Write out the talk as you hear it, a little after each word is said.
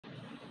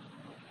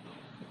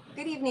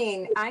Good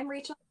evening. I'm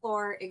Rachel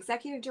Lepore,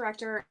 Executive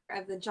Director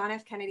of the John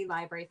F. Kennedy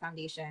Library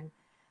Foundation.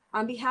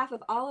 On behalf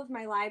of all of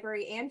my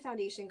library and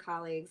foundation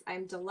colleagues,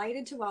 I'm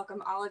delighted to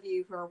welcome all of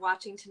you who are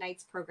watching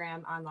tonight's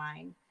program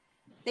online.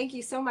 Thank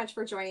you so much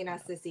for joining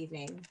us this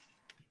evening.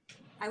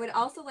 I would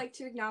also like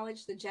to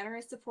acknowledge the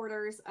generous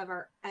supporters of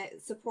our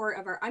support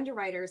of our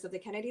underwriters of the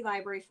Kennedy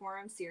Library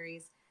Forum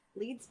Series,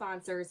 lead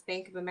sponsors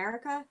Bank of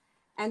America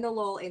and the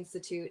Lowell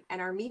Institute, and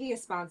our media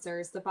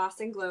sponsors, the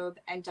Boston Globe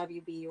and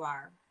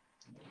WBUR.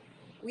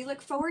 We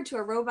look forward to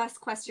a robust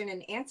question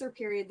and answer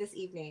period this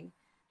evening.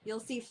 You'll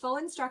see full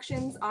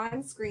instructions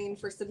on screen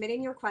for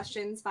submitting your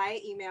questions via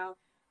email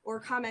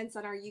or comments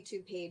on our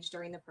YouTube page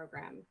during the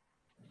program.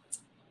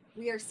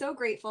 We are so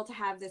grateful to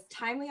have this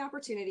timely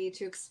opportunity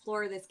to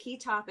explore this key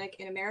topic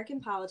in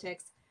American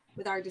politics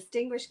with our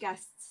distinguished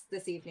guests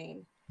this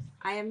evening.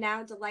 I am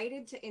now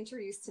delighted to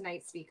introduce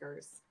tonight's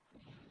speakers.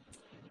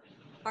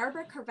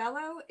 Barbara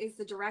Carvalho is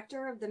the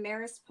director of the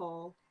Marist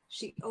Poll.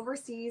 She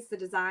oversees the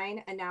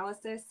design,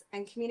 analysis,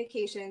 and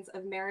communications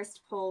of Marist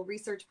Poll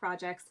research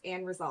projects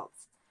and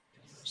results.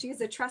 She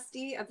is a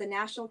trustee of the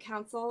National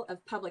Council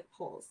of Public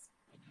Polls.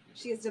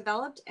 She has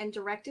developed and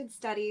directed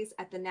studies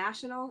at the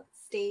national,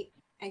 state,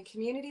 and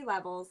community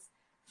levels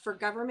for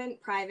government,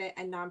 private,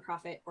 and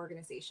nonprofit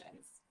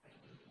organizations.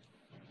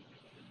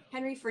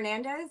 Henry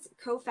Fernandez,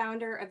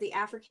 co-founder of the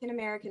African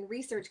American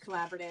Research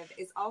Collaborative,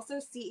 is also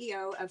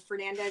CEO of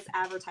Fernandez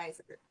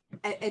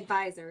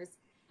Advisors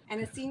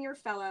and a senior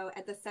fellow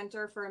at the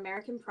Center for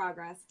American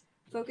Progress,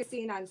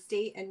 focusing on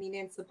state and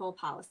municipal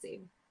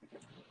policy.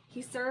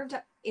 He served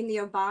in the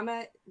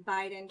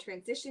Obama-Biden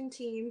transition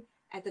team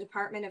at the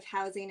Department of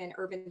Housing and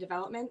Urban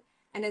Development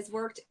and has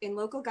worked in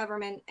local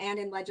government and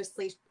in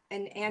legislative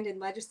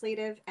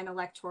and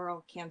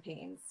electoral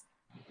campaigns.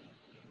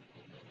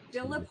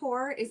 Jill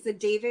Lepore is the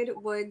David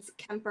Woods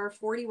Kemper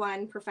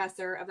 41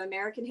 Professor of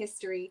American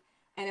History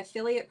and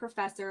Affiliate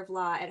Professor of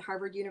Law at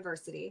Harvard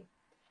University.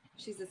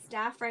 She's a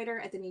staff writer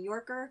at The New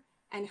Yorker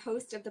and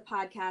host of the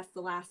podcast,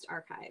 The Last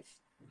Archive.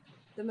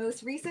 The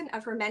most recent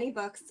of her many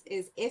books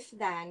is If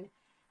Then,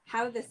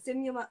 How the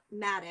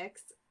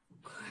Simulmatics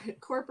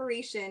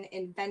Corporation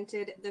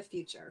Invented the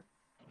Future.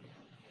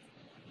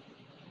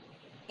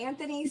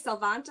 Anthony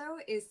Salvanto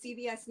is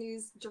CBS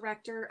News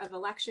Director of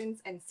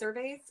Elections and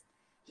Surveys.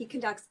 He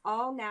conducts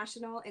all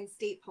national and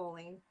state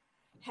polling,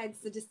 heads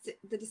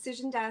the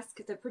decision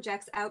desk that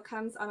projects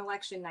outcomes on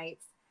election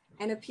nights,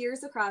 and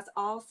appears across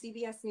all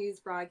CBS News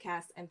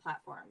broadcasts and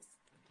platforms.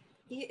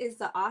 He is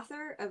the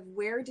author of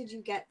Where Did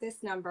You Get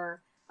This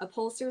Number? A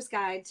Pollster's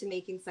Guide to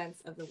Making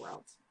Sense of the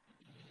World.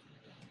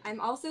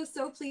 I'm also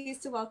so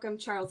pleased to welcome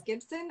Charles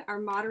Gibson, our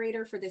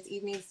moderator for this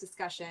evening's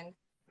discussion,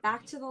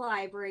 back to the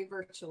library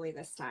virtually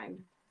this time.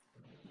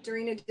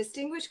 During a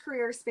distinguished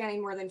career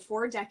spanning more than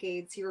 4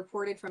 decades, he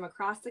reported from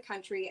across the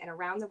country and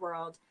around the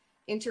world,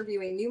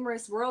 interviewing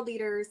numerous world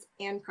leaders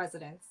and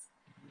presidents,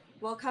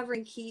 while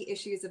covering key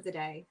issues of the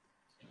day.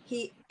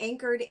 He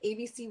anchored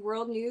ABC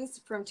World News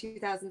from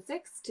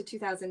 2006 to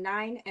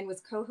 2009 and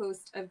was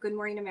co-host of Good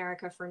Morning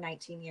America for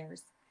 19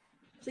 years.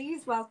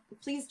 Please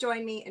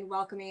join me in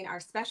welcoming our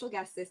special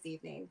guest this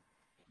evening.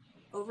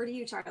 Over to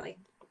you, Charlie.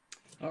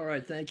 All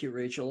right, thank you,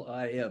 Rachel.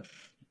 I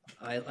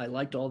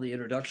liked all the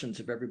introductions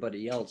of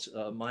everybody else.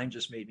 Mine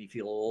just made me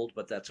feel old,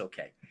 but that's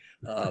okay,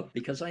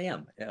 because I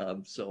am.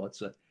 So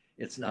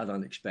it's not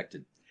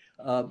unexpected.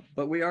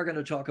 But we are going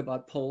to talk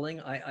about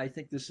polling. I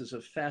think this is a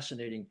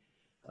fascinating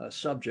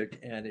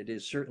subject, and it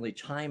is certainly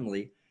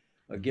timely,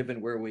 given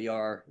where we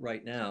are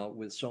right now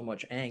with so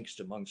much angst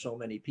among so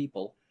many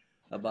people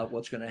about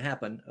what's going to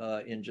happen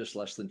in just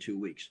less than 2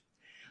 weeks.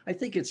 I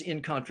think it's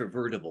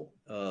incontrovertible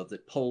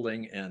that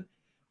polling and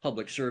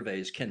public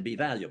surveys can be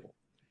valuable.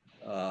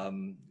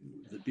 The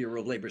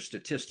Bureau of Labor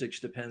Statistics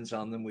depends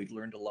on them. We've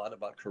learned a lot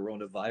about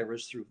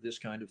coronavirus through this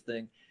kind of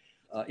thing.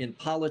 In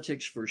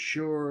politics, for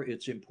sure,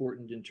 it's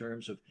important in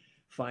terms of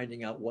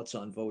finding out what's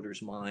on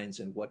voters'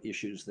 minds and what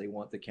issues they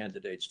want the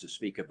candidates to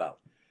speak about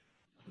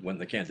when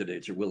the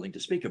candidates are willing to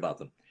speak about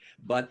them.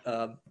 But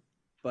I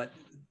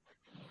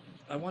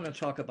want to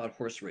talk about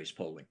horse race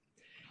polling.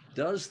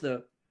 Does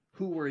the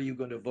who are you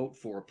going to vote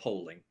for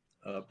polling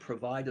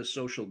provide a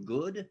social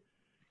good,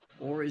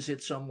 or is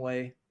it some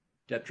way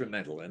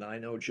detrimental? And I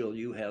know, Jill,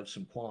 you have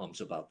some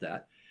qualms about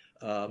that.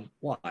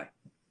 Why?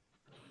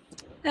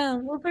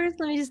 Well,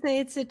 first, let me just say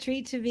it's a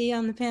treat to be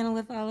on the panel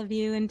with all of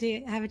you and to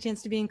have a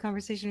chance to be in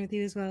conversation with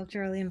you as well,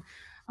 Charlie. And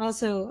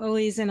also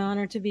always an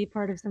honor to be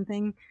part of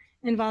something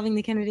involving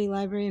the Kennedy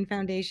Library and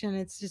Foundation.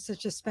 It's just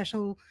such a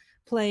special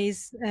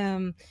place.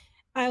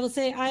 I will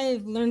say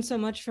I've learned so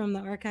much from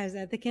the archives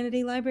at the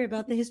Kennedy Library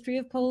about the history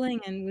of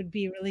polling and would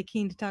be really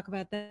keen to talk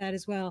about that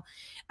as well.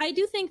 I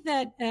do think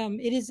that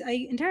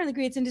I entirely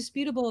agree, it's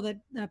indisputable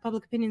that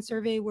public opinion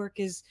survey work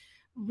is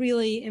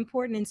really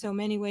important in so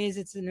many ways.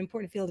 It's an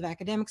important field of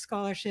academic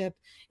scholarship.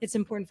 It's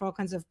important for all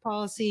kinds of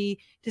policy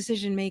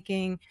decision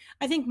making.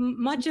 I think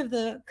much of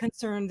the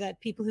concern that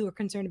people who are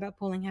concerned about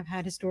polling have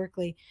had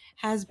historically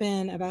has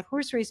been about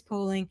horse race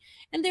polling.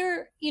 And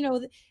there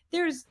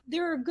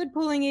are good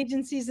polling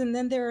agencies, and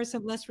then there are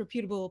some less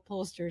reputable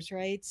pollsters,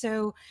 right?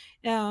 So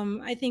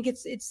I think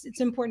it's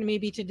important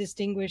maybe to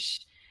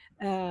distinguish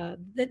that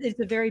it's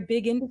a very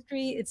big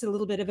industry. It's a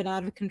little bit of an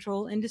out of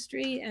control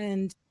industry,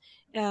 and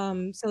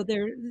so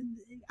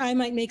I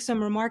might make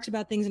some remarks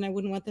about things, and I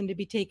wouldn't want them to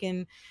be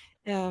taken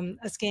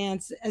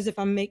askance as if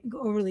I'm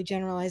overly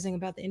generalizing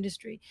about the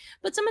industry.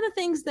 But some of the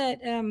things that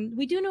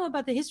we do know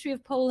about the history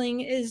of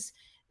polling is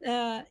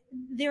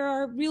there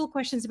are real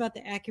questions about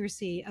the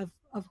accuracy of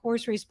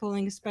horse race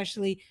polling,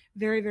 especially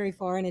very, very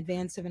far in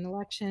advance of an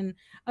election.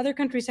 Other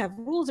countries have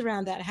rules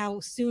around that,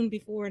 how soon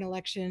before an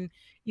election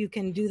you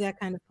can do that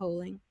kind of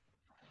polling.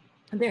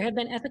 There have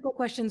been ethical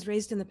questions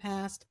raised in the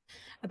past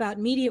about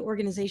media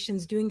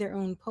organizations doing their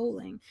own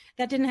polling.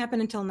 That didn't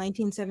happen until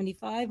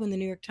 1975, when the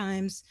New York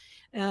Times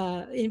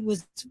it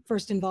was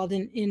first involved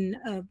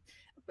in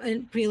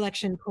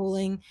pre-election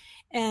polling.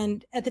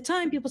 And at the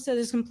time, people said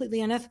it's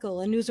completely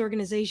unethical. A news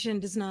organization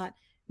does not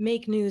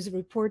make news, it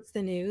reports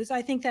the news.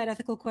 I think that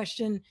ethical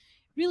question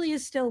really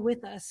is still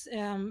with us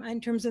in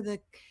terms of the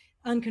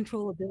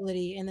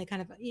uncontrollability and the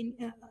kind of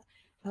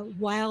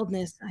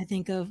wildness, I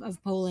think, of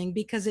polling,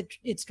 because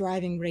it's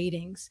driving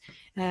ratings.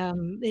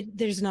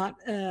 There's not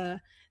the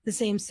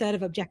same set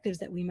of objectives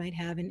that we might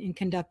have in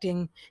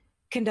conducting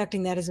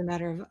that as a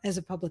matter of as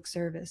a public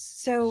service.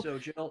 So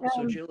Jill,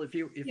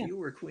 if you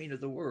were queen of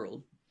the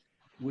world,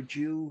 would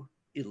you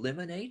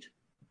eliminate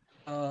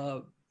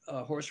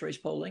horse race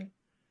polling,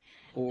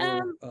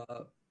 or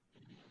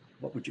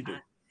what would you do?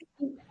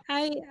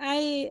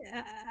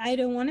 I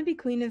don't want to be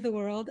queen of the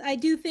world. I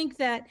do think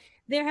that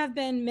there have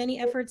been many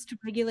efforts to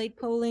regulate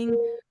polling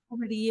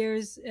over the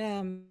years.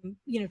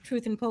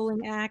 Truth in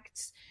Polling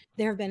Acts.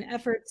 There have been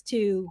efforts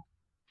to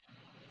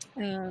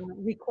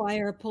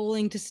require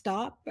polling to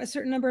stop a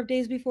certain number of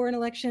days before an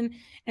election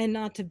and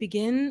not to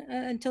begin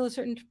until a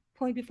certain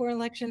point before an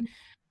election.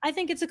 I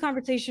think it's a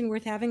conversation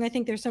worth having. I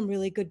think there's some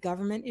really good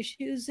government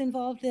issues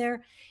involved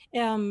there.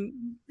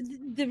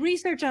 The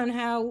research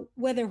on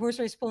whether horse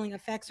race polling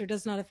affects or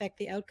does not affect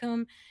the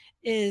outcome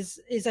is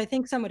I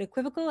think somewhat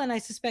equivocal, and I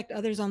suspect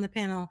others on the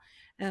panel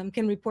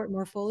can report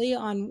more fully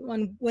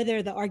on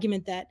whether the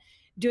argument that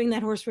doing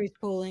that horse race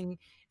polling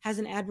has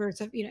an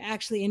adverse,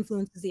 actually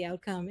influences the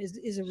outcome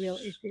is a real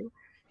issue.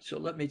 So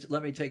let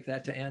me take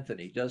that to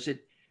Anthony.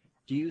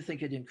 Do you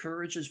think it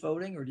encourages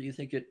voting, or do you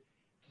think it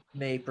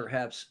may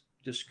perhaps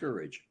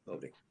discourage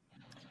voting?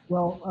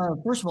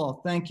 Well, first of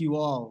all, thank you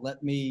all.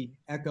 Let me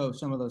echo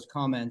some of those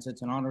comments.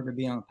 It's an honor to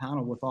be on a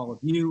panel with all of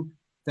you.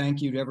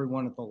 Thank you to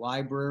everyone at the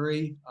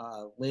library,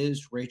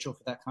 Liz, Rachel,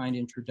 for that kind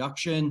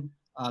introduction.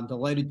 I'm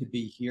delighted to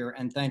be here,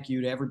 and thank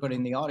you to everybody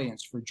in the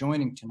audience for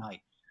joining tonight.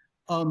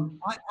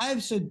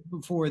 I've said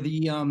before,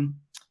 the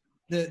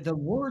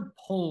word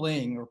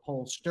polling or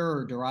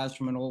pollster derives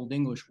from an Old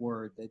English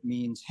word that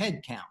means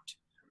head count.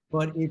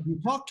 But if you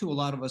talk to a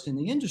lot of us in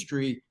the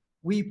industry,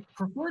 we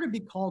prefer to be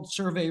called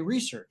survey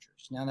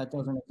researchers. Now, that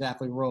doesn't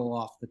exactly roll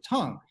off the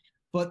tongue,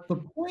 but the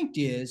point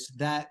is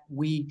that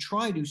we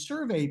try to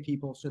survey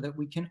people so that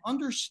we can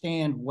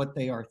understand what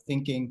they are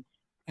thinking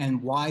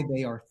and why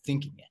they are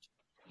thinking it.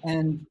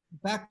 And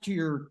back to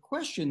your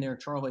question there,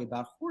 Charlie,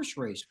 about horse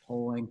race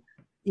polling,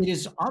 it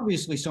is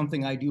obviously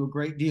something I do a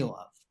great deal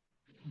of,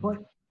 but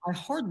I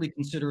hardly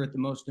consider it the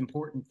most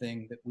important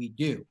thing that we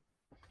do.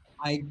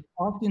 I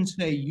often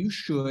say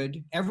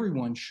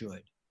everyone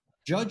should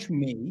judge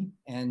me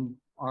and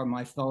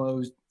my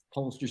fellow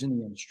pollsters in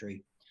the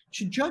industry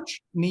should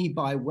judge me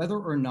by whether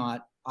or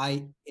not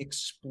I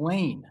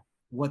explain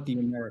what the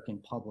American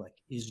public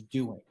is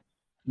doing,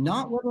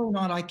 not whether or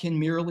not I can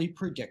merely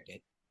predict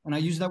it. And I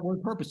use that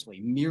word purposely,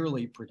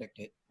 merely predict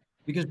it,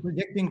 because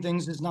predicting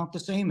things is not the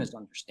same as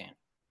understanding.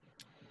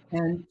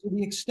 And to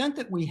the extent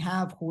that we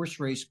have horse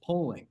race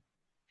polling,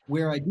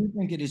 where I do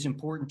think it is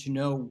important to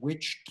know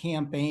which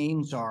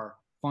campaigns are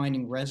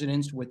finding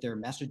resonance with their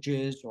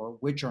messages or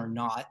which are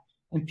not,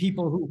 and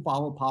people who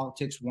follow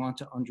politics want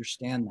to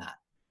understand that.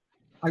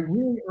 I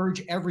really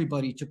urge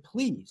everybody to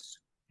please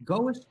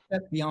go a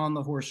step beyond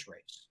the horse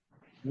race.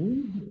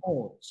 Read the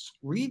polls,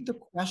 read the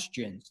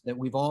questions that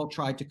we've all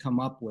tried to come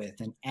up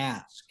with and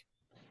ask.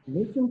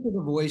 Listen to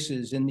the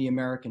voices in the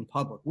American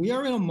public. We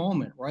are in a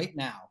moment right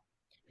now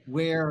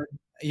where,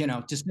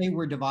 to say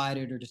we're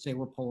divided or to say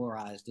we're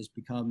polarized has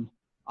become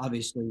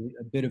obviously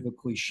a bit of a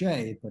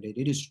cliche, but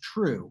it is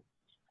true.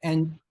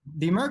 And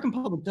the American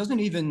public doesn't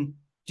even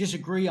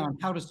disagree on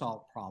how to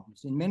solve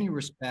problems. In many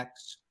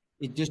respects,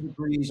 it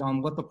disagrees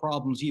on what the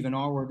problems even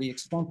are or the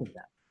extent of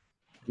them.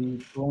 The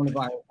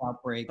coronavirus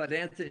outbreak. But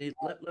Anthony,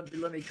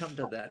 let me come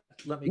to that.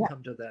 Let me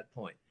come to that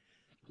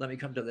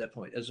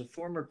point. As a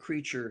former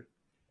creature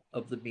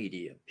of the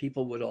media,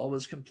 people would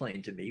always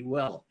complain to me,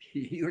 well,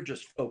 you're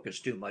just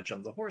focused too much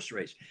on the horse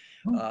race.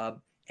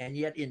 And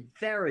yet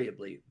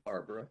invariably,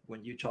 Barbara,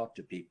 when you talk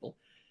to people,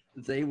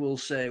 they will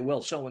say,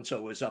 well,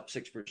 so-and-so is up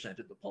 6%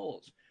 in the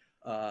polls.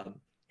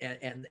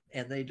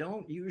 And they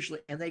don't usually,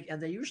 and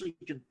they usually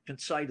can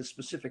cite a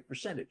specific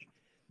percentage,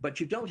 but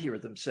you don't hear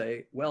them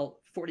say, well,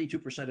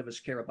 42% of us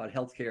care about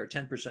healthcare,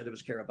 10% of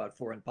us care about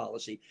foreign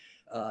policy,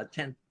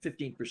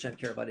 15%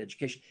 care about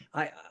education.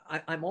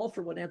 I'm all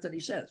for what Anthony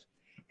says.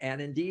 And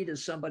indeed,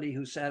 as somebody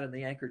who sat in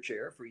the anchor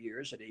chair for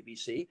years at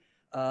ABC,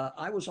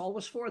 I was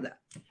always for that.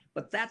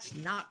 But that's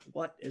not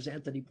what, as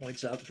Anthony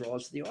points out,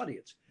 draws the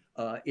audience.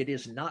 It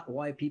is not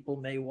why people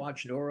may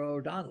watch Norah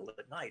O'Donnell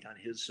at night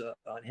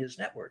on his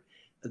network.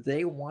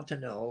 They want to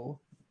know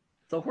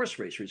the horse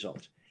race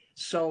results.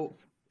 So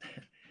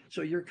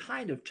you're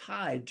kind of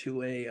tied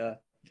to a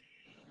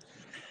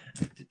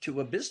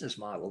business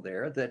model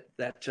there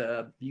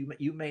that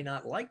you may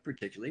not like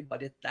particularly,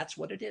 but that's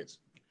what it is.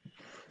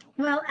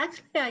 Well,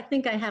 actually, I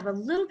think I have a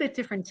little bit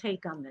different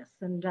take on this.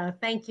 And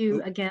thank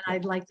you again.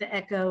 I'd like to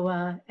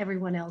echo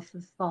everyone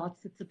else's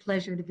thoughts. It's a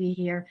pleasure to be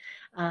here.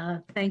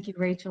 Thank you,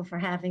 Rachel, for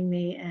having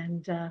me.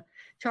 And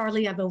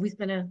Charlie, I've always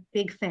been a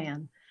big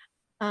fan.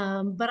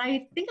 But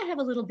I think I have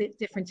a little bit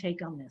different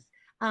take on this.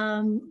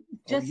 You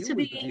were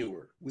the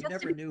viewer. We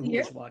never knew who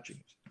was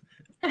watching.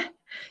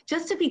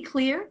 Just to be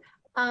clear,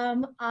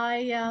 I'm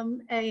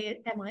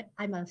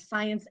a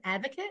science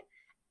advocate,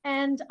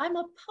 and I'm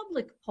a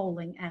public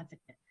polling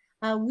advocate.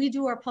 We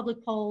do our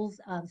public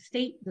polls,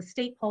 the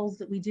state polls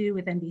that we do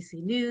with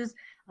NBC News.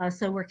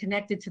 So we're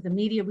connected to the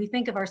media. We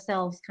think of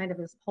ourselves kind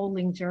of as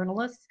polling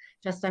journalists,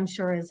 just I'm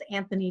sure as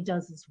Anthony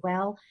does as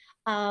well.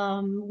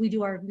 We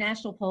do our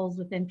national polls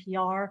with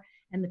NPR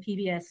and the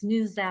PBS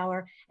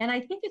NewsHour. And I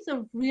think it's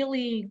a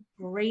really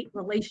great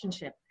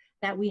relationship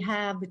that we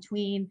have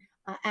between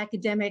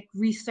academic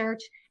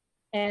research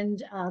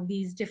and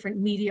these different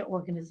media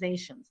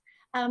organizations.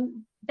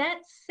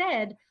 That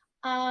said,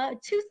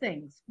 two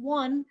things.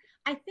 One,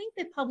 I think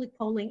that public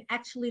polling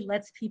actually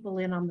lets people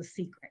in on the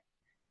secret.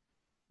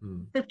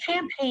 The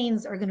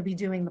campaigns are going to be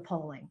doing the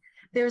polling.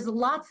 There's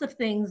lots of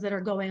things that are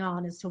going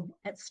on as to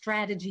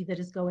strategy that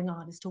is going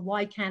on as to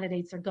why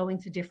candidates are going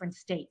to different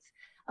states,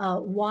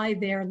 why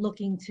they're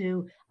looking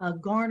to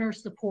garner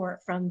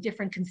support from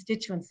different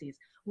constituencies,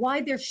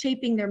 why they're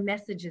shaping their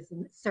messages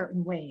in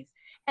certain ways.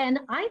 And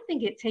I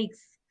think it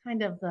takes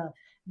kind of the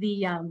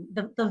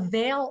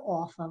veil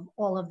off of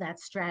all of that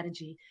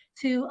strategy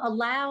to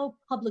allow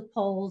public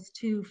polls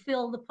to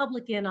fill the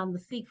public in on the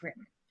secret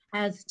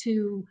as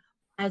to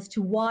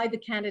why the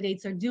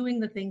candidates are doing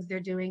the things they're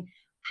doing,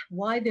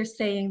 why they're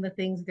saying the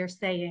things they're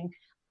saying,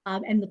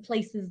 and the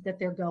places that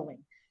they're going.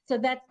 So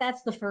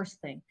that's the first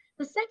thing.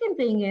 The second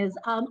thing is,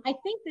 I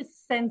think this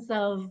sense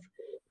of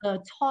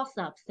the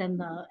toss-ups and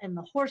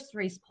the horse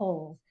race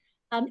polls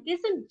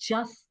isn't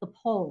just the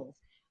polls.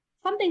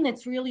 Something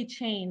that's really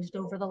changed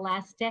over the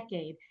last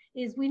decade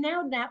is we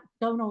now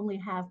don't only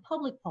have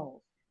public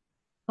polls,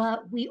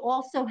 but we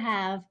also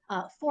have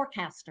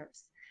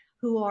forecasters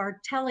who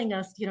are telling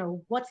us,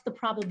 what's the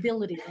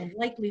probability and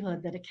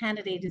likelihood that a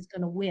candidate is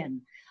going to win?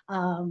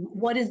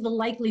 What is the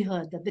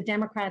likelihood that the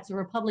Democrats or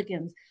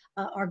Republicans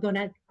are going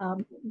to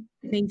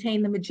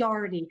maintain the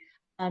majority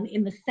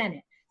in the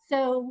Senate?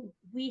 So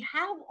we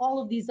have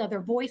all of these other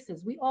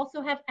voices. We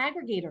also have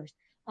aggregators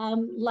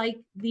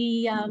like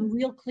the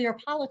Real Clear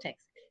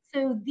Politics.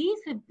 So these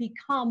have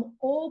become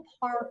all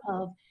part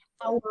of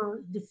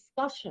our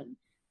discussion.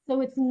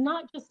 So it's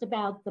not just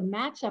about the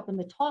matchup and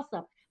the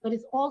toss-up, but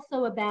it's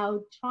also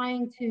about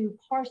trying to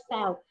parse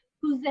out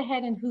who's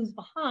ahead and who's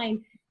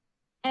behind.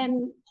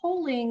 And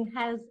polling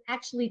has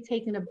actually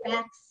taken a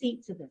back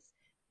seat to this.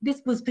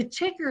 This was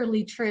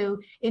particularly true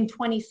in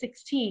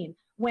 2016,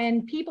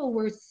 when people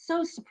were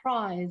so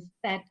surprised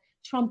that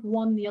Trump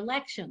won the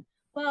election.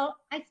 Well,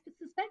 I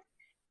suspect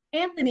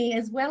Anthony,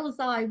 as well as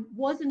I,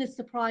 wasn't as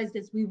surprised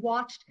as we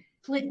watched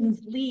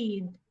Clinton's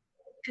lead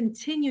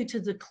continue to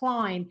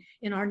decline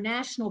in our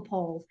national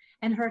polls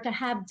and her to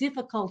have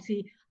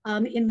difficulty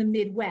in the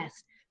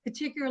Midwest,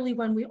 particularly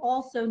when we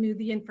also knew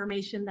the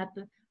information that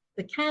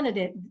the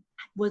candidate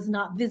was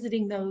not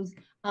visiting those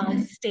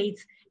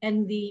states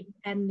and the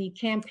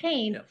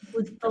campaign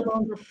was no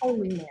longer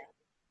polling there.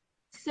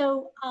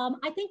 So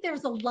I think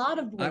there's a lot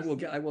of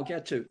voices. I will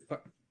get to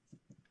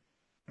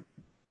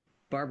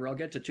Barbara. I'll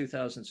get to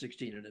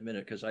 2016 in a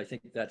minute because I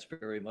think that's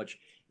very much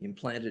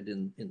implanted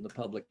in the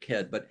public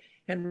head. But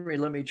Henry,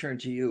 let me turn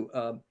to you.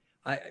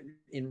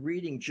 In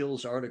reading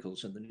Jill's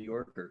articles in the New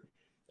Yorker,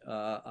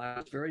 I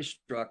was very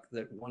struck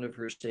that one of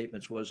her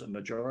statements was a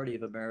majority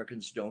of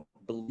Americans don't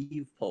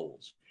believe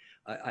polls.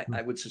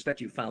 I would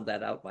suspect you found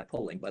that out by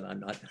polling, but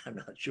I'm not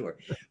sure.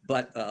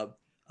 But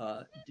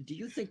do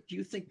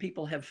you think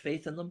people have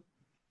faith in them?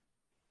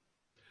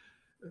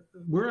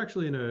 We're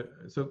actually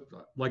so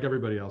like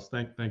everybody else.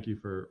 Thank you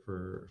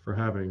for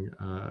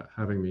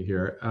having me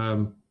here.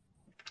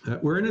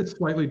 We're in a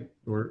slightly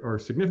or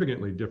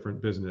significantly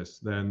different business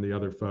than the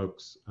other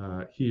folks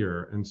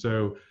here, and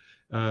so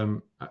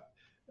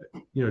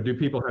do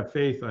people have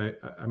faith?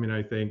 I mean,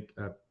 I think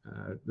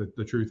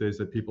the truth is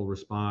that people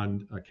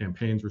respond,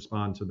 campaigns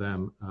respond to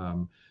them.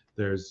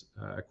 There's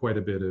quite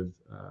a bit of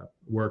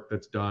work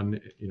that's done.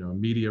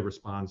 Media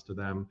responds to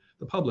them,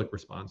 the public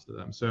responds to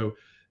them. So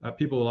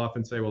people will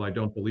often say, well, I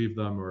don't believe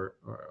them, or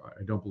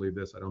I don't believe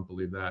this, I don't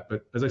believe that.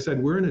 But as I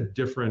said, we're in a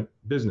different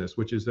business,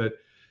 which is that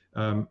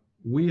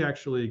we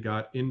actually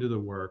got into the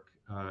work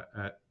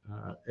at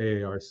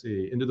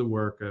AARC, into the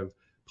work of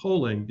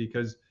polling,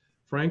 because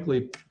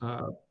frankly,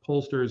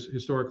 pollsters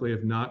historically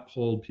have not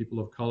polled people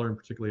of color, and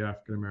particularly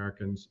African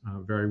Americans,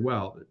 very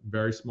well.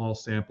 Very small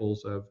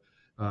samples of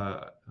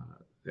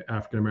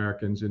African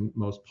Americans in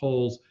most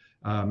polls,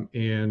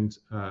 and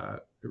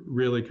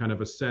really kind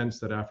of a sense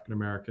that African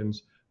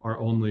Americans are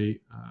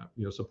only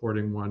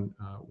supporting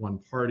one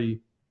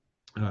party,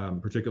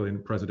 particularly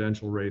in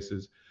presidential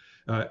races.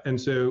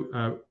 And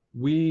so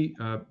we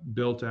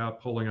built out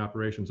polling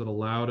operations that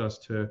allowed us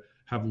to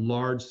have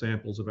large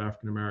samples of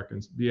African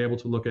Americans, be able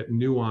to look at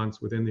nuance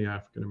within the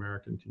African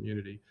American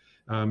community,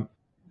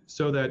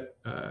 so that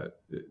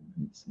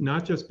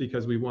not just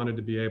because we wanted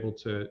to be able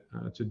to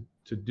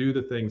do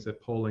the things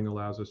that polling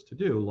allows us to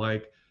do,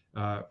 like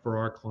for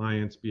our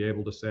clients be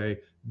able to say,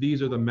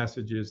 these are the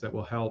messages that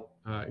will help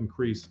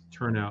increase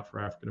turnout for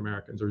African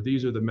Americans, or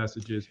these are the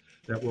messages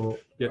that will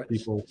get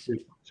people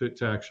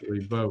to actually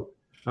vote.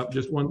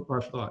 Just one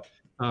last thought,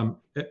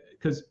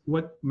 because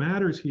what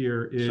matters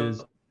here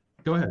is,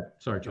 go ahead.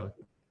 Sorry, Charlie.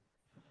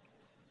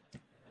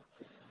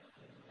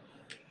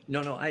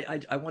 No,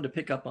 I want to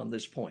pick up on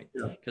this point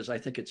because I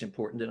think it's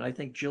important. And I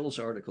think Jill's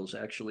articles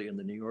actually in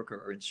the New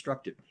Yorker are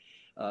instructive.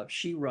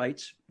 She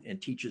writes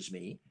and teaches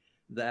me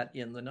that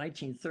in the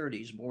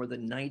 1930s, more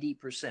than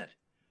 90%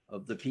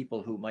 of the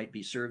people who might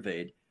be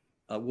surveyed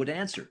would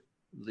answer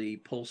the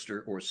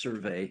pollster or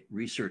survey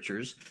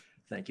researchers.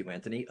 Thank you,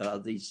 Anthony.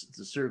 The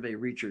survey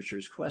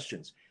researchers'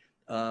 questions.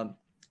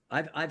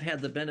 I've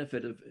had the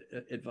benefit of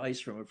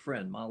advice from a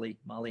friend, Molly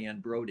Ann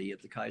Brody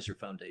at the Kaiser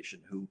Foundation,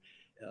 who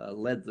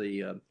led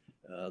the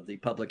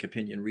public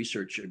opinion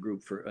research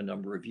group for a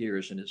number of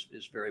years and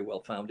is very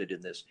well founded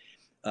in this.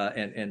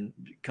 And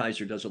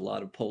Kaiser does a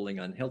lot of polling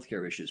on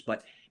healthcare issues.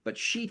 But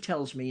she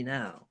tells me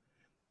now,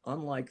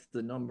 unlike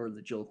the number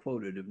that Jill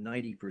quoted of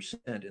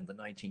 90% in the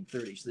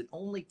 1930s, that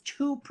only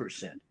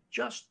 2%,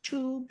 just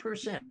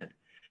 2%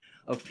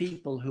 of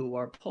people who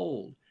are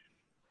polled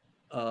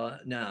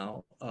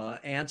now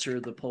answer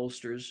the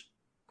pollsters'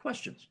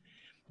 questions.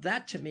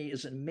 That to me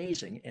is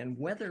amazing. And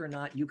whether or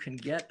not you can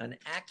get an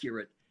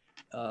accurate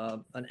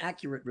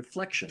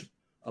reflection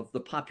of the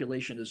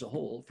population as a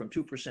whole from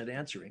 2%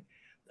 answering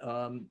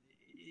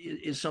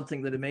is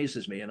something that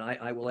amazes me. And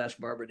I will ask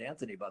Barbara and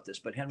Anthony about this.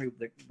 But Henry,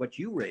 what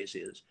you raise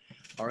is,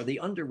 are the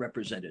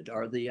underrepresented,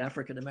 are the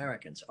African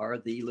Americans, are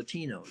the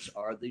Latinos,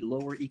 are the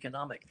lower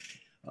economic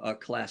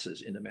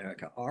classes in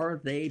America, are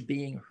they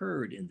being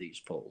heard in these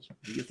polls?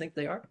 Do you think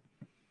they are?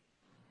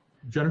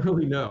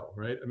 Generally, no,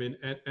 right? I mean,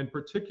 and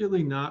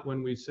particularly not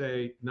when we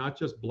say not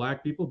just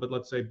Black people, but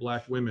let's say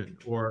Black women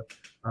or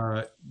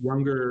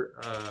younger,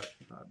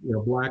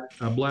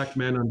 Black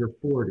men under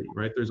 40,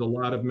 right? There's a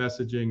lot of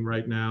messaging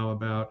right now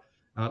about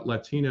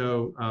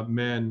Latino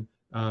men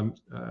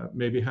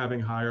maybe having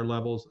higher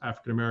levels,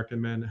 African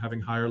American men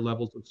having higher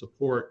levels of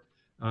support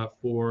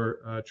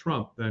for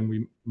Trump than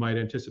we might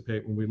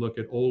anticipate when we look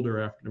at older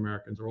African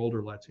Americans or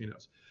older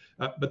Latinos.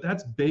 But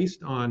that's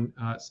based on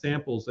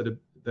samples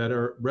that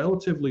are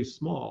relatively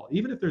small.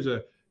 Even if there's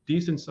a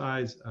decent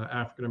sized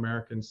African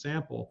American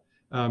sample,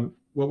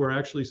 what we're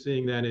actually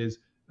seeing then is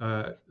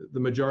the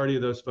majority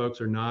of those folks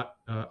are not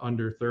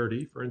under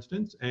 30, for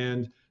instance,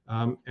 and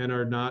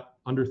are not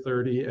under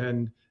 30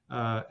 and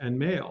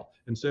male.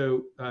 And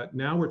so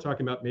now we're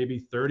talking about maybe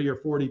 30 or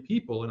 40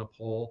 people in a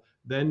poll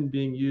then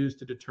being used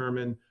to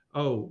determine,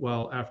 oh,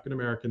 well, African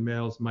American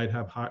males might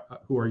have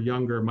who are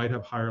younger might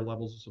have higher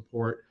levels of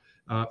support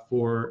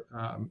for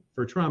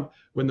Trump,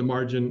 when the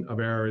margin of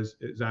error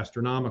is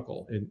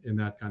astronomical in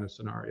that kind of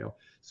scenario.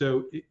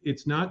 So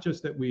it's not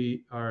just that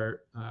we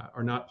are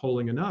not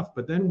polling enough,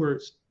 but then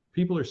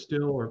people are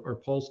still, or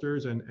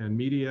pollsters and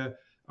media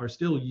are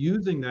still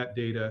using that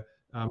data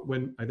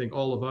when I think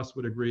all of us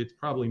would agree it's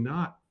probably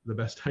not the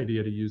best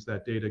idea to use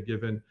that data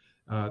given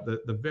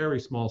the very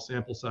small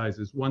sample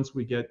sizes. Once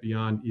we get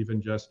beyond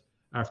even just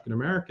African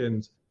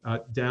Americans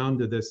down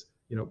to this,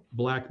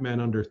 Black men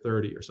under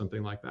 30 or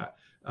something like that.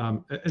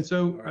 And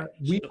so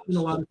we spend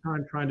a lot of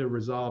time trying to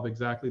resolve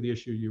exactly the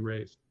issue you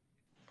raised.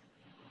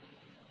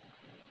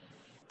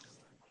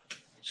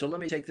 So let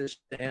me take this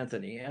to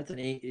Anthony.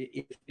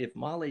 Anthony, if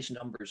Molly's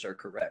numbers are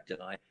correct, and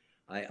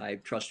I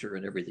trust her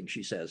in everything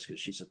she says because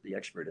she's the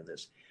expert in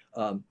this.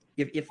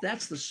 If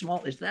that's the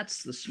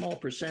small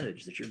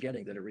percentage that you're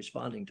getting that are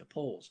responding to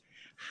polls,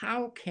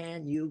 how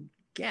can you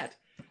get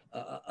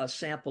a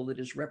sample that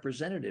is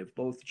representative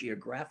both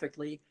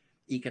geographically,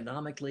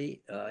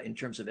 economically, in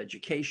terms of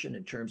education,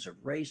 in terms of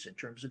race, in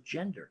terms of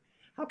gender?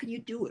 How can you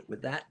do it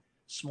with that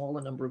small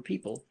a number of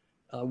people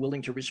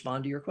willing to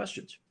respond to your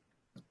questions?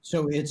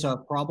 So it's a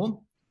problem,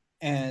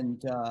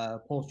 and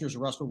pollsters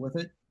wrestle with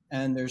it.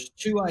 And there's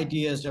two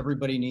ideas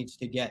everybody needs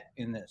to get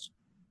in this.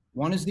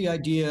 One is the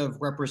idea of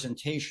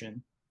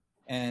representation,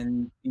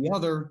 and the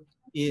other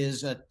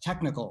is a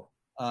technical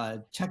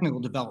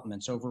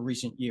developments over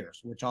recent years,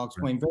 which I'll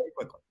explain very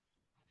quickly.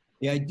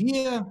 The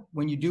idea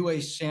when you do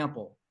a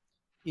sample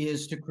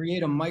is to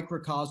create a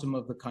microcosm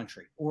of the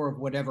country or of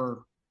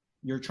whatever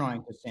you're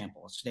trying to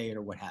sample, a state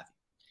or what have you.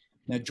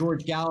 Now,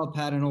 George Gallup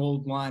had an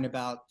old line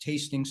about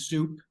tasting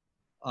soup.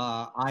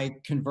 I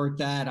convert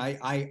that,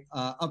 I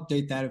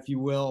update that, if you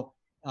will,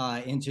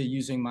 into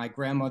using my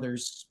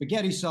grandmother's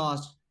spaghetti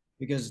sauce,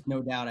 because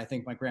no doubt I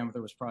think my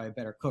grandmother was probably a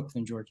better cook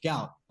than George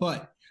Gallup.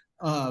 But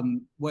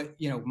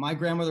my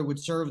grandmother would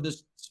serve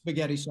this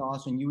spaghetti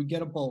sauce and you would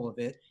get a bowl of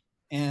it,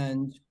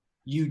 and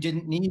you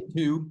didn't need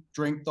to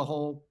drink the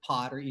whole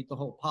pot or eat the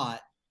whole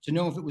pot to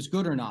know if it was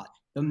good or not.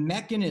 The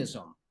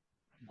mechanism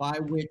by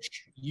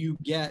which you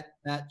get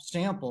that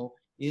sample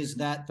is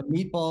that the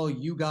meatball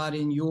you got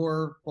in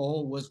your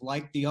bowl was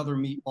like the other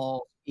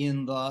meatballs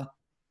in the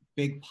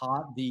big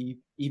pot.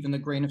 Even the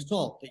grain of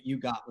salt that you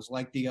got was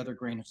like the other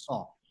grain of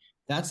salt.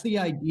 That's the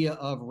idea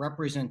of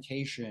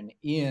representation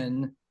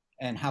in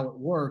and how it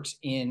works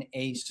in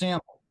a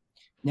sample.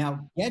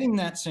 Now, getting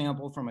that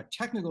sample from a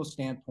technical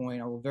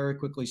standpoint, I will very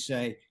quickly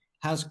say,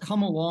 has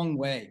come a long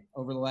way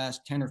over the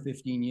last 10 or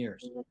 15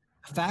 years.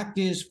 The fact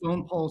is,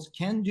 phone polls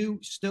can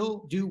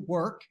still do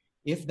work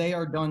if they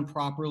are done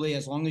properly,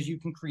 as long as you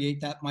can create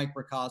that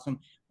microcosm,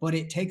 but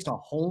it takes a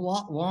whole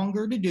lot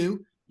longer to do.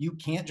 You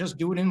can't just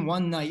do it in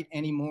one night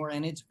anymore,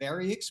 and it's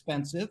very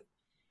expensive.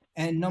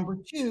 And number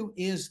two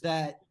is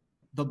that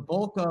the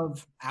bulk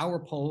of our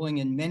polling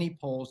and many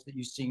polls that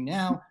you see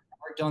now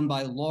are done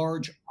by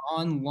large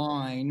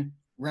online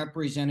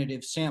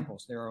representative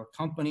samples. There are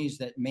companies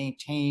that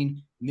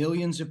maintain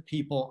millions of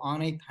people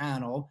on a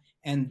panel,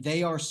 and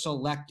they are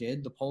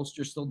selected. The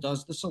pollster still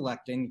does the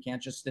selecting. You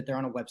can't just sit there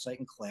on a website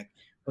and click,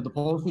 but the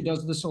pollster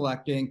does the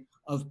selecting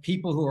of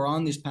people who are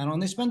on this panel,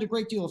 and they spend a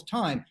great deal of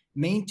time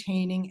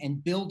maintaining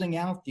and building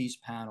out these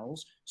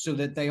panels so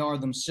that they are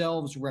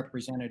themselves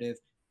representative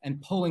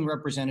and pulling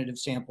representative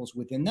samples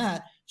within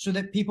that so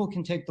that people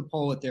can take the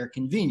poll at their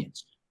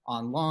convenience,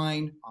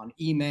 online, on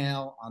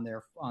email, on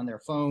their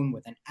phone,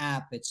 with an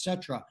app,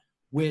 etc.,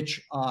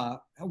 which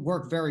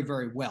work very,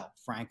 very well,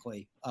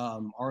 frankly.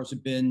 Ours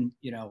have been,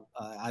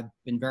 I've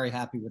been very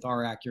happy with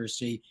our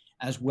accuracy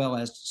as well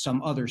as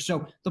some others.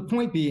 So the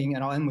point being,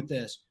 and I'll end with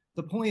this,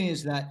 the point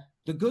is that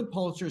the good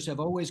pollsters have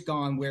always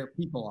gone where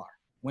people are.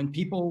 When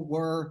people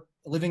were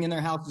living in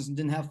their houses and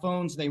didn't have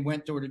phones, they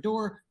went door to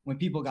door. When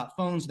people got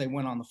phones, they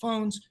went on the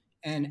phones.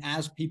 And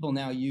as people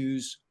now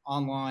use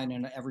online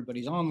and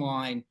everybody's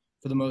online,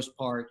 for the most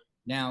part,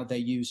 now they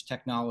use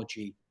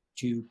technology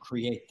to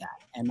create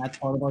that. And that's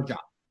part of our job.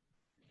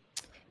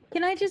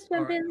 Can I just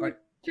jump in,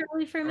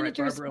 Charlie, for a minute?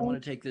 Barbara, I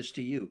want to take this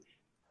to you.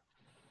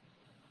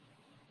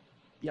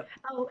 Yep.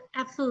 Oh,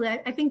 absolutely.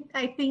 I think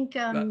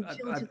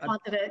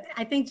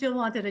Jill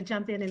wanted to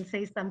jump in and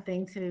say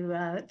something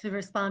to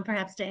respond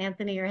perhaps to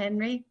Anthony or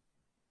Henry.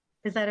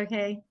 Is that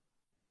okay?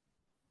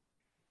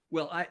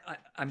 Well,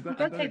 I'm going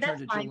to turn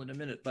to Jill in a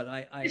minute, but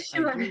I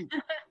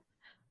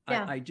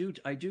do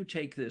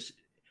take this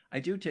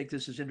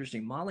as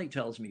interesting. Molly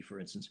tells me, for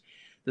instance,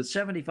 that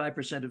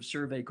 75% of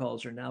survey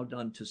calls are now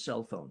done to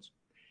cell phones.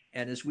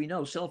 And as we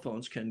know, cell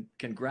phones can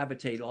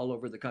gravitate all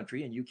over the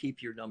country, and you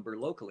keep your number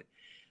locally.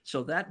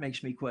 So that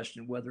makes me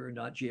question whether or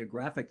not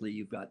geographically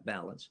you've got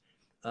balance.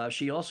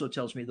 She also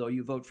tells me, though,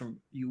 you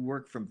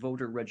work from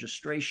voter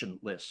registration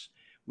lists,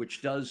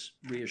 which does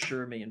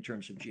reassure me in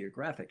terms of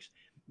geographics.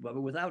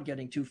 But without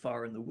getting too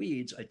far in the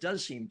weeds, it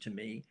does seem to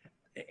me,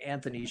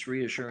 Anthony's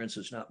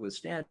reassurances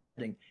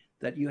notwithstanding,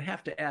 that you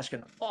have to ask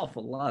an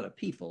awful lot of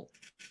people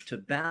to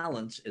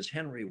balance, as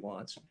Henry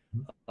wants,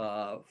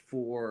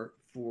 for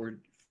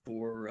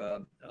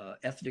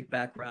ethnic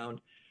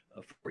background,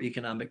 for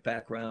economic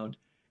background,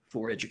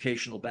 for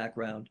educational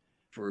background,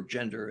 for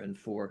gender, and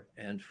for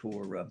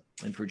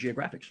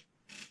geographics.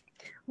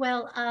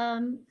 Well,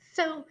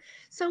 so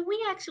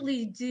we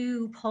actually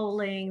do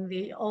polling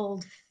the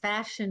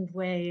old-fashioned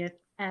way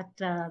at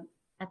the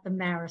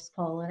Marist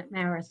Poll at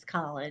Marist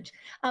College.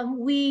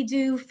 We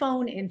do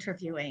phone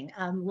interviewing,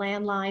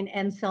 landline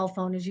and cell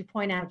phone, as you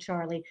point out,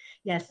 Charlie.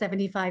 Yes,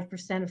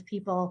 75% of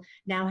people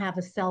now have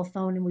a cell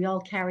phone, and we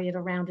all carry it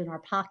around in our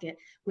pocket,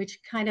 which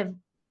kind of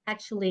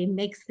actually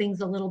makes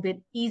things a little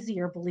bit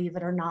easier, believe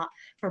it or not,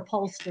 for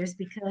pollsters,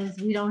 because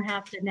we don't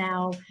have to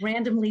now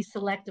randomly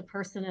select a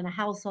person in a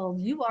household.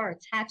 You are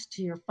attached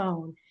to your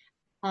phone,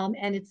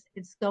 and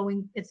it's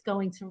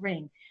going to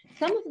ring.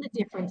 Some of the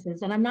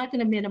differences, and I'm not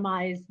going to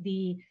minimize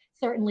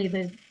certainly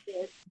the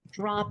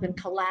drop and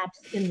collapse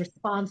in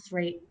response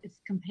rate is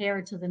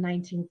compared to the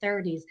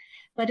 1930s,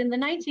 but in the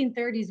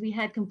 1930s we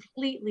had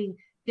completely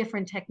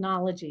different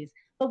technologies,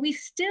 but we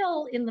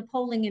still in the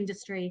polling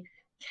industry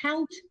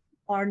count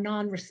our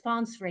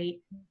non-response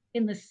rate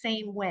in the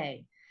same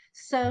way.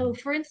 So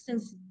for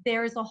instance,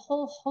 there's a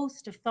whole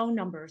host of phone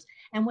numbers,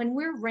 and when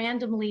we're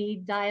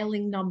randomly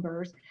dialing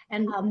numbers,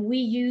 and we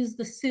use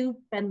the soup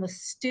and the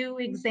stew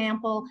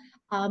example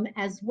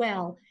as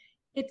well,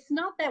 it's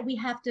not that we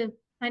have to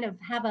kind of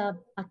have a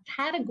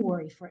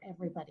category for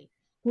everybody.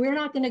 We're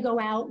not going to go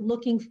out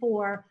looking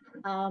for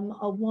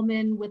a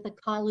woman with a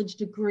college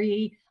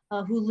degree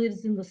who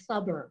lives in the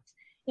suburbs.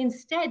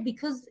 Instead,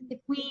 because if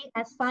we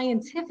as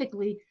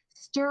scientifically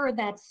stir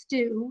that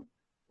stew,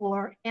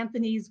 or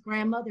Anthony's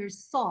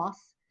grandmother's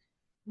sauce,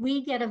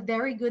 we get a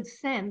very good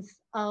sense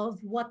of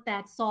what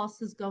that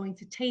sauce is going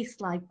to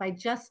taste like by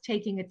just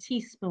taking a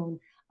teaspoon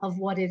of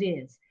what it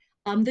is.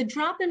 The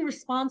drop in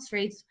response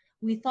rates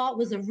we thought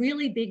was a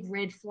really big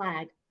red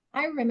flag.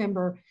 I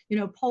remember,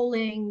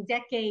 polling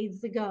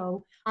decades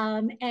ago,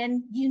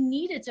 and you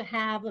needed to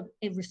have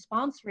a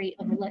response rate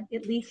of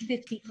at least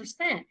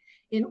 50%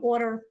 in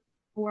order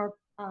for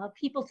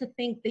people to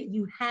think that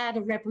you had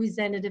a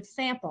representative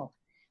sample.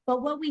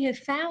 But what we have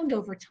found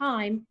over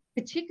time,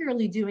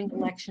 particularly doing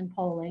election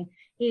polling,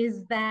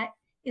 is that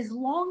as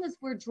long as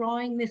we're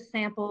drawing this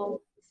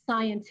sample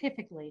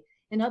scientifically,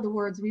 in other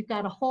words, we've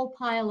got a whole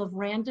pile of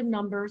random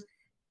numbers,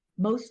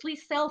 mostly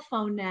cell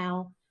phone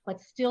now,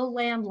 but still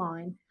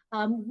landline,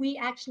 we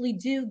actually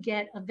do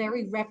get a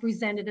very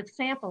representative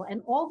sample,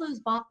 and all those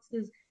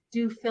boxes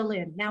do fill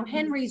in. Now,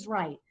 Henry's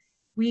right.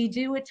 We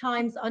do at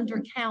times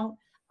undercount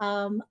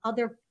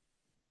other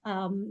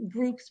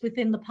groups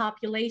within the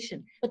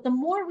population, but the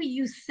more we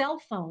use cell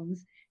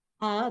phones,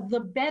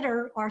 the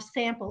better our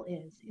sample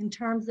is in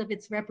terms of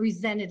its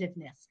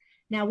representativeness.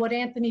 Now, what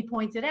Anthony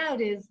pointed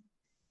out is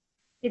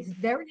it's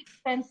very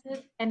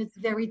expensive and it's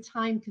very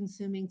time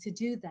consuming to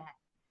do that.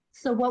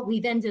 So what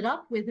we've ended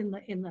up with in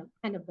the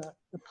kind of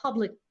the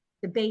public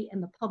debate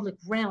and the public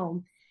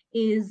realm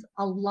is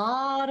a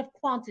lot of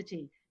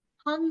quantity,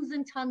 tons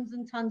and tons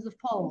and tons of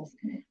polls,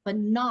 but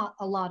not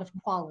a lot of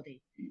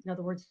quality. In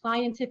other words,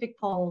 scientific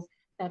polls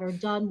that are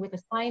done with a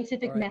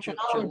scientific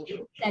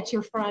methodology that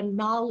your friend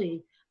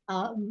Molly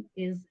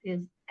is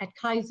at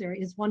Kaiser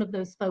is one of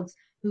those folks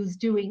who's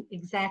doing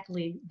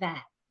exactly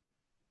that.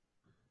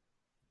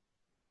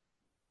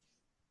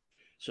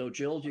 So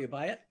Jill, do you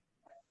buy it?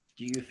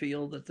 Do you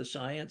feel that the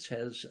science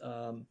has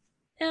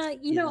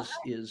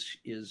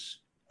is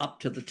up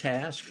to the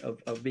task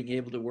of being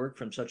able to work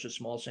from such a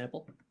small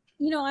sample?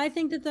 I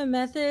think that the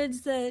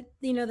methods that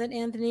that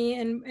Anthony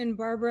and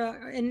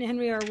Barbara and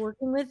Henry are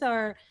working with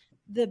are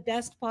the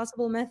best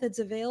possible methods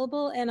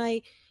available. And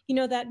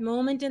that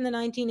moment in the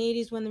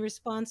 1980s when the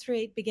response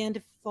rate began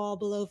to fall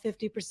below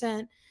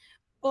 50%,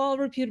 all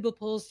reputable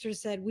pollsters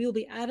said we will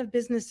be out of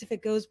business if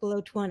it goes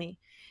below 20.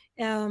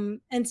 And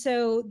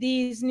so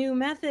these new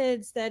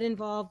methods that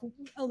involve,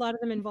 a lot of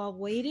them involve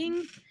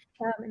weighting,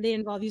 they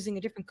involve using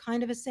a different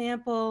kind of a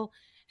sample,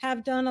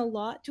 have done a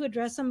lot to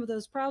address some of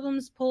those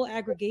problems. Poll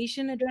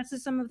aggregation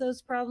addresses some of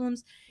those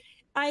problems.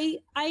 I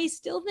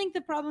still think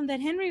the problem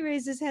that Henry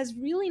raises has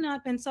really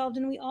not been solved.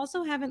 And we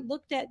also haven't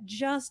looked at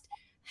just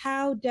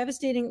how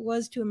devastating it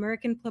was to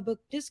American public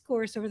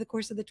discourse over the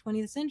course of the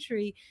 20th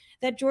century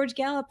that George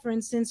Gallup, for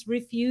instance,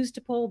 refused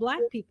to poll Black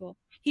people.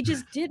 He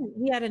just didn't.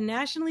 He had a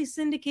nationally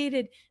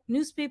syndicated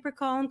newspaper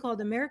column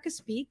called America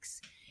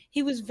Speaks.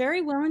 He was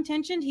very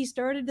well-intentioned. He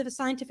started the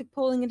scientific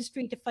polling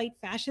industry to fight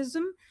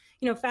fascism.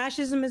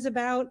 Fascism is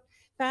about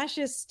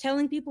fascists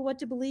telling people what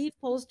to believe.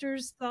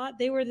 Pollsters thought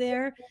they were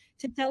there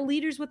to tell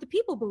leaders what the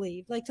people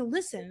believe, like to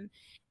listen.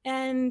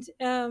 And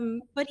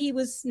but he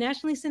was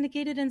nationally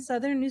syndicated, and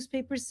Southern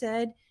newspapers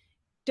said,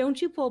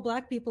 don't you poll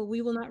Black people,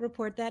 we will not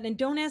report that. And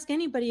don't ask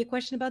anybody a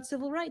question about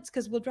civil rights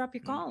because we'll drop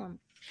your column.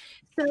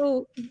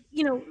 So,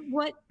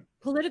 what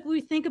politically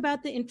we think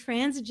about the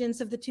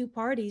intransigence of the two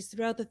parties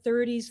throughout the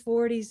 30s,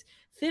 40s,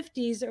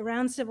 50s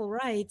around civil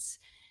rights,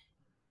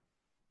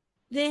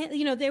 the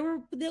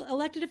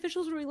elected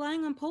officials were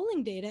relying on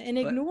polling data and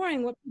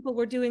ignoring what people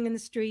were doing in the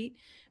street,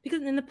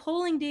 because then the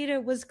polling data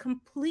was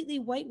completely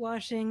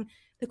whitewashing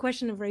the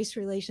question of race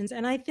relations.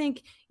 And I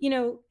think,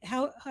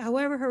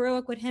 however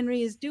heroic what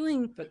Henry is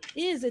doing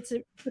it's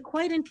a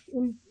quite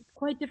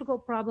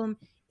difficult problem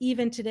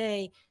even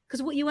today,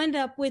 because what you end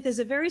up with is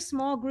a very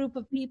small group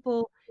of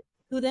people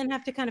who then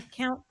have to kind of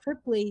count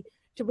triply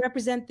to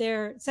represent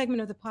their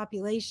segment of the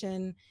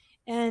population.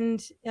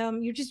 And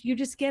you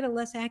just get a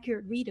less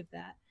accurate read of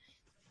that.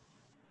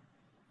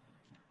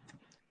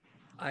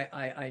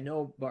 I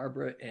know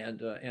Barbara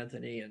and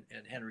Anthony and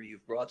Henry,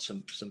 you've brought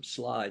some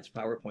slides,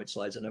 PowerPoint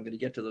slides, and I'm going to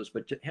get to those.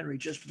 But Henry,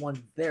 just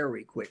one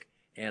very quick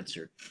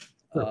answer.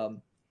 Sure.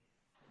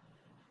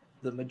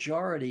 The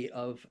majority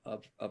of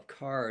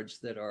cards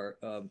that are,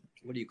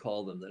 what do you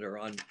call them, that are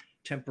on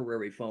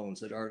temporary phones,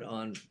 that aren't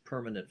on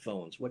permanent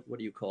phones, what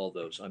do you call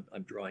those?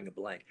 I'm drawing a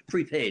blank.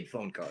 Prepaid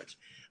phone cards.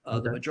 Okay.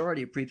 The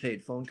majority of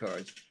prepaid phone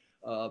cards,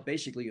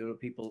 basically,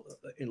 people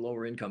in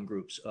lower income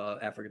groups,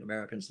 African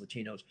Americans,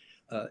 Latinos,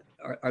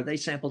 are they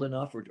sampled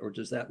enough, or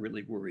does that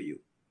really worry you?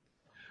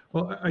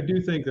 Well, I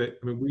do think that,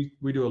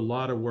 we do a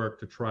lot of work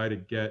to try to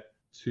get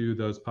to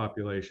those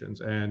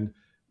populations, and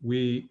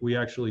we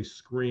actually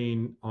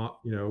screen,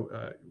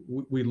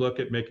 we look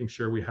at making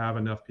sure we have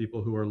enough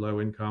people who are low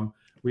income.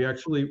 We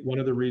actually, one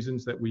of the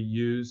reasons that we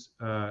use,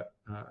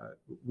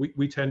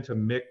 we tend to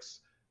mix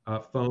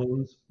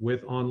phones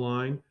with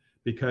online,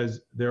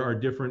 because there are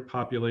different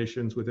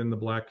populations within the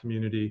Black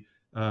community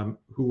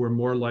who we're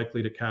more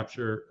likely to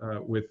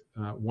capture with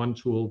one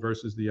tool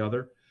versus the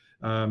other.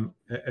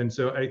 And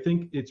so I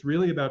think it's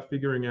really about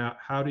figuring out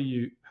how do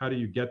you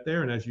get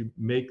there, and as you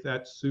make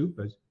that soup,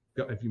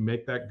 if you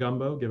make that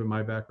gumbo, given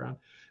my background,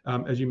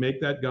 as you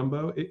make that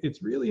gumbo,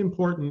 it's really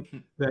important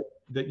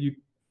that you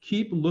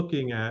keep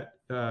looking at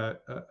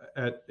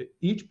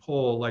each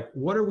poll, like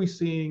what are we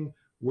seeing,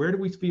 where do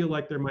we feel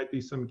like there might be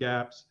some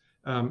gaps,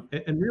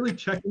 and really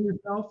checking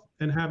yourself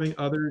and having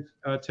others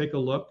take a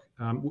look.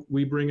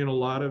 We bring in a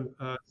lot of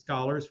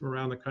scholars from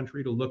around the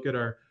country to look at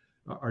our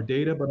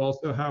data, but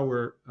also how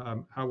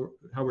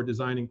we're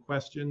designing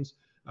questions.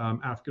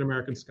 African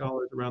American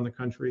scholars around the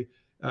country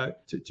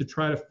to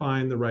try to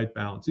find the right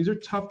balance. These are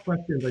tough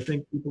questions. I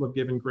think people have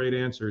given great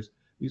answers.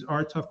 These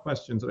are tough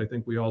questions that I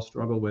think we all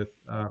struggle with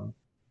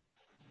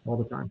all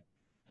the time.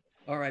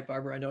 All right,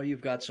 Barbara, I know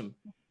you've got some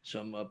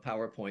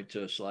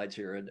PowerPoint slides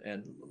here,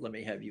 and let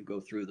me have you go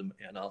through them,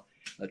 and I'll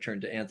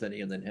turn to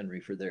Anthony and then Henry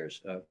for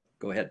theirs.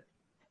 Go ahead.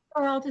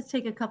 Or I'll just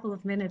take a couple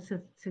of minutes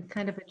to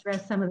kind of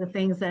address some of the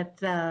things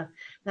that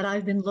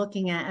I've been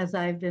looking at as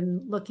I've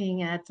been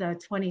looking at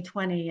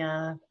 2020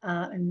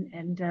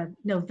 and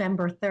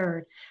November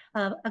 3rd.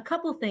 A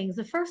couple things.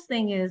 The first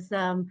thing is,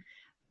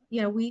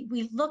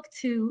 we look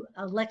to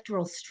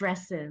electoral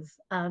stresses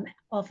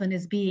often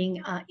as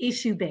being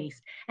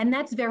issue-based, and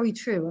that's very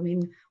true. I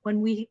mean, when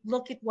we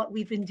look at what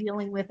we've been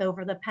dealing with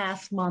over the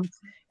past month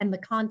and the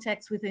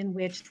context within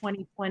which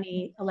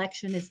 2020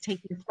 election is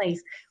taking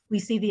place, we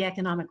see the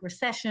economic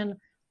recession,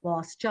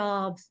 lost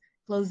jobs,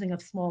 closing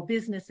of small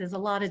businesses, a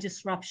lot of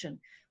disruption.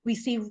 We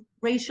see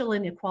racial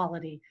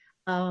inequality.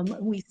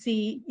 We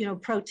see,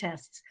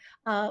 protests.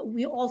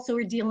 We also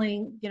are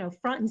dealing,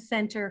 front and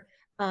center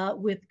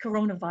with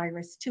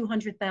coronavirus,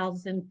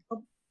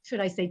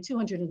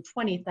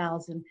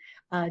 220,000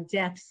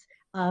 deaths.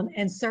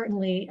 And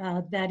certainly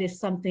that is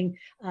something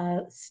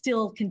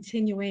still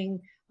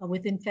continuing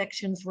with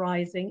infections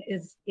rising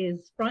is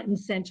front and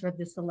center of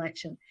this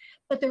election.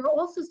 But there are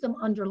also some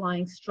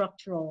underlying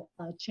structural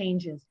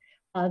changes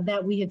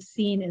that we have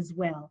seen as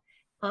well.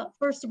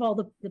 First of all,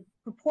 the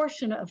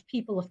proportion of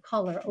people of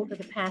color over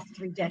the past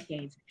 3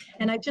 decades.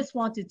 And I just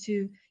wanted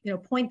to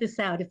point this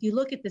out. If you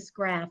look at this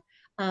graph,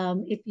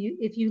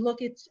 if you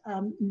look at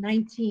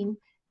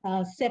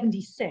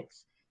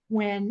 1976,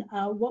 when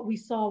what we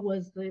saw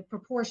was the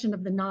proportion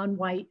of the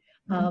non-white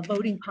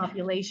voting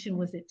population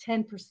was at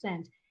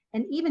 10%.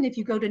 And even if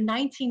you go to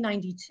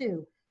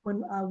 1992,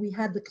 when we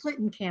had the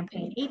Clinton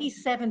campaign,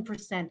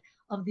 87%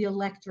 of the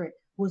electorate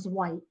was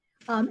white.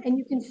 And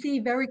you can see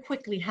very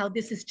quickly how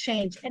this has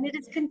changed, and it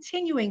is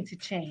continuing to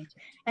change.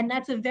 And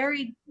that's a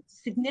very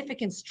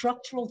significant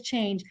structural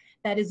change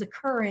that is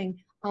occurring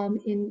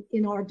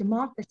in our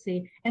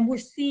democracy. And we're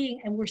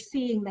seeing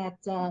that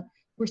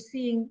we're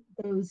seeing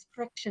those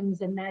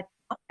frictions and that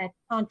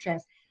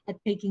contrast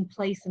taking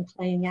place and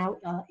playing out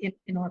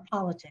in our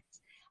politics.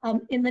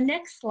 In the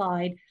next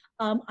slide,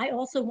 I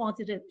also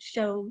wanted to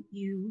show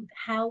you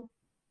how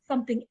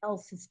something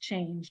else has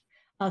changed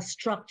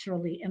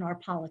structurally in our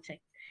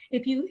politics.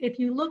 If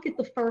you look at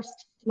the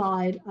first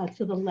slide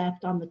to the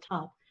left on the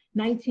top,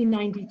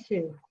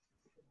 1992,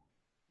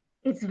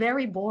 it's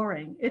very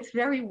boring. It's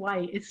very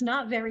white. It's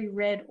not very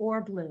red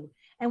or blue.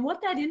 And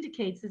what that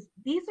indicates is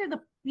these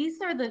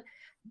are the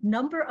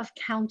number of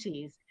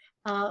counties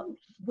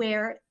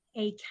where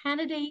a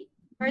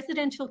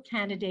presidential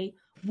candidate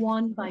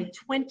won by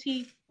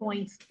 20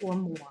 points or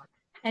more.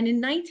 And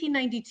in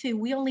 1992,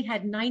 we only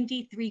had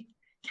 93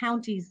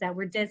 counties that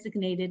were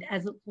designated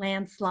as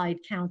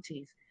landslide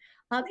counties.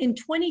 In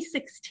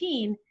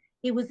 2016,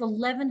 it was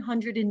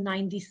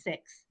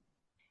 1,196.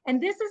 And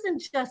this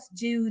isn't just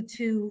due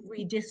to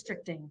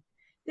redistricting.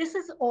 This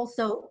is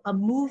also a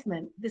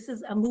movement. This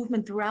is a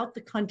movement throughout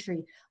the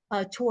country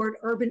toward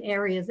urban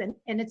areas. And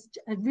it's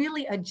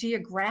really a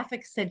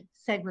geographic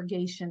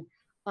segregation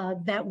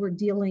that we're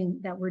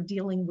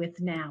dealing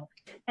with now.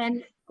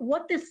 And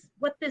what this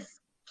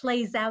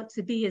plays out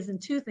to be is in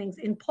 2 things.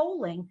 In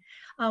polling,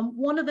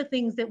 one of the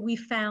things that we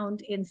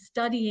found in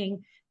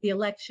studying the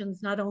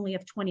elections, not only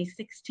of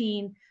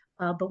 2016,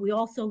 but we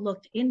also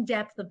looked in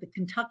depth of the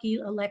Kentucky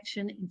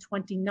election in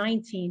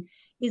 2019,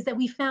 is that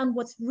we found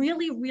what's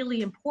really,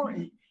 really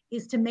important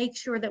is to make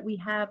sure that we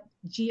have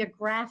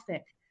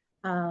geographic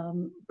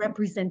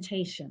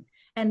representation,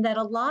 and that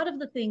a lot of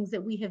the things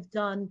that we have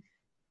done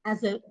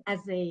as a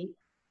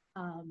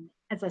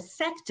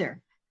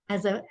sector,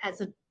 as a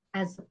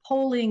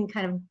polling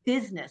kind of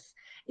business,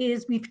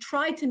 is we've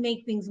tried to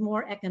make things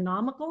more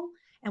economical,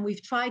 and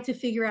we've tried to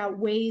figure out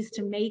ways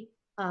to make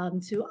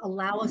to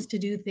allow us to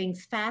do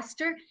things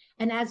faster.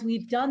 And as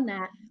we've done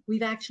that,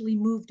 we've actually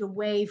moved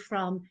away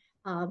from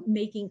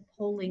making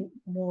polling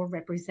more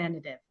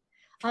representative.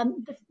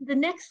 The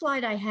next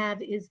slide I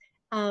have is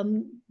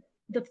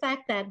the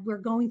fact that we're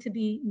going to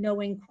be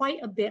knowing quite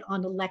a bit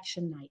on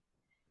election night.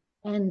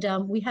 And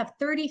we have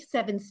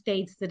 37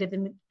 states that have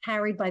been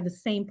carried by the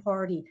same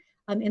party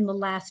in the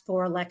last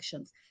 4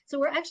 elections. So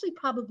we're actually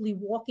probably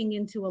walking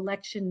into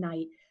election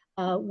night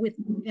with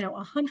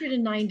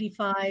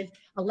 195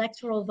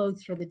 electoral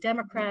votes for the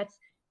Democrats,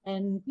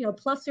 and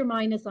plus or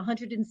minus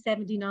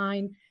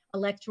 179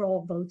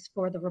 electoral votes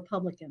for the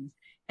Republicans.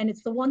 And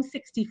it's the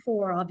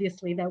 164,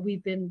 obviously, that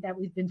we've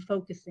been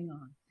focusing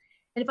on.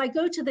 And if I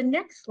go to the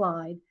next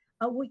slide,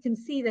 we can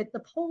see that the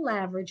poll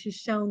average has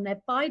shown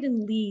that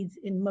Biden leads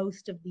in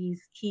most of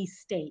these key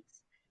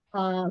states,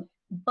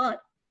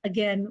 but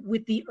again,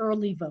 with the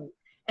early vote.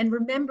 And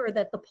remember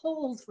that the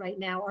polls right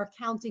now are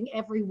counting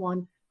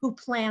everyone who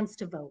plans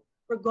to vote,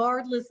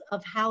 regardless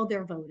of how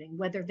they're voting,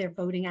 whether they're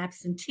voting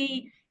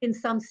absentee in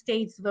some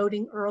states,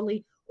 voting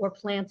early, or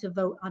plan to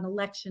vote on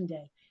election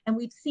day. And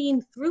we've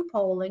seen through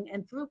polling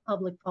and through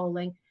public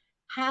polling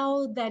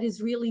how that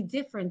is really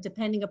different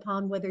depending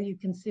upon whether you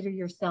consider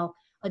yourself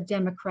a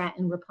Democrat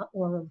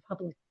or a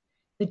Republican.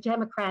 The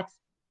Democrats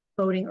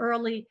voting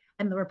early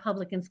and the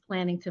Republicans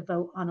planning to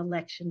vote on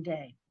election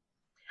day.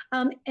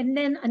 And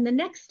then on the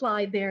next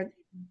slide there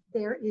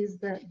is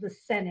the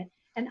Senate.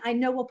 And I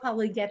know we'll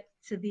probably get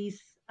to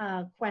these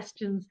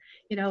questions,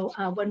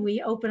 when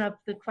we open up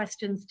the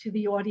questions to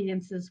the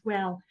audience as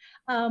well.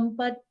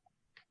 But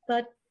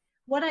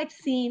what I've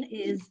seen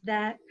is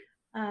that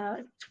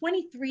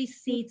 23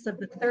 seats of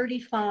the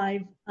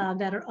 35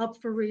 that are up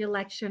for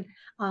re-election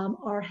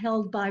are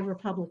held by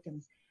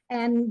Republicans.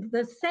 And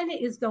the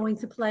Senate is going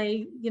to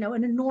play,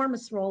 an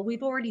enormous role.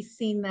 We've already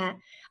seen that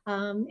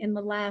in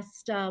the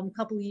last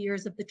couple of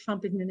years of the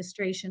Trump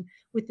administration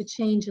with the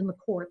change in the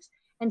courts.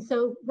 And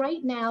so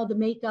right now, the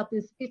makeup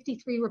is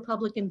 53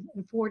 Republican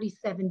and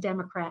 47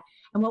 Democrat.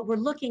 And what we're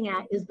looking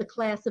at is the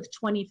class of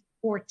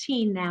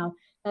 2014 now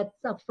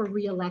that's up for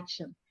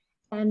re-election.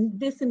 And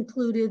this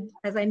included,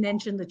 as I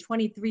mentioned, the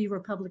 23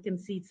 Republican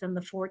seats and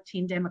the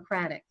 14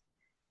 Democratic,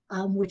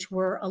 which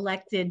were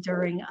elected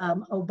during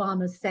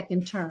Obama's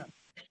second term.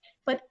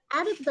 But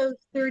out of those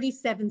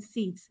 37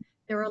 seats,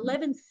 there are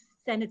 11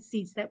 Senate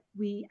seats that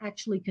we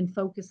actually can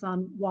focus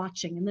on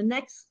watching. In the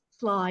next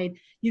slide,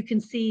 you can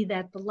see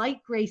that the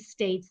light gray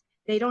states,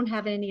 they don't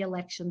have any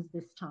elections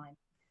this time.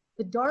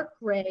 The dark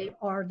gray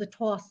are the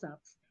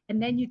toss-ups.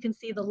 And then you can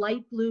see the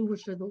light blue,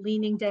 which are the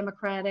leaning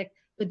Democratic,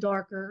 the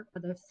darker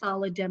or the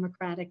solid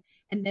Democratic,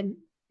 and then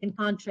in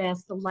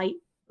contrast, the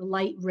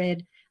light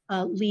red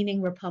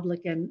leaning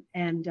Republican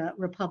and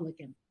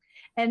Republican.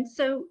 And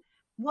so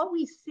what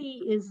we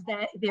see is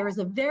that there is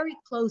a very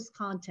close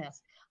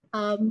contest.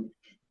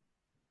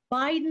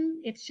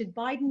 Biden, should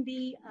Biden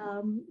be,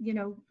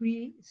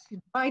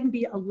 should Biden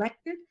be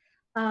elected,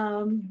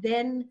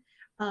 then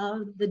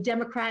the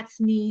Democrats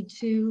need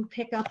to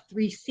pick up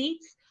 3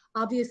 seats.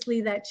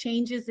 Obviously, that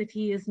changes if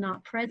he is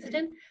not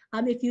president.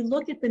 If you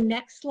look at the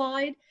next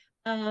slide,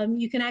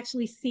 you can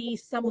actually see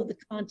some of the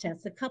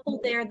contests. A couple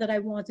there that I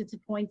wanted to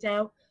point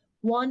out.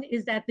 One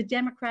is that the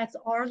Democrats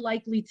are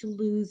likely to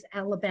lose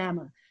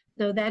Alabama.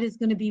 So that is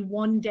going to be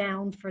one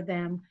down for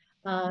them.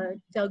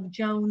 Doug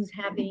Jones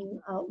having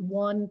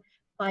won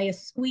by a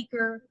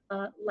squeaker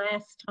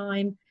last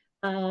time,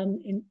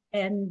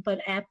 but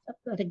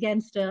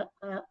against a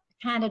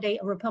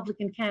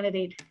Republican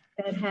candidate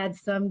that had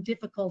some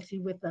difficulty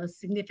with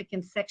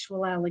significant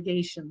sexual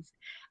allegations.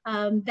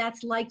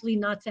 That's likely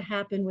not to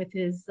happen with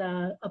his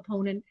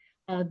opponent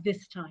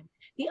this time.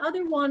 The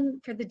other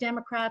one for the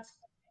Democrats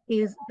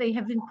is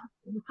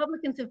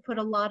Republicans have put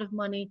a lot of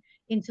money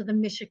into the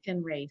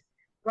Michigan race.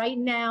 Right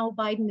now,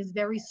 Biden is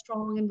very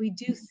strong, and we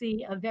do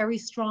see a very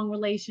strong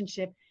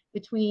relationship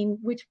between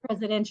which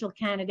presidential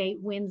candidate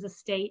wins a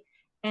state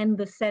and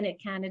the Senate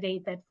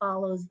candidate that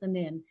follows them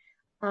in.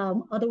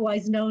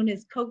 Otherwise known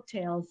as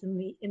coattails in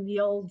the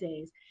old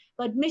days.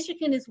 But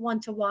Michigan is one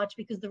to watch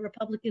because the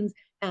Republicans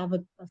have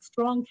a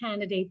strong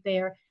candidate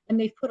there, and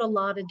they've put a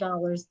lot of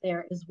dollars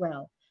there as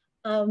well.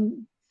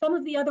 Some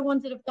of the other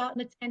ones that have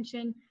gotten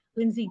attention,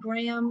 Lindsey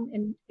Graham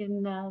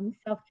in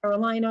South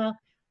Carolina,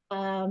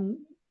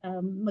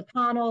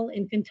 McConnell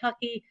in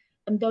Kentucky,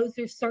 and those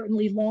are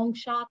certainly long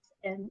shots.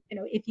 And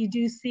if you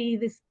do see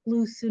this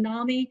blue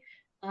tsunami,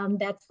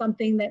 that's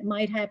something that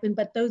might happen.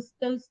 But those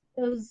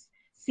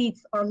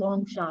seats are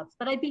long shots.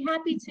 But I'd be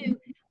happy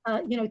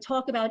to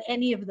talk about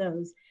any of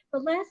those. The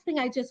last thing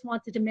I just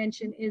wanted to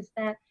mention is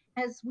that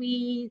as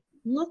we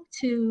look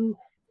to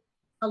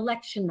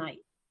election night,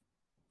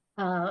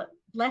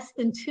 less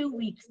than 2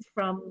 weeks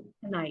from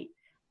tonight,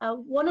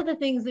 one of the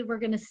things that we're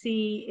going to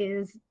see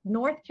is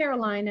North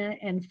Carolina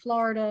and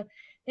Florida.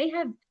 They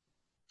have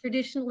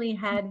traditionally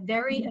had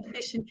very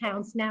efficient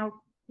counts. Now,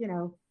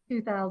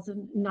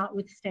 2000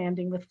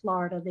 notwithstanding with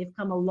Florida, they've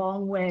come a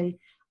long way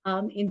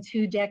in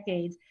 2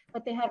 decades,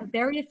 but they have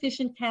very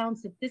efficient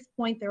counts. At this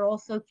point, they're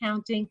also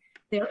counting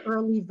their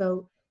early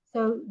vote.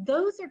 So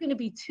those are going to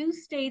be 2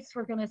 states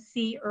we're going to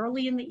see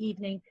early in the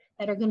evening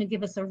that are going to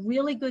give us a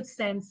really good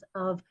sense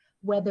of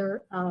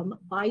whether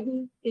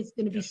Biden is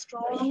going to be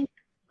strong.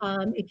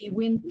 If he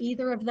wins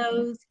either of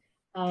those,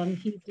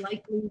 he's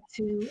likely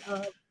to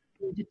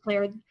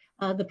declare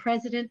the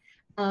president.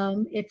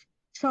 If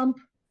Trump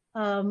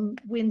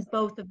wins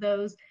both of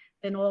those,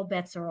 then all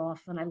bets are off,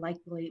 and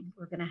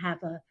we're going to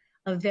have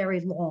a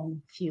very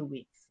long few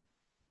weeks.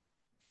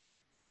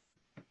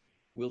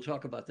 We'll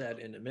talk about that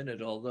in a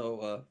minute,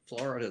 although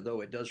Florida,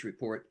 though it does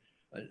report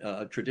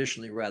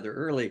traditionally rather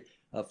early,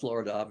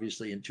 Florida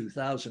obviously in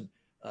 2000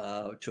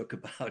 took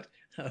about,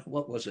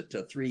 what was it,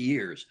 3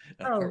 years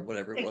or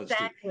whatever it was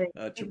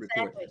to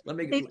report. Let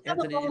me, They've come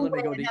Anthony, a long let me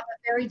way go and to have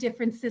a very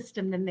different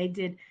system than they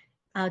did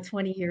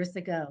 20 years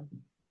ago.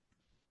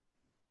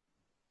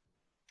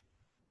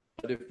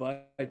 But if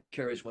Biden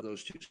carries one of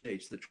those 2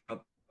 states,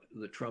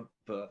 the Trump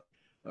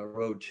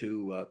road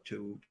to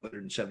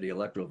 270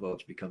 electoral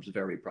votes becomes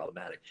very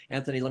problematic.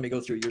 Anthony, let me go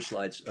through your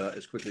slides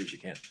as quickly as you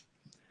can.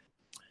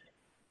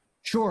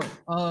 Sure.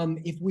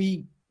 If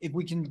we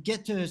can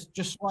get to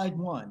just slide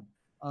 1,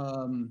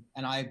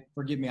 and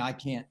forgive me, I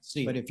can't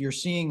see, but if you're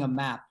seeing a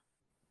map,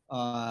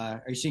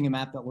 are you seeing a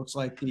map that looks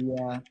like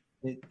the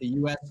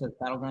U.S. has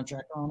battleground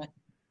tracker on it?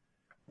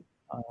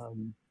 Are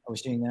we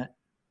seeing that?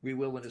 We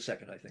will in a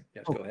second, I think.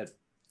 Yes, go ahead.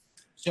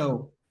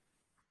 So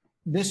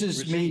this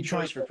is me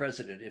trying for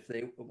president if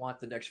they want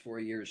the next 4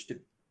 years to.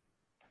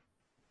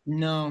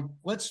 No,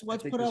 let's I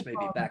think put this up. May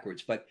be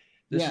backwards, but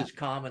this is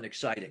calm and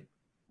exciting.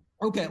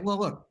 Okay, well,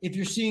 look, if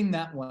you're seeing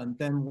that one,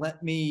 then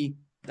let me.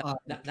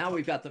 Now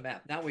we've got the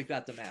map. Now we've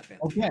got the map. Anthony.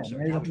 Okay,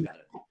 now we've got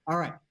it. All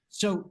right.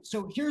 So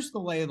here's the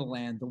lay of the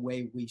land, the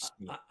way we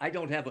see it. I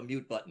don't have a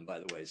mute button, by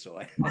the way, so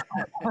I.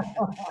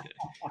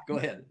 Go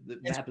ahead. The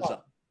map is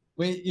up.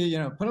 Wait,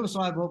 put it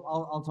aside.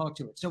 I'll talk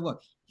to it. So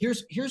look,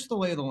 here's the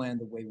lay of the land,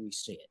 the way we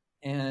see it,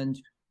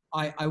 and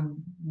I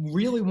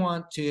really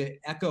want to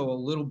echo a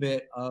little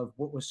bit of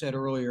what was said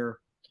earlier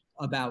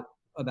about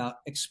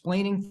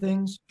explaining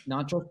things,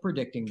 not just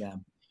predicting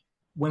them.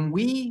 When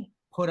we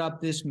put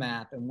up this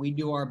map and we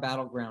do our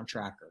battleground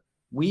tracker,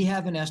 we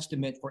have an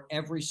estimate for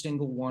every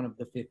single one of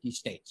the 50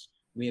 states.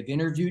 We have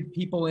interviewed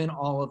people in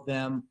all of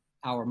them,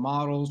 our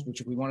models, which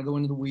if we want to go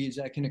into the weeds,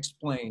 I can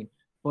explain,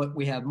 but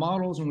we have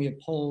models and we have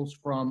polls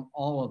from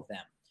all of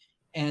them.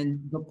 And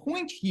the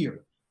point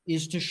here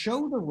is to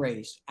show the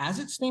race as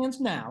it stands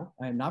now.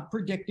 I'm not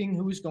predicting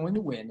who is going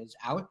to win, is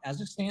out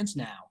as it stands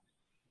now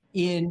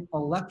in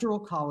electoral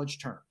college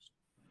terms.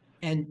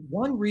 And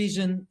one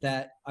reason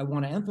that I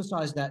want to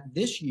emphasize that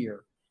this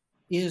year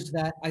is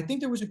that I think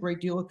there was a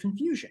great deal of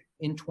confusion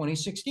in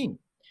 2016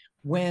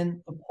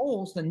 when the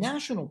polls, the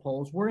national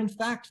polls, were in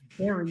fact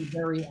very,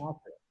 very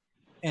accurate.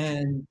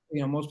 And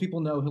most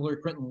people know Hillary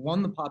Clinton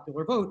won the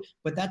popular vote,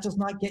 but that does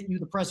not get you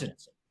the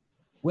presidency.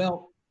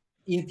 Well,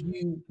 if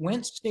you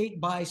went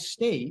state by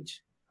state,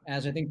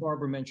 as I think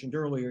Barbara mentioned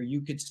earlier,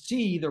 you could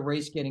see the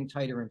race getting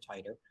tighter and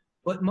tighter.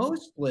 But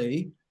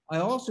mostly, I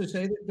also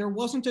say that there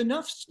wasn't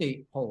enough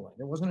state polling.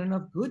 There wasn't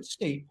enough good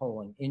state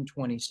polling in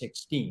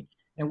 2016.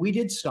 And we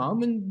did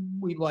some, and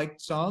we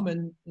liked some,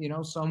 and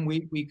some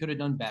we could have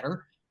done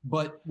better,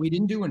 but we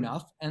didn't do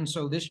enough. And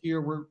so this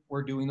year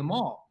we're doing them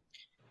all.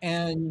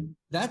 And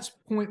that's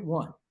point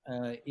 1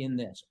 in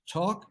this.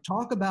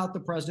 Talk about the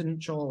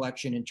presidential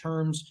election in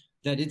terms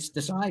that it's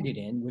decided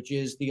in, which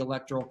is the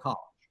Electoral College.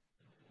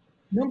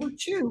 Number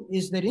 2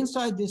 is that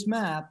inside this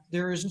map,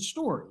 there is a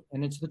story,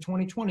 and it's the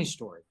 2020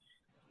 story.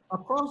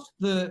 Across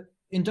the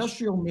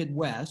industrial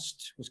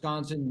Midwest,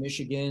 Wisconsin,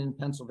 Michigan,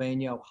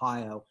 Pennsylvania,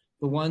 Ohio,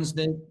 the ones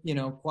that,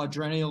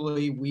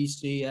 quadrennially we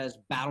see as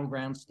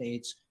battleground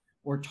states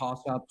or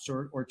toss-ups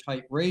or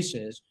tight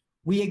races,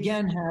 we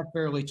again have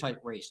fairly tight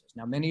races.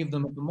 Now, many of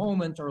them at the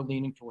moment are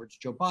leaning towards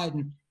Joe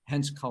Biden,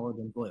 hence colored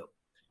in blue.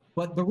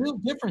 But the real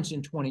difference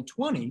in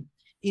 2020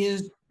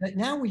 is that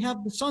now we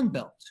have the Sun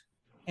Belt,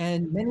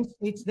 and many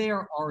states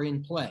there are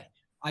in play.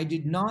 I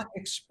did not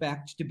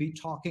expect to be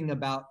talking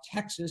about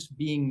Texas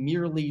being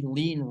merely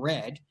lean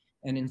red,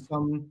 and in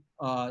some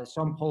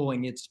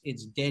polling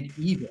it's dead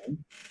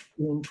even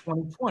in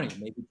 2020,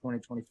 maybe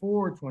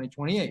 2024,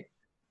 2028.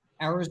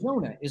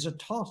 Arizona is a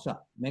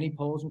toss-up. Many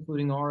polls,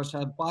 including ours,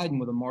 have Biden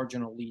with a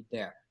marginal lead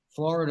there.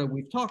 Florida,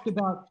 we've talked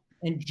about,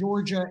 and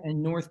Georgia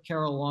and North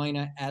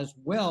Carolina as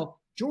well.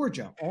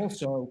 Georgia,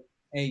 also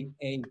a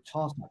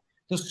toss-up.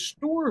 The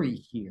story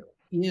here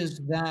is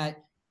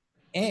that,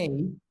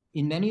 in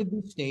many of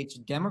these states,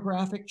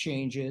 demographic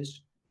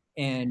changes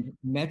and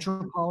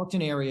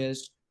metropolitan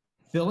areas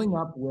filling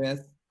up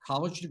with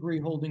college degree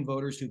holding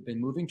voters who've been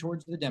moving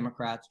towards the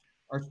Democrats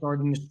are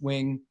starting to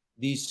swing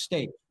these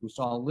states. We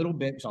saw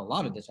a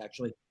lot of this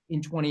actually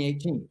in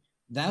 2018.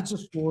 That's a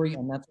story,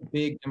 and that's a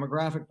big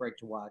demographic break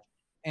to watch.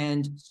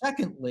 And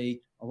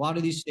secondly, a lot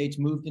of these states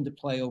moved into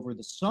play over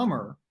the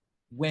summer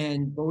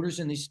when voters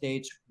in these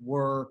states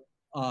were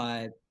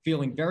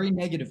feeling very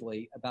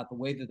negatively about the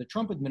way that the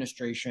Trump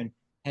administration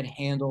had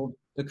handled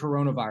the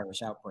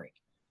coronavirus outbreak.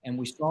 And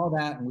we saw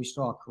that, and we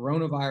saw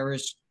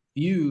coronavirus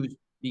views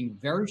being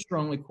very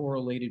strongly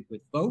correlated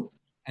with vote.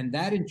 And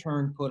that in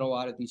turn put a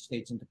lot of these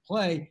states into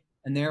play.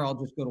 And there, I'll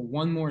just go to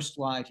one more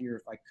slide here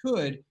if I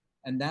could.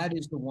 And that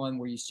is the one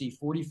where you see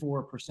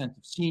 44%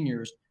 of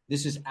seniors.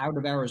 This is out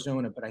of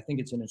Arizona, but I think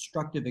it's an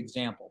instructive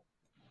example.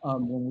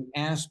 When we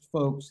asked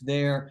folks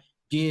there,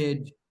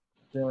 did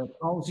the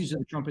policies of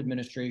the Trump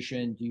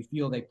administration, do you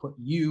feel they put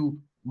you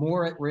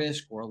more at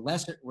risk or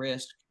less at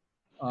risk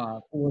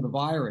for the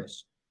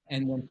virus?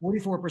 And when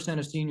 44%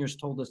 of seniors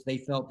told us they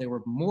felt they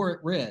were more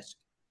at risk,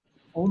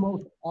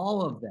 almost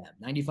all of them,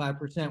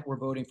 95%, were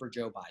voting for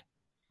Joe Biden.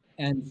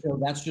 And so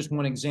that's just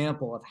one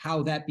example of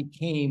how that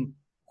became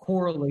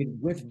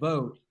correlated with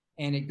vote.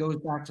 And it goes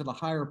back to the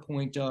higher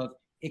point of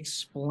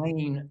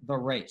explain the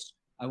race.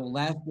 I will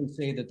lastly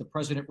say that the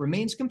president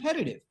remains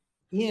competitive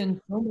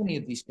in so many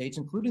of these states,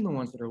 including the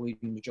ones that are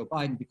leading to Joe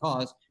Biden,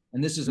 because,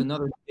 and this is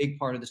another big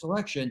part of this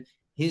election,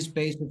 his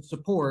base of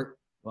support,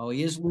 while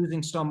he is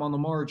losing some on the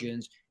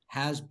margins,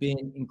 has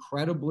been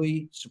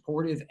incredibly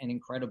supportive and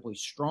incredibly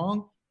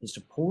strong. His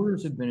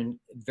supporters have been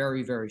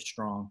very, very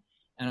strong.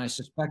 And I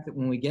suspect that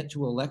when we get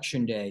to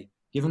election day,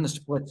 given the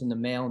splits in the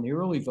mail and the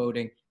early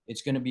voting,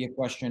 it's going to be a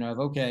question of,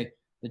 okay,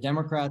 the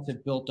Democrats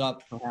have built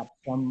up perhaps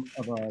some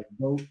of a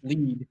vote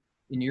lead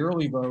in the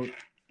early vote,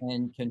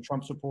 and can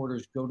Trump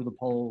supporters go to the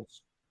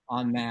polls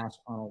en masse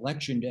on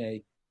election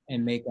day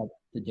and make up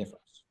the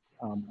difference?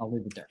 I'll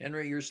leave it there.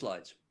 Henry, your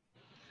slides.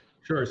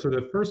 Sure. So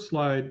the first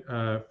slide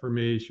for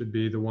me should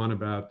be the one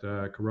about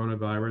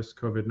coronavirus,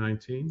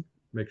 COVID-19.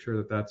 Make sure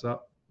that that's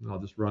up, and I'll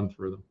just run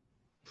through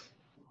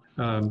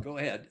them. Go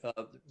ahead.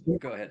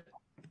 Go ahead.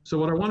 So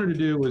what I wanted to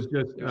do was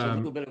just there's a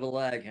little bit of a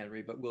lag,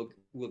 Henry, but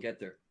we'll get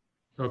there.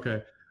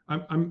 Okay.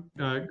 I'm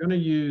going to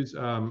use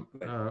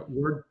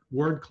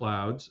word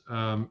clouds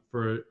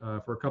for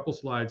a couple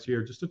slides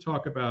here, just to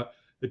talk about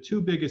the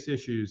two biggest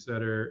issues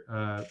that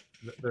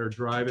are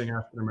driving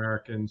African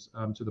Americans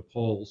to the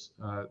polls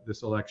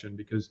this election.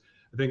 Because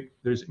I think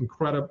there's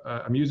incredible.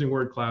 I'm using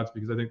word clouds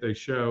because I think they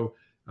show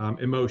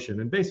emotion.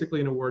 And basically,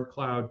 in a word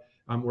cloud,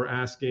 we're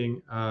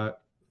asking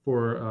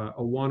for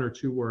a 1 or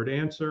 2 word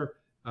answer,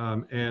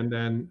 and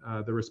then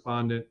the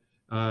respondent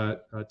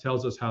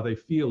tells us how they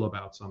feel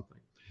about something.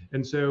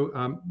 And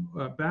so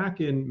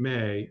back in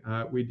May,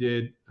 we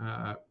did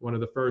one of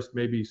the first,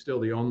 maybe still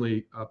the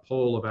only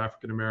poll of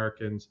African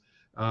Americans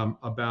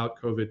about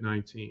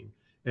COVID-19.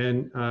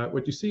 And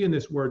what you see in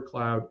this word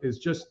cloud is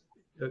just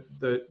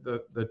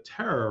the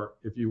terror,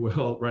 if you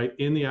will, right,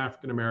 in the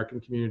African American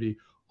community,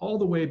 all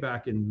the way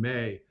back in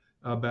May,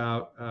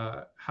 about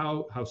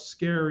how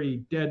scary,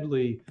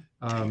 deadly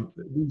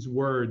these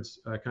words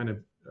kind of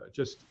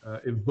just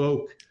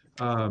evoke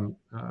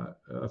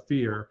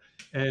fear,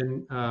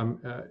 and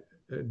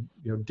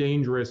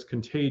dangerous,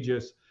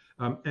 contagious,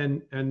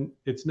 and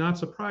it's not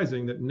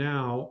surprising that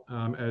now,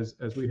 as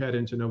we head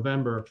into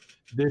November,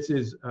 this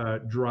is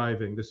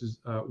driving. This is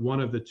one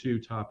of the 2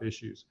 top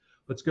issues.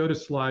 Let's go to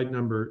slide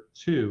number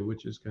 2,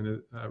 which is going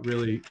to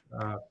really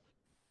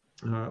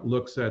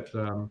looks at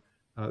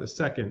the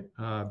second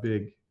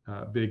big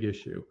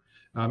issue,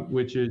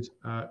 which is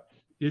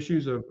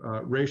issues of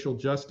racial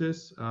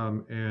justice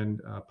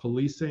and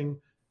policing,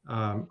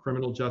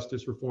 criminal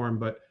justice reform,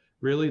 but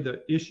really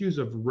the issues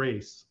of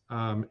race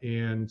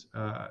and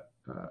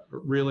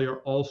really are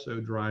also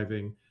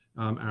driving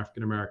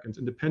African Americans.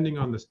 And depending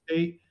on the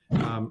state,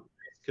 race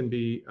can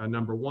be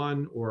number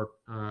 1, or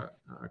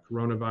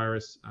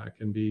coronavirus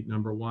can be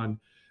number 1.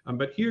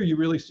 But here you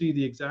really see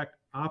the exact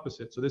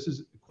opposite. So this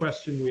is a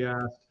question we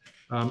asked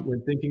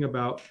when thinking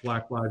about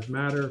Black Lives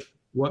Matter.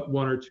 What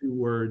 1 or 2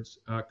 words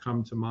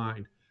come to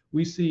mind?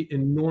 We see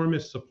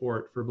enormous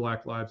support for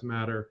Black Lives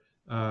Matter,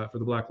 for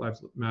the Black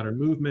Lives Matter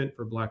movement,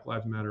 for Black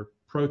Lives Matter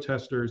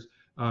protesters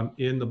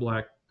in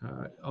the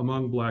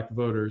among Black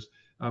voters.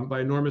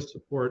 By enormous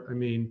support, I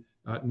mean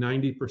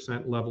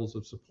 90% levels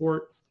of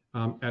support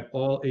at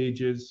all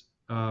ages,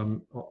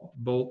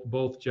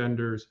 both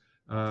genders.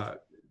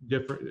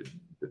 Different.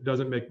 It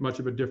doesn't make much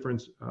of a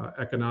difference.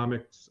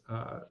 Economics,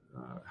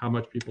 how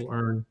much people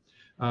earn,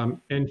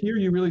 and here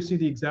you really see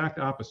the exact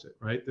opposite,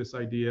 right? This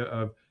idea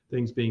of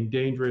things being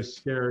dangerous,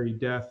 scary,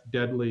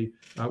 deadly,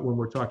 when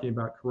we're talking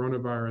about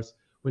coronavirus.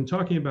 When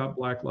talking about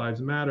Black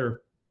Lives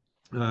Matter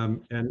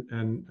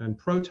and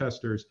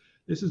protesters,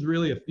 this is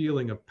really a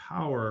feeling of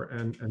power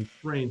and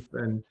strength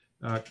and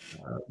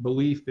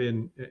belief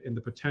in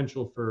the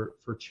potential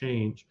for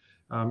change.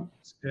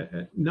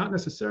 Not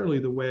necessarily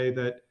the way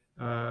that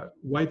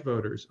white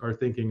voters are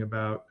thinking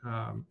about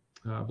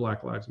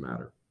Black Lives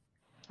Matter.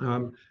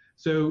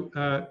 So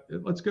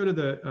let's go to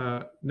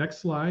the next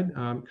slide,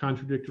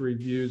 contradictory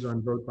views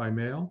on vote by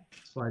mail,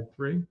 slide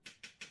 3.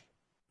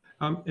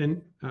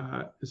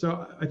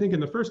 So I think in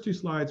the first 2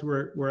 slides,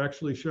 we're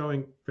actually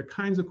showing the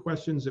kinds of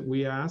questions that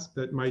we ask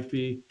that might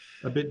be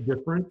a bit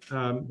different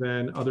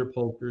than other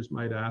pollsters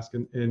might ask,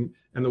 and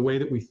the way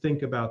that we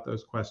think about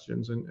those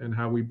questions, and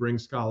how we bring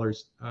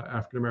scholars,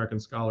 African-American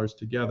scholars,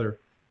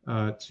 together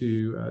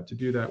to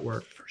do that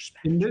work.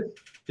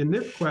 In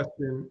this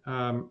question,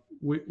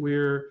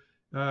 we're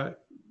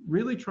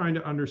really trying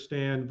to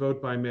understand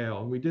vote by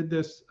mail, and we did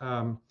this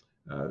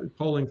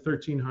polling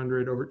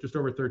 1,300, just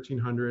over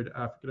 1,300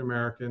 African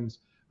Americans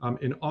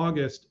in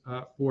August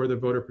for the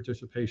Voter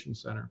Participation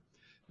Center,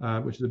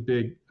 which is a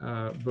big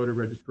voter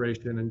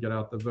registration and get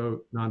out the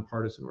vote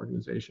nonpartisan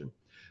organization.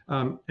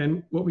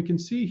 And what we can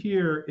see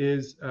here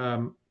is,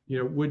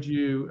 would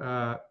you?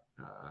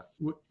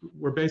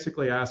 We're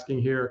basically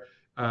asking here,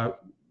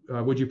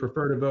 would you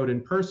prefer to vote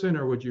in person,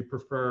 or would you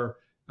prefer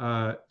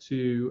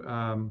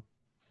to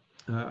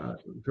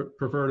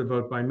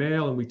vote by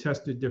mail? And we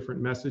tested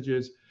different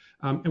messages.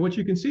 And what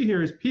you can see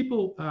here is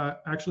people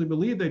actually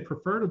believe they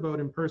prefer to vote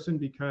in person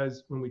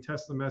because when we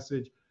test the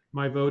message,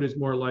 my vote is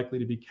more likely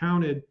to be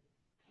counted.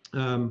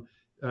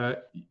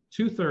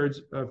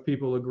 2/3 of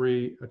people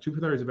agree,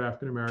 2/3 of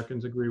African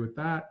Americans agree with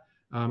that.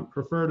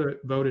 Prefer to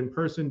vote in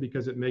person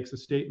because it makes a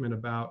statement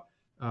about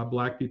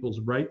Black people's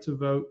right to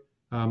vote.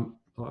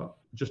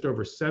 Just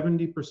over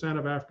 70%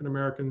 of African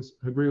Americans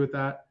agree with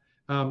that.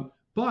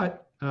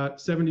 But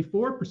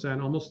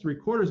 74%, almost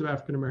 3/4 of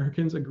African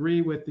Americans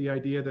agree with the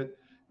idea that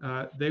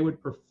they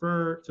would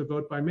prefer to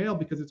vote by mail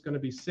because it's going to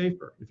be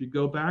safer. If you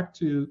go back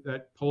to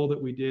that poll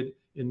that we did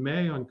in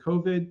May on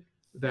COVID,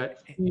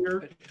 that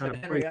fear kind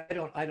of Henry,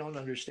 I don't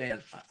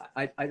understand.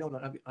 I'm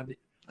going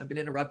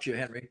to interrupt you,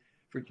 Henry.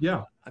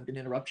 Yeah. I'm going to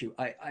interrupt you.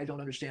 I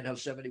don't understand how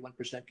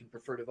 71% can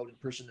prefer to vote in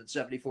person and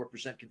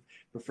 74% can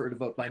prefer to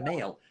vote by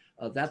mail.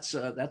 That's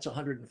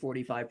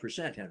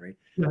 145%, Henry.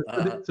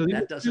 Yeah, so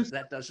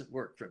that doesn't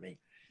work for me.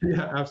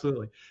 Yeah,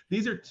 absolutely.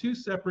 These are two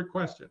separate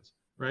questions,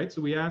 right?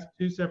 So we asked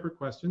two separate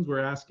questions. We're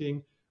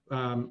asking,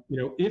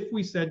 if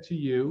we said to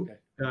you,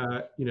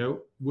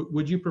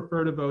 would you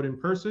prefer to vote in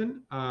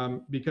person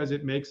because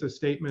it makes a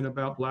statement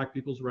about Black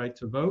people's right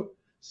to vote?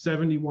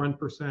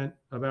 71%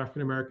 of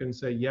African Americans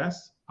say,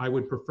 yes, I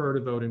would prefer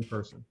to vote in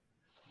person.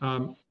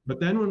 But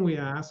then when we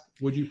ask,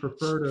 would you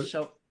prefer to?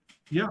 So,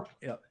 yeah.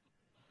 Yeah.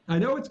 I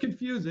know it's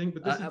confusing,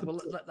 but this is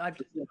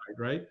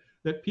right?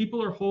 That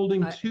people are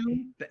holding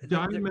two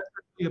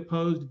diametrically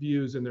opposed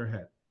views in their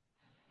head.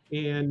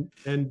 And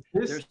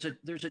this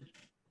there's a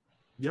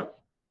yep.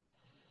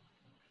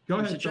 Go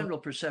ahead. There's a general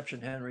perception,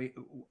 Henry,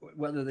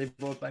 whether they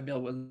vote by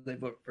mail, whether they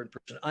vote in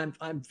person.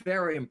 I'm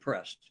very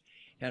impressed,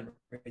 Henry,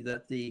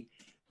 that the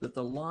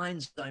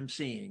lines I'm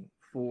seeing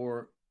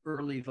for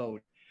early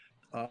vote,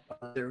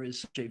 there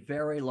is such a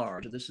very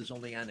large, this is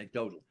only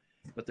anecdotal,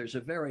 but there's a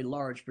very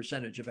large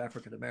percentage of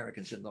African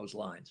Americans in those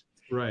lines.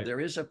 Right. There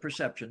is a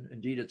perception,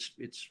 indeed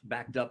it's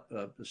backed up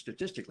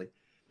statistically,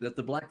 that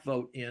the Black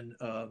vote in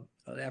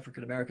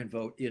African American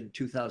vote in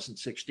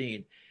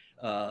 2016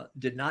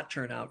 did not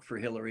turn out for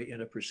Hillary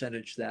in a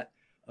percentage that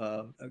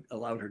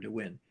allowed her to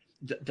win.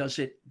 Does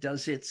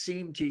it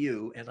seem to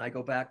you, and I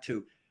go back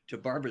to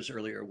Barbara's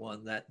earlier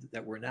one, that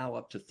we're now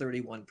up to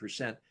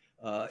 31%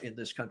 in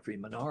this country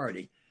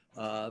minority?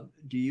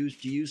 Do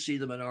you see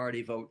the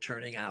minority vote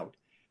turning out?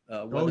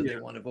 Whether they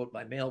want to vote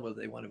by mail, whether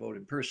they want to vote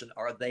in person,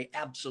 are they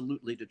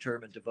absolutely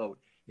determined to vote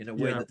in a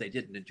way that they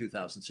didn't in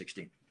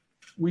 2016?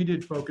 We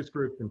did focus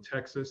groups in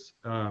Texas,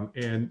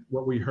 and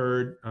what we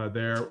heard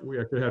there, we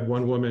actually had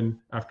one woman,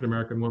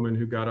 African-American woman,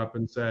 who got up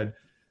and said,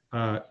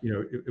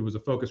 it was a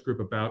focus group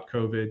about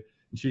COVID,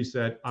 and she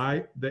said,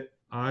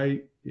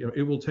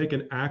 it will take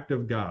an act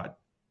of God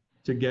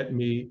to get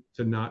me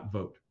to not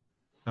vote.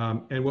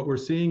 And what we're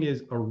seeing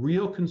is a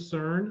real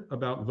concern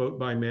about vote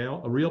by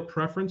mail, a real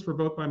preference for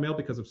vote by mail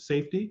because of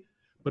safety,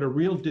 but a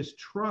real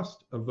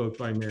distrust of vote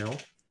by mail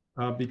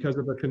because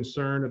of a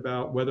concern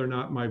about whether or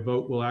not my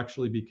vote will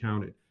actually be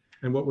counted.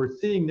 And what we're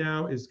seeing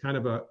now is kind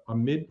of a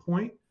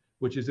midpoint,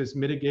 which is this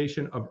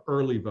mitigation of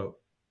early vote,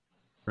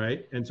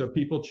 right? And so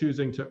people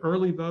choosing to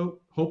early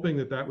vote, hoping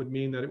that would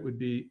mean that it would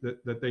be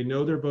that they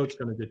know their vote's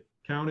going to get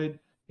counted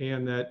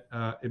and that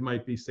it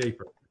might be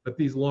safer. But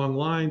these long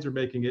lines are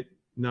making it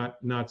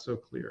not so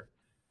clear.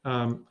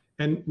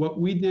 And what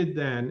we did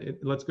then,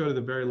 let's go to the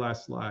very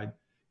last slide,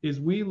 is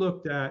we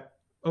looked at,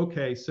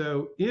 okay,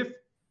 so if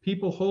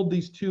people hold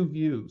these two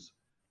views,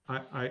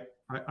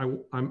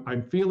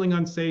 I'm feeling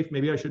unsafe,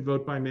 maybe I should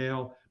vote by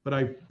mail, but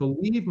I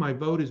believe my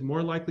vote is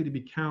more likely to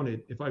be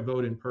counted if I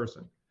vote in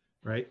person,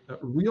 right? A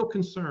real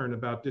concern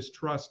about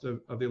distrust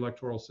of the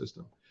electoral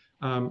system.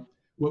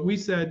 What we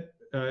said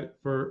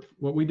for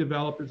what we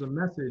developed as a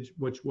message,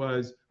 which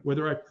was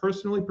whether I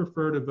personally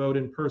prefer to vote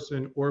in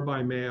person or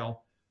by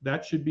mail,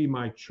 that should be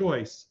my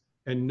choice,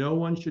 and no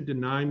one should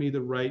deny me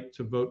the right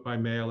to vote by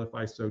mail if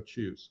I so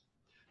choose.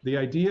 The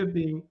idea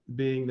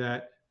being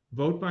that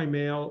vote by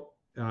mail,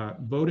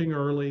 voting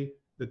early,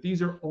 that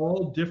these are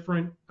all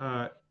different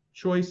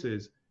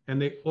choices, and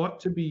they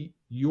ought to be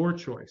your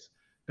choice.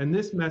 And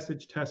this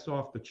message tests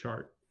off the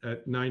chart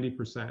at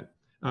 90%.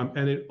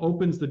 And it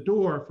opens the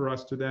door for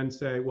us to then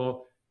say,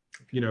 well,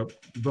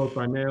 vote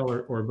by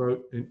mail or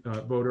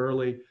vote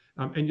early.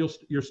 And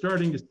you're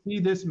starting to see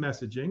this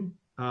messaging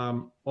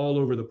all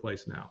over the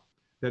place now,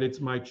 that it's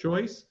my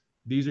choice.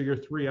 These are your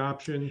three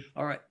options.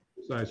 All right.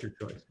 Exercise your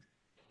choice.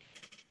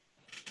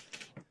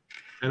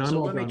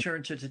 So let me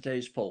turn to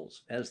today's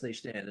polls as they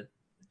stand,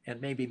 and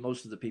maybe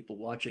most of the people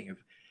watching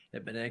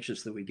have been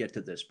anxious that we get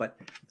to this, but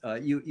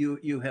I've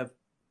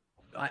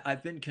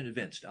been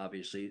convinced,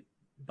 obviously,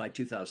 by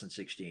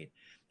 2016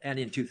 and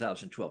in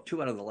 2012,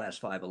 2 out of the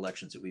last 5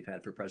 elections that we've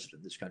had for president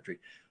of this country,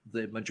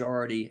 the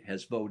majority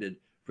has voted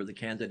for the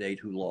candidate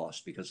who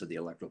lost because of the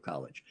Electoral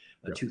College.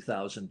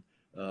 2000,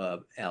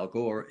 Al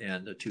Gore,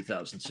 and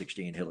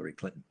 2016, Hillary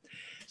Clinton.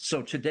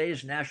 So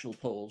today's national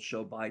polls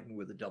show Biden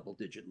with a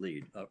double-digit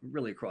lead,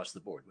 really across the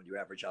board when you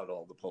average out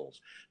all the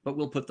polls. But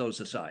we'll put those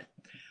aside.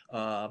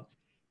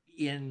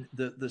 In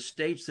the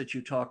states that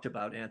you talked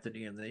about,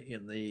 Anthony, in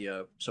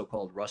the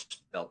so-called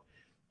Rust Belt,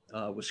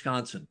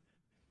 Wisconsin,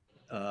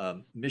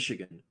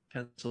 Michigan,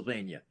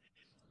 Pennsylvania.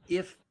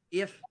 If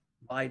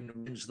Biden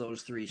wins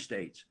those 3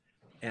 states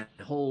and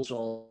holds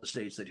all the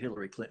states that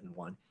Hillary Clinton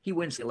won, he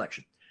wins the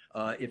election.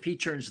 If he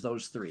turns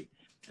those 3,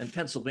 and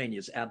Pennsylvania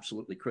is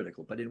absolutely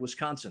critical, but in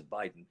Wisconsin,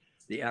 Biden,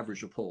 the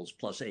average of polls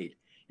 +8.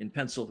 In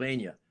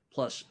Pennsylvania,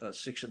 plus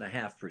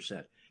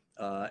 6.5%,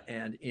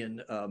 and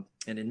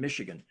in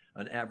Michigan,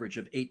 an average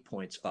of 8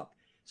 points up.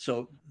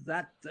 So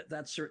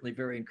that's certainly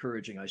very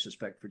encouraging, I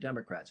suspect, for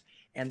Democrats.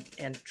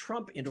 And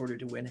Trump, in order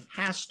to win,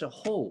 has to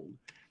hold,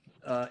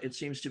 it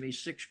seems to me,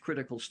 6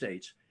 critical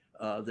states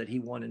that he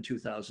won in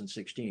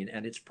 2016.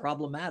 And it's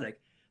problematic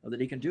that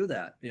he can do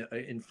that.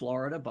 In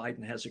Florida,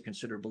 Biden has a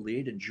considerable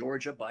lead. In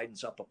Georgia,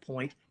 Biden's up a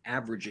point,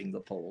 averaging the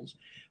polls.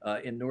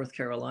 In North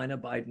Carolina,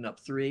 Biden up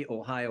 3.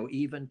 Ohio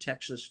even.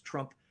 Texas,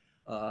 Trump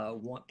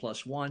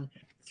 +1.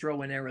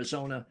 Throw in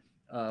Arizona,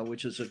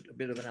 which is a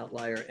bit of an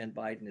outlier, and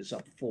Biden is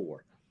up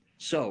 4.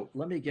 So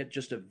let me get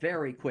just a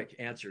very quick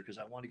answer, because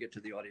I want to get to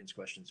the audience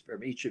questions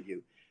from each of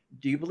you.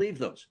 Do you believe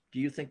those? Do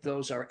you think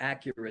those are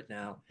accurate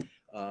now,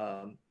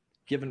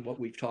 given what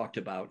we've talked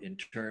about in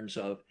terms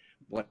of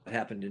what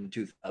happened in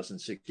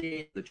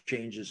 2016, the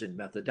changes in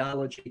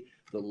methodology,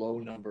 the low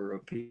number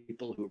of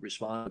people who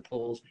respond to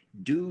polls?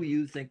 Do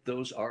you think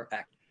those are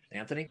accurate?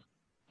 Anthony?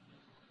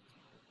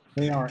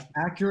 They are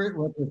accurate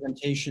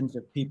representations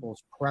of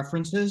people's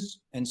preferences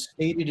and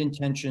stated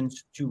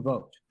intentions to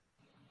vote.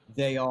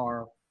 They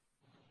are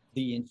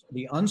the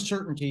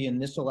uncertainty in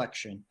this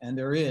election, and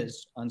there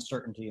is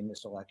uncertainty in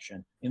this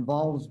election,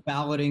 involves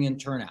balloting and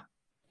turnout.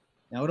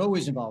 Now, it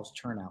always involves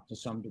turnout to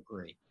some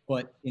degree,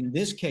 but in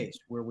this case,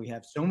 where we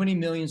have so many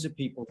millions of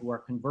people who are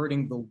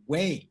converting the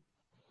way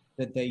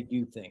that they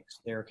do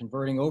things, they're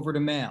converting over to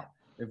mail,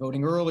 they're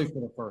voting early for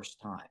the first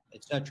time,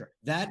 etc.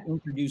 That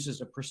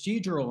introduces a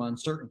procedural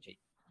uncertainty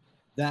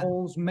that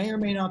polls may or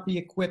may not be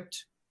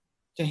equipped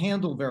to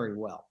handle very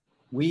well.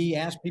 We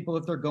ask people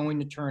if they're going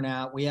to turn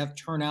out. We have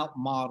turnout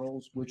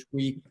models, which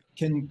we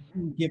can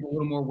give a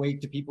little more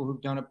weight to people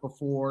who've done it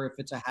before, if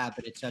it's a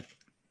habit, etc.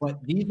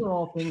 But these are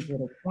all things that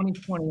are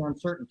 2020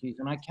 uncertainties,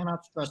 and I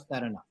cannot stress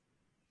that enough.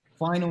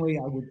 Finally,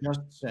 I would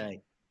just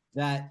say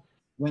that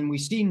when we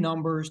see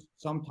numbers,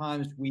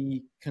 sometimes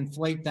we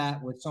conflate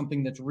that with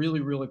something that's really,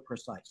 really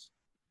precise.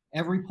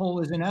 Every poll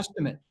is an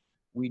estimate.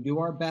 We do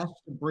our best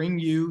to bring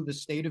you the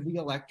state of the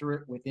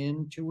electorate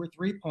within 2 or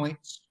 3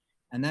 points,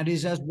 and that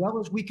is as well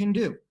as we can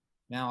do.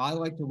 Now, I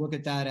like to look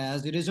at that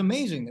as it is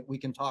amazing that we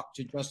can talk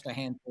to just a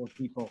handful of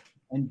people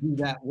and do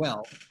that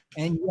well.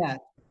 And yet,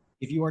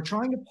 if you are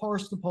trying to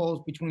parse the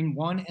polls between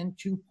 1 and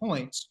 2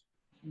 points,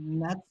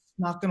 that's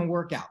not going to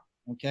work out,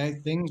 okay?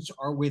 Things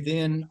are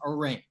within a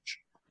range.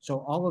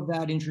 So all of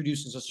that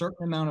introduces a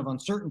certain amount of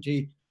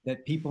uncertainty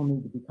that people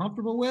need to be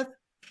comfortable with,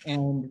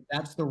 and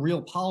that's the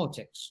real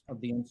politics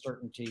of the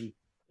uncertainty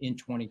in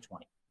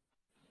 2020.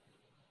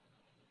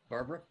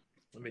 Barbara,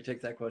 let me take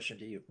that question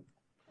to you.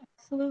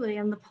 Absolutely.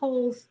 And the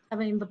polls,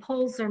 the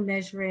polls are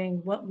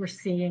measuring what we're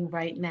seeing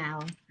right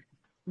now.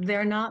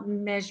 They're not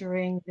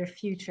measuring their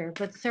future,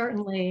 but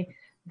certainly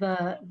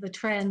the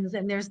trends,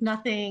 and there's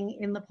nothing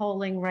in the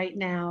polling right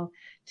now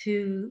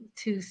to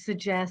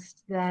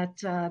suggest that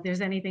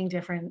there's anything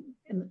different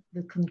in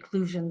the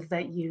conclusions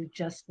that you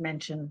just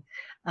mentioned,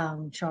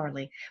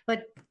 Charlie.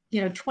 But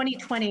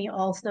 2020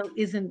 also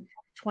isn't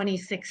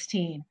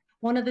 2016.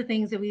 One of the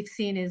things that we've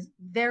seen is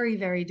very,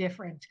 very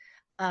different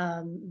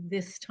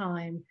this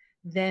time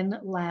than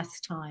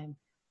last time.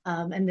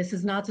 And this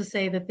is not to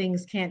say that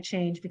things can't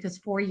change, because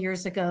 4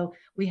 years ago,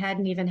 we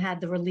hadn't even had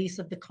the release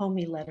of the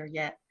Comey letter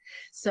yet.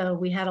 So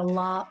we had a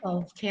lot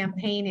of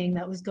campaigning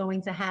that was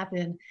going to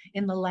happen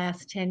in the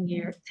last 10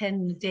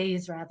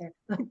 days rather.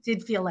 It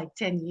did feel like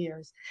 10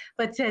 years,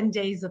 but 10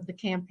 days of the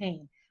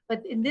campaign.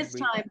 But in this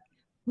time,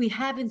 we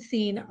haven't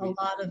seen a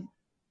lot of.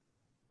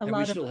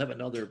 We still have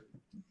another.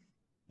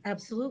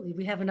 Absolutely.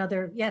 We have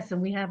another, yes,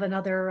 and we have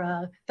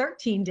another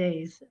 13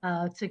 days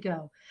to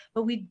go.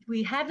 But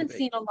we haven't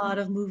seen a lot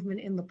of movement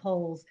in the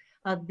polls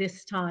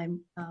this time.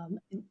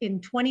 In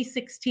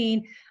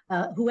 2016,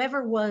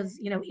 whoever was,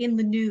 in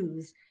the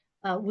news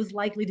was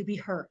likely to be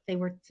hurt. They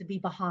were to be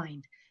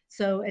behind.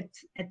 So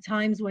at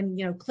times when,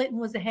 Clinton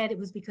was ahead, it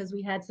was because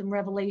we had some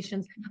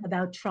revelations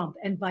about Trump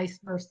and vice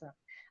versa.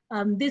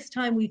 This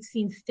time we've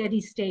seen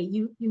steady state.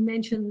 You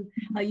mentioned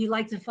you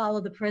like to follow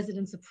the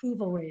president's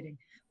approval rating.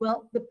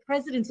 Well, the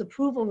president's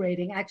approval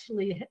rating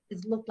actually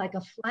has looked like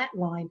a flat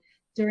line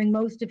during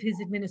most of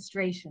his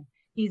administration.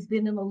 He's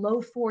been in the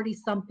low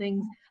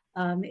 40-somethings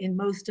in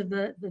most of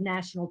the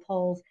national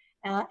polls.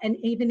 And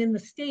even in the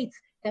states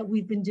that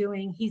we've been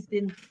doing, he's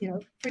been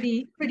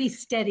pretty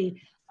steady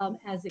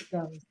as it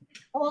goes.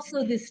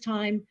 Also this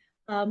time,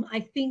 I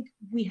think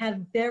we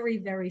have very,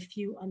 very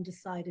few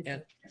undecided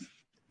voters.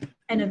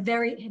 And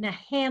a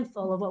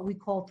handful of what we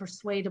call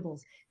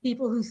persuadables,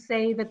 people who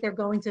say that they're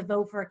going to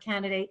vote for a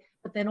candidate,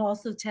 but then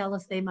also tell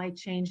us they might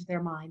change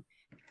their mind.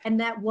 And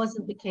that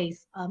wasn't the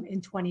case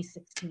in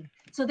 2016.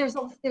 So there's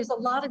a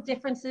lot of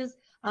differences.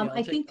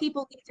 I think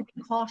people need to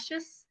be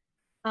cautious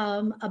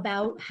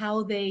about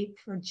how they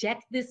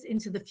project this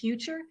into the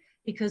future,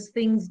 because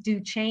things do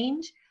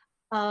change.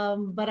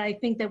 But I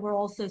think that we're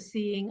also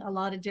seeing a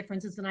lot of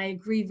differences, and I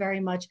agree very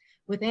much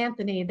with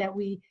Anthony that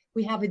we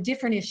have a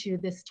different issue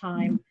this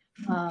time,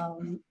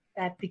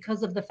 that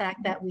because of the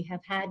fact that we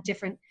have had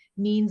different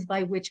means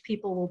by which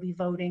people will be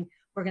voting,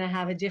 we're going to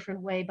have a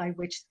different way by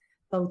which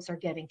votes are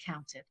getting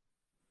counted.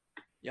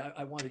 Yeah,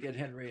 I want to get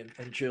Henry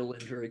and Jill in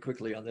very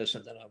quickly on this,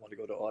 and then I want to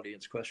go to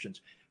audience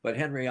questions. But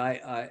Henry,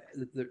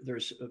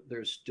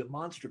 there's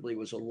demonstrably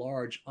was a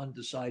large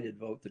undecided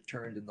vote that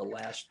turned in the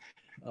last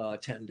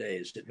 10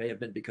 days. It may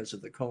have been because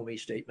of the Comey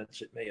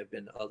statements. It may have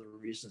been other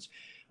reasons,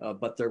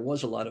 but there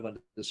was a lot of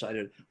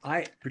undecided.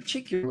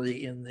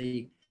 Particularly in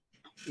the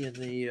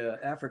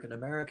African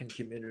American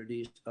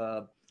communities,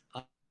 I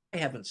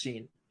haven't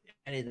seen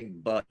anything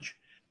budge,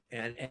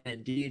 and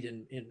indeed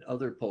in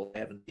other polls, I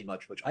haven't seen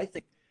much budge. I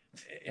think,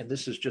 and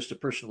this is just a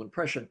personal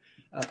impression,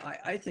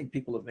 I think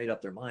people have made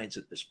up their minds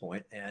at this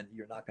point, and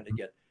you're not going to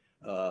get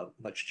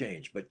much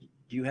change. But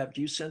do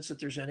you sense that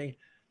there's any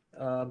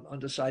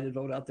undecided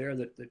vote out there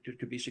that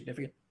could be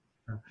significant?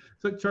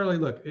 So Charlie,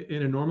 look,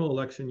 in a normal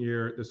election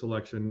year, this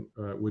election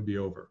would be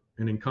over.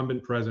 An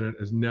incumbent president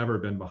has never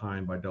been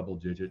behind by double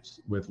digits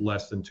with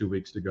less than 2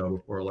 weeks to go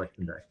before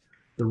election day.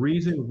 The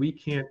reason we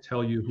can't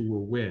tell you who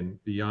will win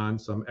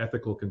beyond some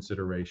ethical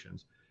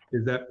considerations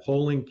is that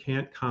polling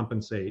can't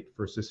compensate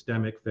for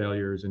systemic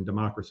failures in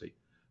democracy,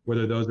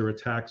 whether those are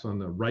attacks on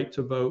the right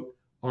to vote,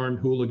 armed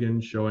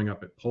hooligans showing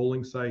up at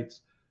polling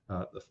sites,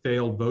 the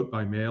failed vote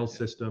by mail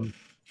system,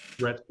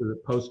 threats to the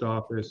post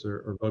office,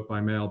 or vote by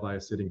mail by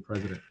a sitting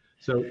president.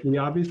 So we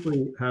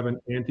obviously have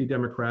an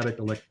anti-democratic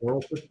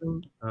electoral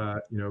system,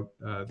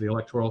 the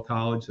Electoral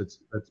College that's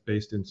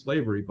based in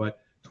slavery,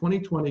 but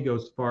 2020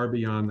 goes far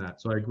beyond that.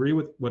 So I agree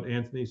with what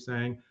Anthony's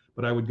saying,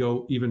 but I would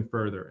go even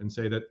further and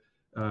say that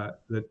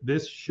that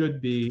this should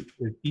be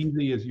as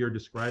easy as you're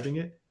describing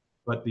it,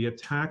 but the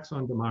attacks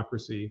on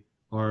democracy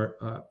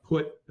are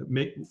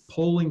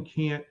polling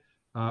can't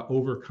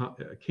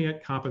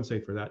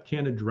compensate for that,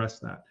 can't address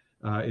that.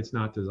 It's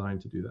not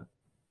designed to do that.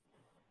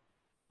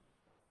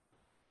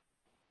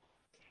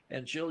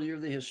 And Jill, you're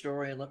the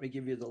historian. Let me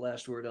give you the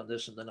last word on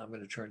this, and then I'm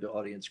going to turn to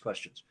audience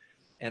questions.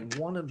 And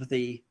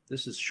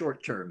this is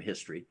short-term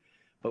history,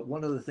 but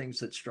one of the things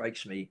that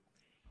strikes me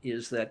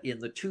is that in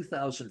the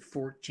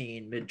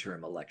 2014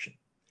 midterm election,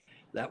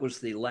 that was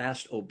the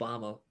last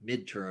Obama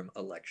midterm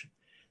election,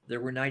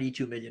 there were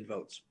 92 million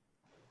votes.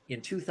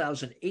 In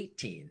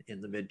 2018,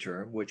 in the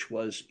midterm, which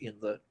was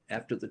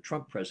after the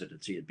Trump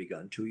presidency had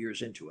begun, 2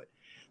 years into it,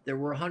 there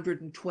were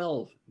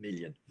 112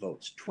 million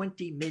votes.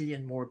 20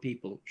 million more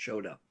people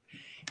showed up.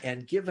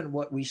 And given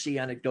what we see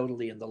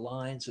anecdotally in the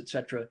lines, et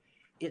cetera,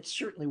 it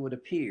certainly would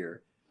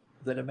appear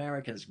that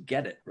Americans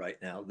get it right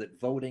now, that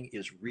voting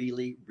is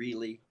really,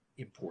 really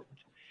important.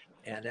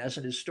 And as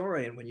an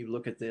historian, when you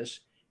look at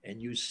this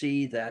and you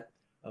see that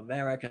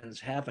Americans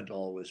haven't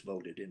always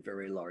voted in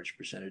very large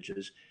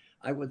percentages,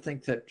 I would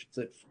think that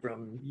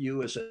from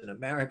you as an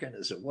American,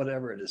 as a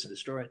whatever, and as an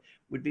historian,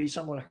 would be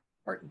somewhat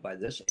heartened by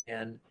this,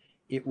 and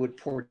it would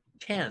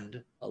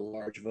portend a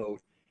large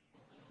vote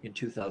in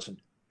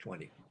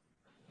 2020.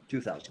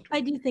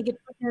 I do think it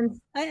depends.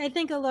 I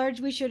think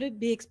we should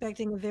be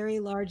expecting a very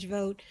large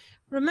vote.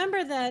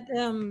 Remember that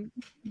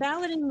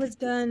balloting was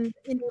done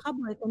in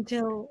public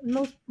until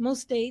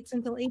most states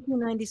until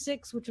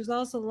 1896, which was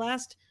also the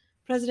last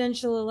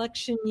presidential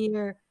election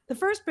year, the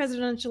first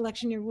presidential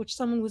election year which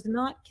someone was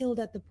not killed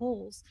at the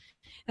polls.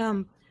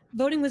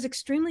 Voting was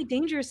extremely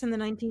dangerous in the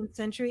 19th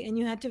century, and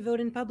you had to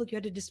vote in public. You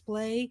had to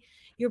display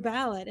your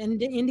ballot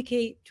and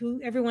indicate to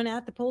everyone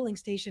at the polling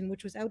station,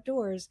 which was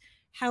outdoors,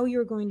 how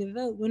you're going to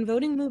vote. When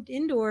voting moved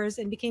indoors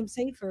and became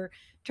safer,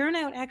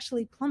 turnout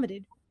actually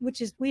plummeted, which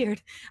is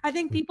weird. I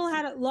think people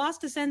had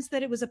lost a sense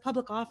that it was a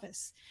public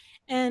office.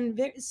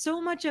 And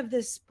so much of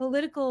this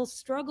political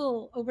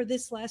struggle over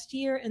this last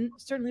year, and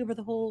certainly over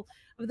the whole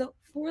of the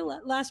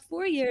last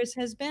 4 years,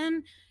 has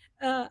been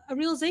a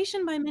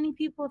realization by many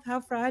people of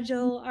how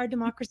fragile our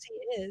democracy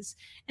is.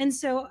 And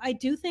so I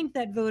do think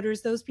that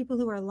voters, those people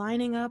who are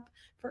lining up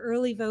for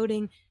early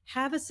voting,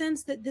 have a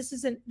sense that this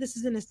is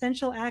an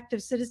essential act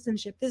of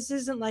citizenship. This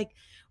isn't like,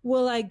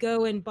 will I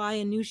go and buy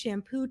a new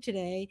shampoo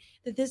today?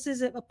 That this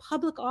is a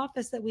public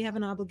office that we have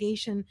an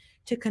obligation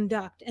to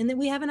conduct. And that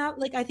we have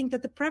I think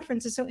that the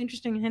preference is so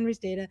interesting in Henry's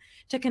data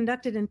to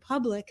conduct it in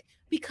public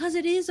because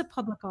it is a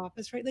public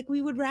office, right? Like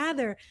we would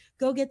rather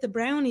go get the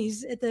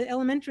brownies at the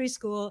elementary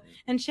school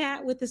and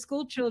chat with the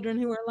school children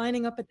who are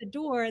lining up at the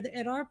door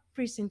at our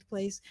precinct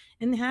place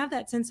and have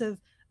that sense of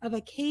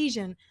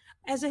occasion.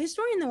 As a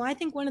historian, though, I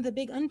think one of the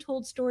big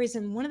untold stories,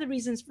 and one of the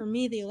reasons for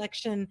me the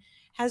election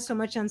has so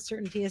much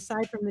uncertainty,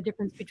 aside from the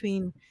difference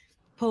between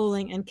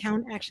polling and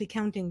actually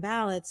counting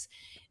ballots,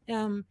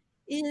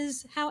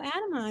 is how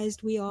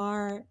atomized we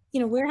are.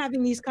 We're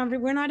having these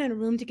we're not in a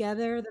room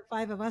together, the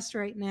five of us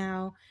right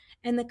now,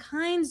 and the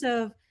kinds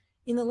of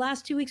in the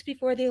last 2 weeks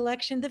before the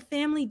election, the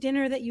family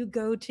dinner that you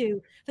go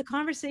to, the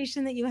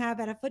conversation that you have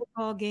at a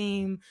football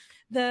game,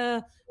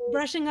 the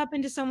brushing up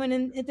into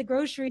someone at the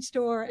grocery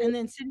store and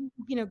then sitting,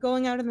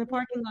 going out in the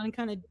parking lot and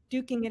kind of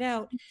duking it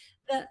out.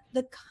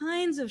 The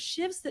kinds of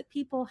shifts that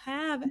people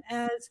have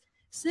as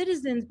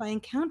citizens by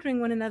encountering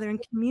one another in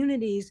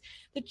communities,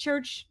 the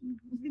church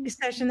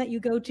session that you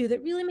go to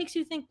that really makes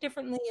you think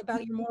differently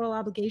about your moral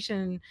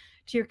obligation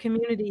to your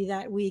community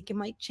that week. It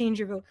might change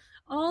your vote.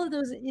 All of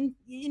those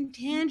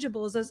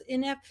intangibles, those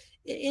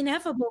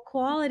ineffable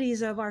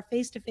qualities of our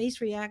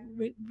face-to-face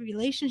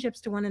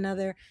relationships to one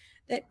another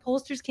that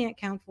pollsters can't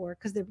count for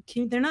because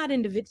they're not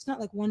individual. It's not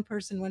like one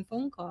person, one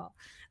phone call.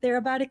 They're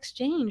about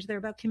exchange. They're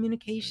about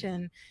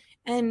communication.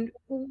 And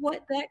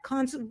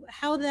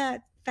how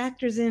that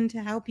factors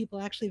into how people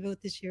actually vote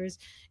this year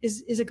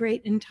is a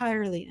great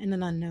entirely and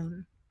an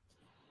unknown.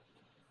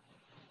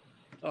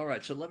 All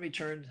right, so let me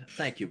turn.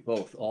 Thank you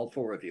both, all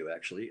four of you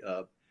actually.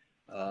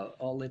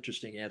 All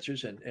interesting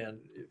answers and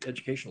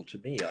educational to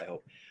me, I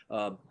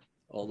hope.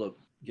 Although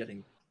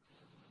getting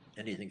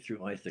anything through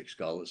my thick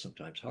skull is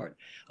sometimes hard.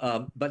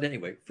 But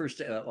anyway,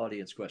 first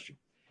audience question.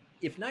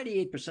 If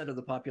 98% of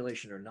the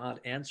population are not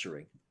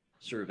answering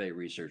survey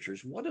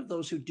researchers, what of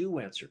those who do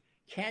answer?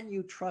 Can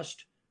you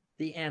trust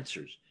the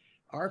answers?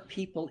 Are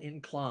people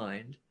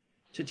inclined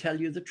to tell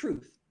you the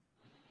truth?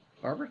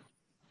 Barbara?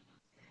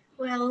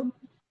 Well,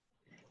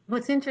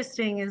 what's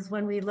interesting is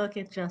when we look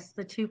at just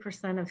the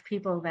 2% of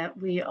people that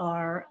we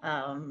are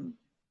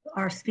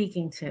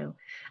speaking to,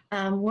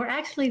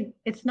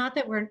 it's not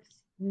that we're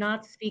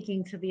not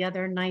speaking to the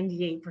other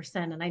 98%.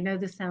 And I know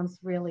this sounds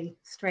really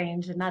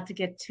strange and not to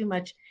get too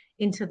much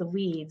into the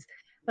weeds,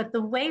 but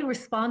the way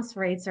response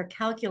rates are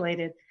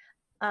calculated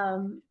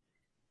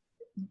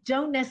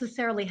don't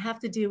necessarily have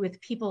to do with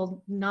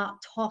people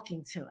not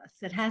talking to us.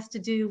 It has to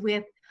do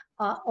with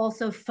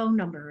also phone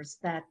numbers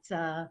that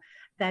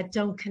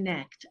don't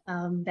connect,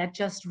 that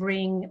just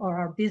ring or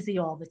are busy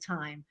all the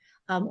time,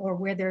 or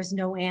where there's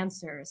no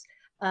answers.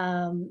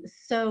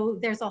 So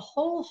there's a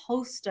whole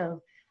host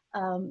of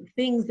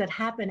things that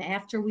happen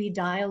after we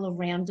dial a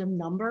random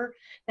number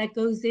that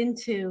goes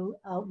into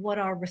what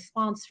our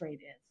response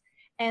rate is.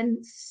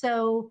 And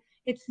so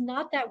it's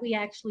not that we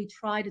actually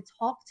try to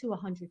talk to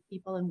 100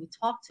 people and we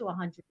talk to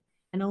 100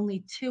 and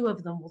only 2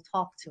 of them will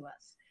talk to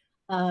us.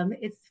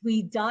 It's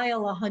we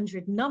dial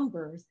 100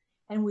 numbers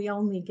and we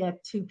only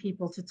get 2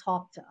 people to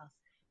talk to us.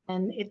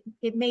 And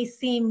it may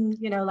seem,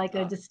 like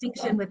a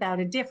distinction without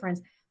a difference,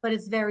 but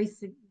it's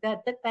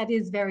that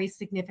is very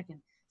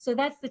significant. So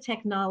that's the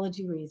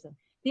technology reason.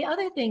 The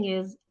other thing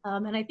is,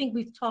 and I think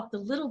we've talked a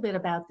little bit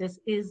about this,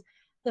 is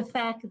the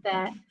fact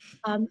that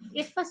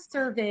if a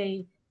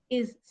survey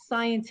is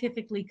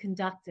scientifically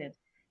conducted,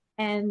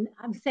 and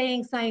I'm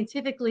saying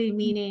scientifically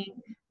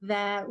meaning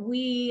that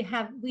we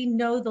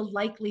know the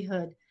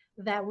likelihood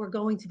that we're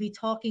going to be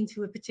talking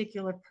to a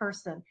particular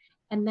person,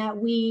 and that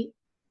we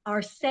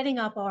are setting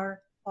up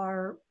our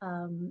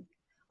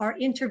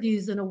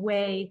interviews in a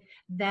way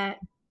that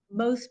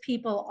most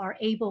people are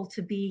able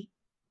to be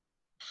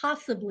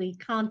possibly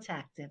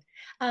contacted.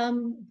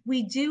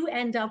 We do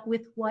end up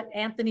with what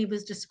Anthony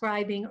was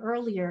describing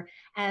earlier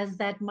as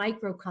that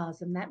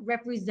microcosm, that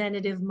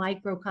representative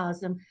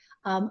microcosm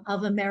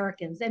of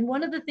Americans. And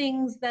one of the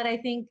things that I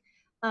think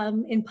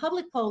in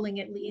public polling,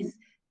 at least,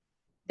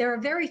 there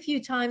are very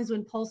few times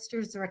when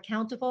pollsters are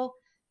accountable,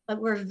 but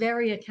we're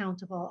very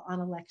accountable on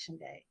election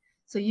day.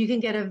 So you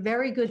can get a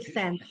very good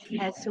sense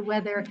as to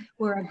whether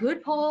we're a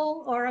good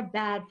poll or a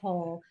bad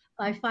poll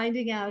by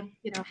finding out,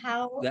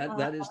 how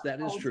that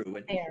is true.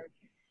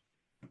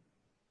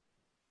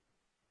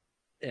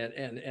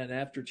 And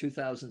after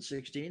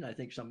 2016, I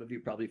think some of you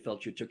probably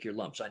felt you took your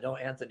lumps. I know,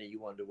 Anthony, you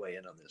wanted to weigh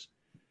in on this.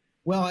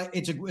 Well,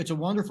 it's a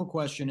wonderful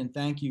question, and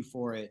thank you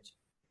for it.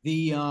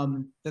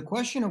 The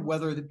question of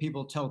whether the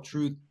people tell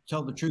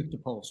the truth to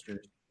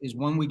pollsters is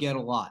one we get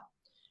a lot.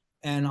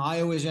 And I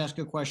always ask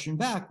a question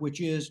back,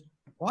 which is,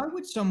 why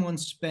would someone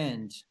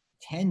spend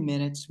 10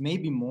 minutes,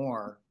 maybe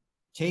more,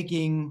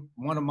 taking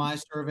one of my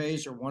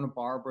surveys or one of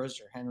Barbara's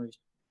or Henry's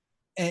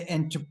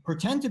and to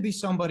pretend to be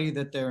somebody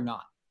that they're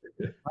not?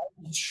 Right?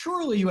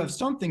 Surely you have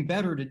something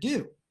better to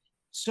do.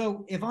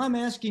 So if I'm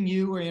asking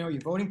you, or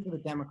you're voting for the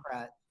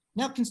Democrat,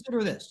 now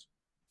consider this.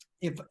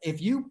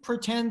 If you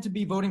pretend to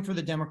be voting for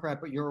the Democrat,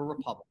 but you're a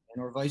Republican,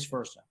 or vice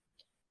versa,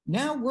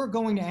 now we're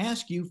going to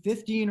ask you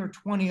 15 or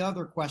 20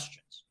 other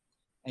questions.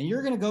 And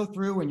you're going to go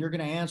through and you're going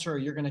to answer, or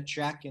you're going to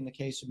check in the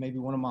case of maybe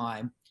one of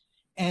mine.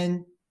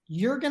 And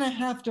you're going to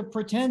have to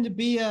pretend to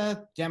be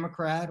a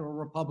Democrat or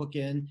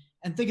Republican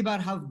and think about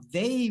how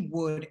they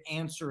would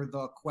answer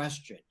the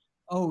question.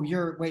 Oh,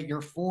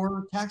 you're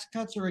for tax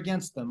cuts or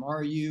against them?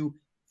 Are you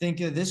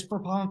think of this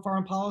for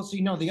foreign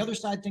policy? No, the other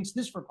side thinks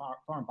this for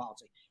foreign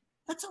policy.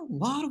 That's a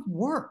lot of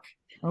work,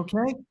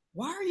 okay?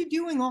 Why are you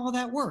doing all of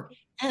that work?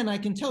 And I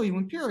can tell you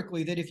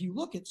empirically that if you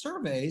look at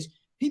surveys,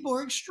 people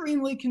are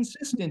extremely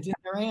consistent in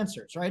their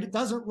answers, right? It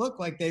doesn't look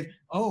like I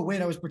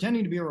was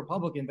pretending to be a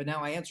Republican, but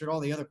now I answered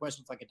all the other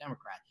questions like a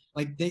Democrat.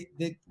 Like the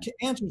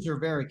answers are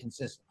very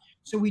consistent.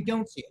 So we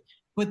don't see it.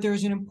 But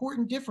there's an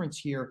important difference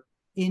here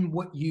in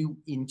what you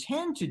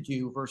intend to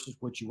do versus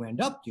what you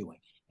end up doing.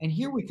 And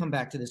here we come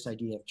back to this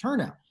idea of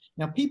turnout.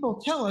 Now,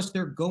 people tell us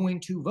they're going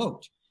to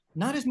vote.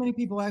 Not as many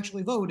people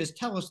actually vote as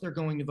tell us they're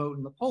going to vote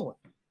in the polling.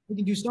 We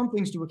can do some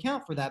things to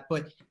account for that,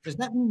 but does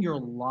that mean you're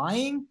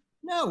lying?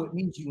 No, it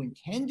means you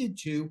intended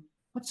to,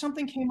 but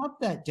something came up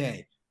that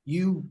day.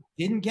 You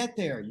didn't get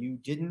there. You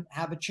didn't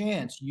have a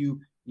chance. You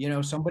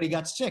know, somebody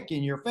got sick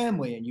in your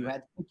family and you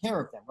had to take care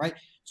of them, right?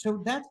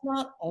 So that's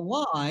not a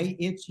lie.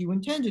 It's you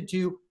intended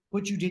to,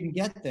 but you didn't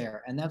get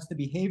there. And that's the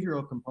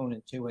behavioral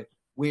component to it,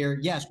 where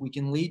yes, we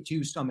can lead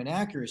to some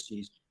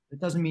inaccuracies. It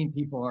doesn't mean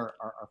people are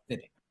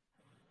fitting.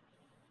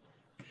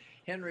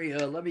 Henry,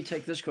 let me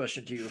take this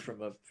question to you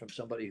from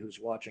somebody who's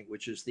watching,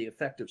 which is the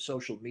effect of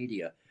social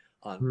media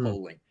on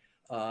polling.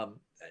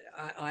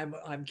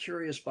 I'm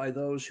curious by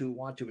those who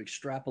want to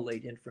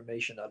extrapolate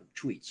information out of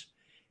tweets,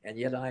 and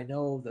yet I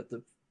know that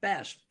the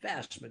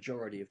vast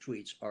majority of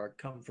tweets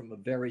come from a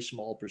very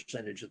small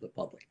percentage of the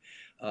public.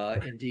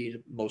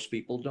 Indeed, most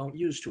people don't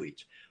use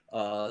tweets.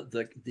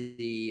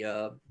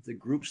 The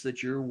groups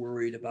that you're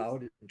worried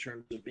about in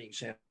terms of being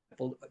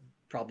sampled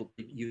probably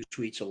use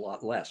tweets a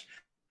lot less.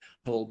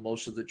 Told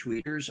most of the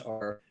tweeters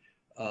are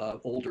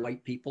older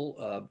white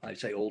people. I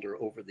say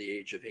older, over the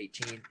age of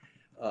 18,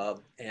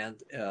 and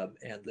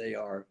they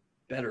are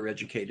better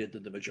educated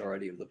than the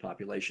majority of the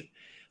population.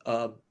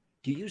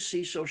 Do you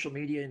see social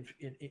media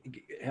in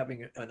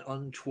having an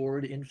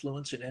untoward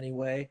influence in any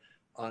way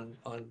on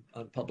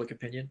public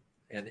opinion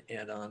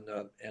and on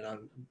the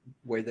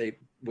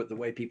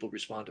way people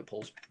respond to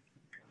polls?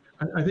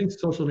 I think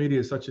social media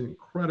is such an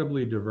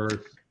incredibly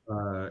diverse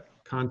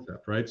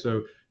concept, right?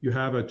 So you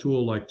have a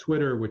tool like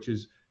Twitter, which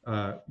is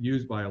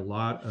used by a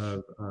lot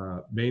of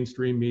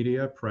mainstream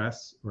media,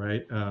 press,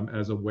 right,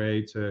 as a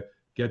way to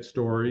get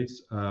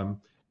stories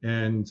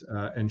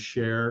and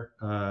share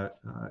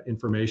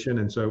information.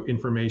 And so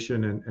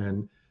information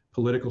and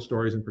political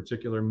stories in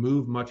particular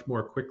move much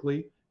more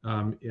quickly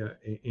and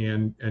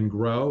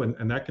grow,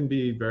 and that can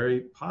be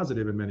very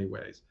positive in many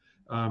ways.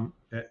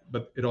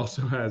 But it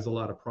also has a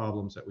lot of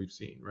problems that we've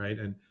seen, right?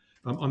 And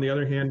on the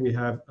other hand, we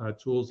have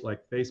tools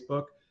like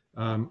Facebook,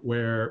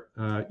 where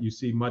you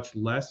see much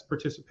less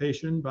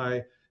participation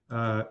by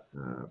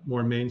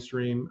more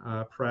mainstream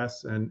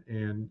press,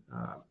 and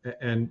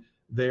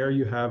there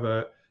you have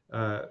a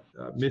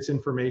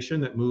misinformation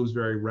that moves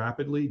very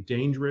rapidly,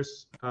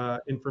 dangerous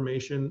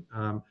information,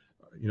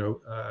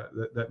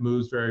 that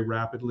moves very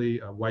rapidly,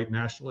 white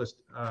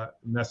nationalist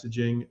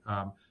messaging,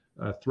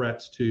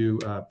 threats to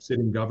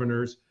sitting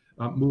governors,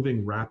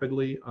 moving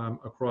rapidly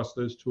across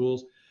those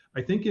tools.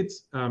 I think it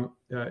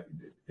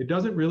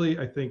doesn't really,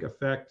 I think,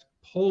 affect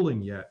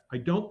polling yet. I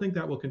don't think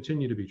that will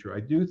continue to be true. I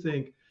do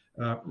think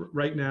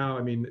right now,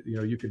 I mean,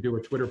 you could do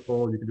a Twitter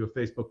poll, you could do a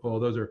Facebook poll.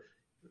 Those are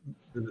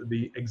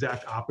the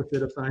exact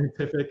opposite of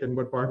scientific and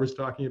what Barbara's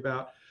talking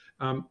about.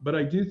 But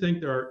I do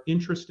think there are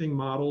interesting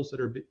models that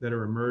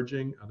are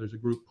emerging. There's a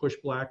group, Push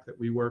Black, that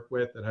we work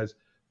with that has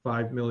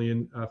 5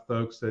 million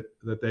folks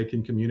that they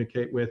can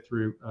communicate with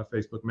through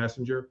Facebook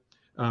Messenger.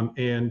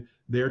 And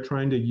they're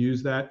trying to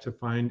use that to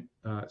find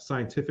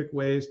scientific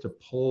ways to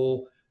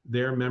poll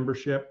their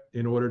membership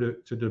in order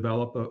to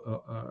develop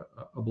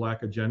a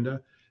Black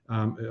agenda,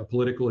 a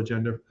political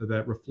agenda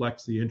that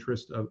reflects the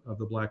interest of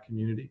the Black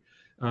community.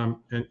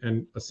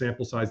 And a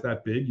sample size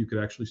that big, you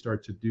could actually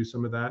start to do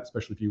some of that,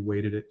 especially if you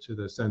weighted it to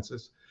the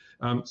census.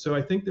 So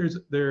I think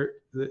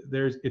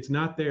it's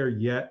not there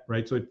yet,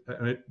 right? So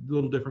a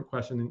little different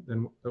question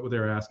than what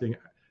they're asking.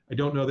 I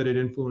don't know that it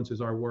influences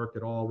our work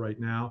at all right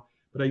now,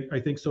 but I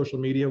think social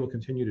media will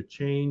continue to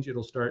change.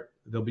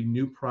 There'll be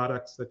new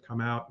products that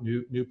come out,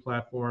 new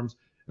platforms.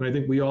 And I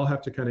think we all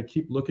have to kind of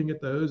keep looking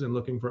at those and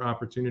looking for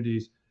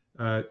opportunities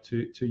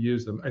to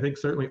use them. I think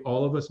certainly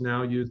all of us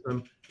now use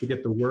them to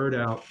get the word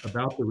out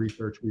about the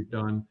research we've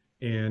done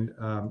and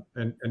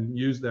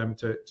use them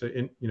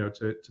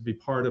to be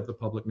part of the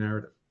public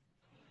narrative.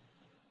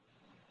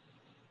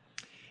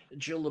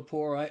 Jill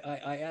Lepore,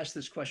 I asked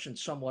this question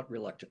somewhat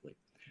reluctantly,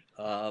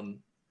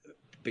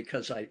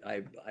 because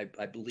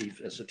I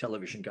believe, as a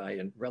television guy,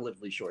 in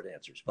relatively short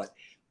answers. But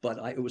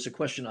it was a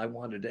question I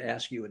wanted to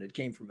ask you, and it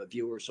came from a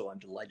viewer, so I'm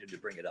delighted to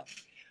bring it up,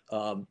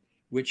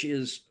 which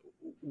is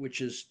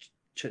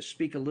to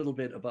speak a little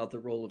bit about the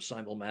role of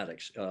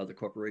Simulmatics, the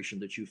corporation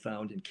that you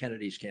found in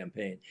Kennedy's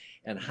campaign,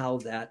 and how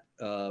that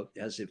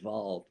has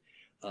evolved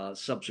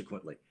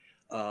subsequently.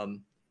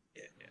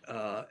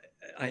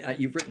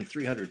 You've written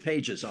 300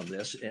 pages on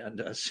this,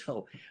 and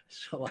so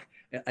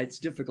it's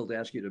difficult to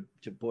ask you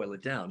to boil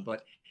it down,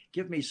 but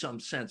give me some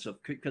sense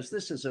of, because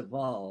this has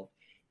evolved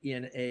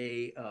in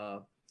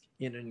an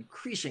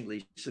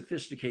increasingly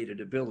sophisticated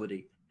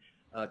ability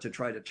to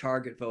try to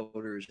target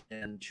voters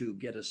and to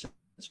get a sense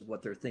of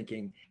what they're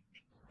thinking,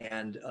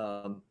 and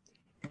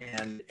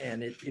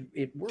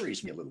it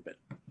worries me a little bit.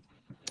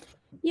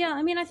 Yeah,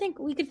 I mean, I think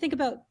we could think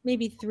about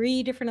maybe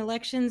 3 different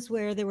elections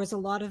where there was a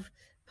lot of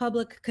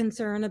public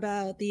concern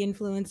about the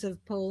influence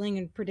of polling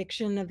and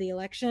prediction of the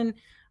election.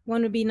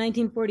 One would be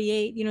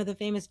 1948, the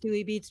famous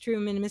Dewey beats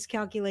Truman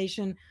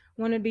miscalculation,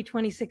 One would be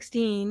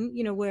 2016,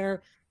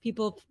 where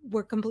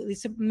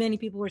many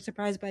people were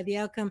surprised by the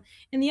outcome.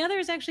 And the other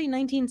is actually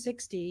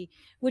 1960,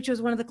 which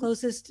was one of the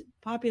closest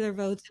popular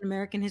votes in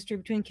American history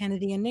between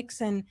Kennedy and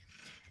Nixon.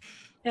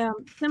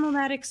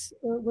 Simulmatics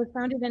was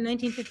founded in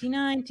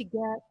 1959 to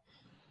get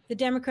the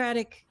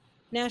Democratic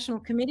National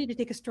Committee to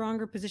take a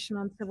stronger position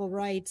on civil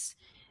rights.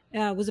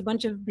 Was a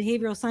bunch of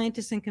behavioral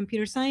scientists and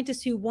computer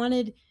scientists who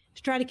wanted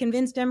to try to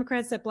convince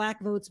Democrats that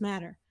Black votes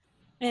matter.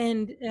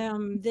 And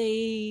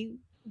they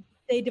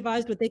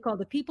devised what they called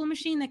the people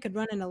machine that could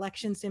run an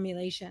election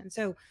simulation.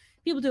 So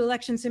people do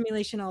election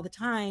simulation all the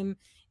time.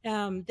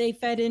 They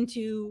fed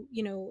into,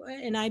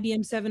 an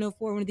IBM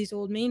 704, one of these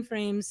old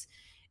mainframes,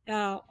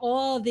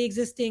 all of the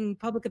existing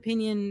public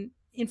opinion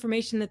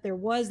information that there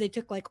was. They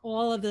took like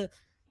all of the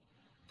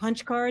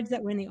punch cards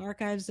that were in the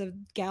archives of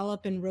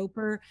Gallup and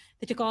Roper.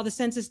 They took all the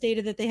census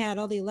data that they had,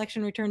 all the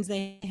election returns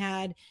they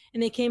had,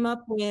 and they came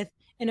up with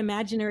an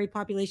imaginary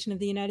population of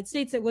the United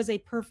States that was a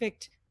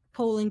perfect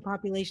polling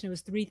population. It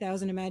was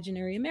 3,000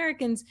 imaginary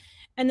Americans.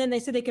 And then they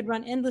said they could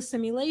run endless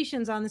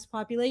simulations on this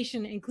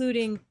population,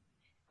 including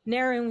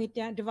narrowing it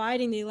down,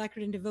 dividing the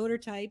electorate into voter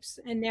types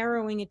and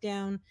narrowing it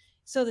down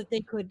so that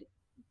they could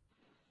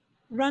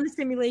run a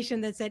simulation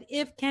that said,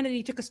 if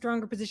Kennedy took a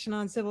stronger position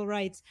on civil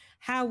rights,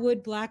 how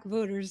would Black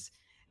voters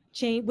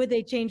change? Would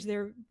they change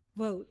their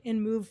vote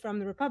and move from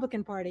the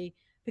Republican Party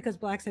because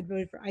Blacks had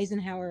voted for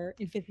Eisenhower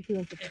in 52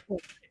 and 54?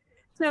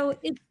 So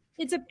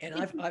it's a. And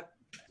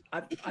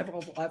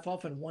I've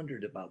often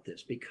wondered about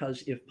this,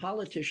 because if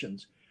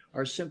politicians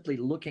are simply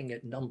looking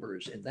at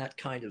numbers in that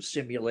kind of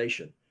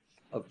simulation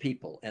of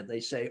people, and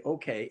they say,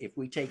 okay, if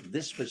we take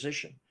this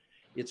position,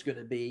 it's going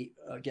to be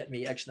get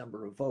me X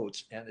number of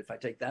votes, and if I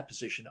take that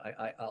position,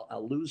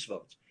 I'll lose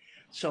votes.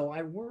 So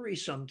I worry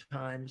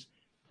sometimes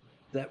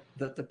that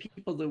the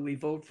people that we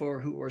vote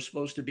for, who are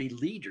supposed to be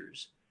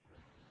leaders,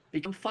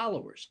 become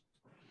followers,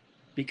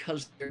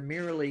 because they're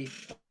merely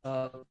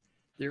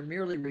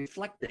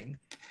reflecting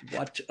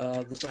what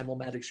the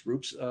Simulmatics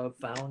groups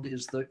found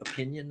is the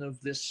opinion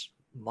of this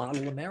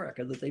model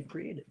America that they've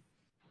created.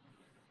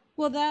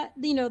 Well,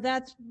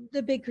 that's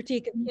the big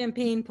critique of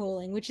campaign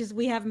polling, which is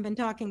we haven't been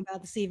talking about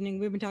this evening.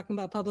 We've been talking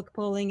about public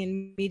polling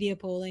and media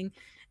polling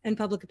and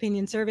public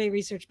opinion survey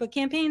research, but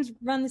campaigns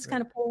run this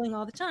kind of polling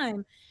all the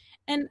time.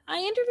 And I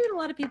interviewed a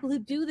lot of people who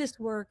do this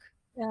work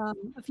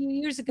a few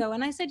years ago.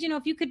 And I said,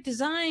 if you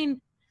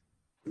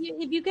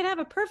could have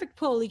a perfect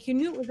poll, you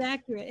knew it was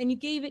accurate, and you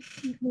gave it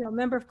to a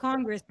member of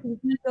Congress who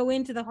could go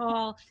into the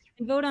hall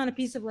and vote on a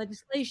piece of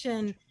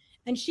legislation,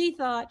 and she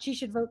thought she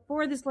should vote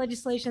for this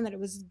legislation, that it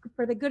was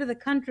for the good of the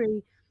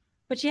country,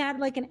 but she had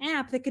like an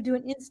app that could do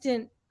an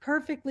instant,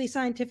 perfectly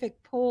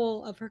scientific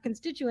poll of her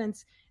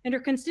constituents, and her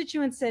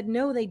constituents said,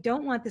 no, they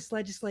don't want this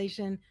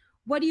legislation.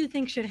 What do you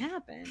think should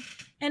happen?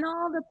 And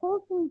all the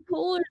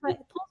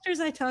pollsters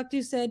I talked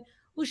to said,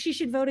 well, she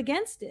should vote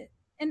against it.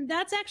 And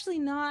that's actually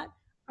not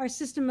our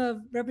system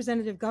of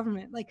representative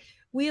government. Like,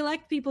 we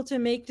elect people to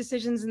make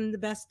decisions in the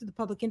best of the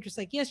public interest.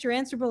 Like, yes, you're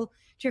answerable to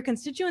your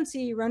constituency,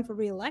 you run for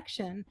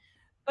re-election,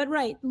 but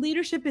right,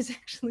 leadership is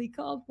actually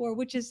called for,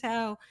 which is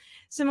how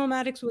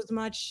Simulmatics was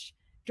much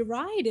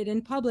derided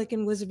in public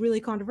and was really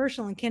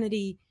controversial. And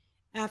Kennedy,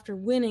 after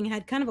winning,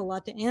 had kind of a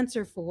lot to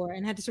answer for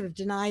and had to sort of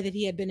deny that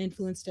he had been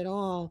influenced at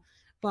all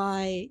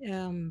by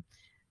the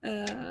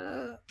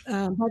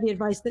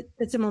advice that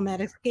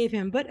Simulmatics gave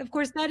him. But of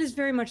course, that is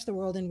very much the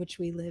world in which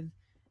we live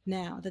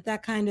now,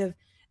 that kind of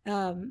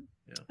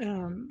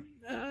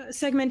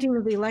segmenting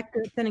of the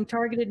electorate, sending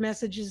targeted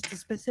messages to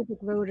specific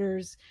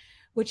voters,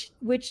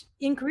 which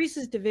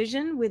increases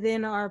division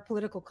within our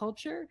political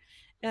culture.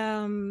 A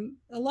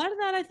lot of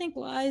that, I think,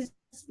 lies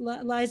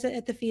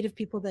at the feet of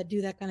people that do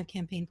that kind of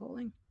campaign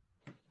polling.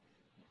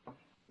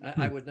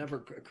 I would never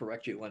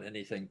correct you on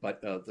anything,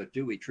 but the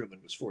Dewey Truman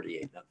was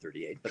 48, not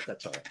 38, but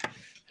that's all right.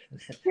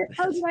 That's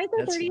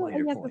the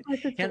minor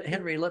point.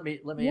 Henry, let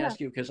me ask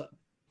you, because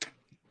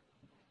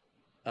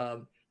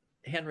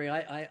Henry,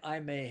 I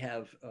may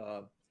have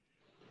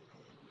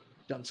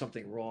done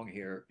something wrong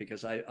here,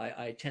 because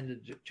I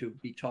tended to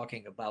be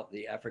talking about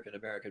the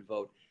African-American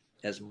vote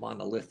as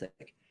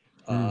monolithic,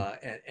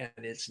 and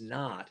it's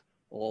not,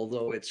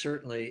 although it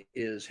certainly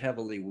is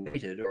heavily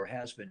weighted, or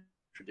has been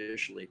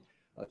traditionally,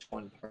 to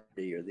one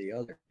party or the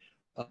other.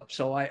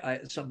 So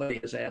somebody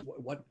has asked,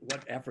 what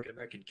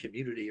African-American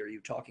community are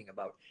you talking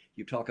about?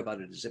 You talk about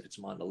it as if it's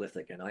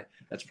monolithic, and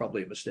that's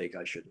probably a mistake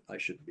I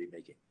shouldn't be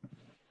making.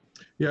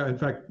 Yeah, in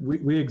fact,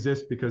 we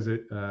exist because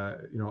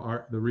the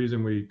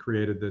reason we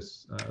created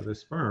this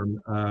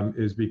firm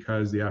is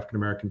because the African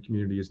American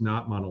community is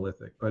not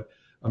monolithic, but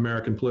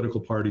American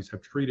political parties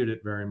have treated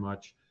it very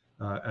much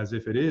as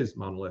if it is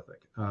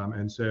monolithic.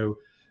 And so,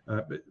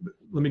 let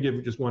me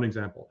give just one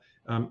example.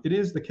 It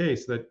is the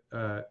case that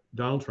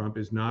Donald Trump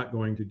is not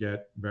going to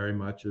get very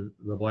much of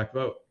the Black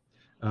vote,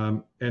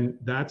 and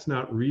that's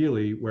not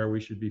really where we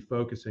should be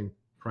focusing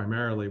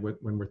primarily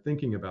when we're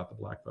thinking about the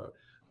Black vote.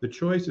 The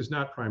choice is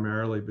not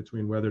primarily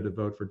between whether to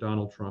vote for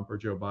Donald Trump or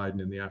Joe Biden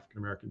in the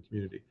African-American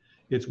community.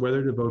 It's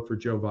whether to vote for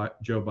Joe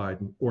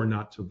Biden or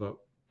not to vote.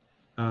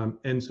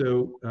 And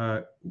so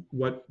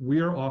what we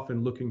are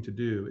often looking to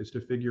do is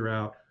to figure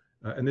out,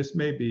 and this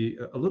may be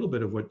a little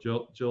bit of what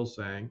Jill's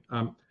saying,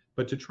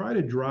 but to try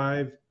to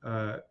drive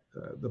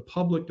the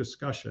public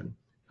discussion.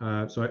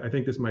 So I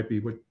think this might be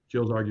what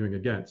Jill's arguing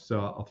against, so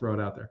I'll throw it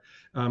out there.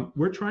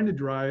 We're trying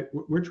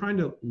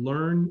to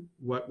learn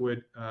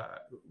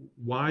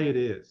why it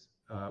is.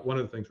 One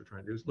of the things we're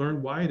trying to do is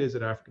learn why it is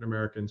that African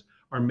Americans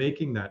are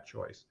making that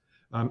choice.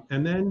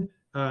 And then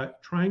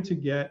trying to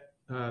get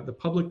the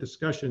public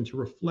discussion to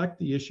reflect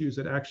the issues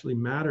that actually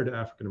matter to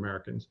African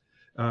Americans,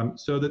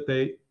 so that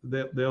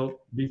they'll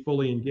be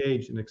fully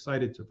engaged and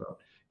excited to vote.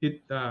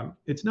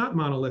 It's not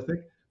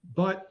monolithic,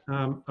 but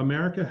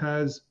America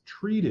has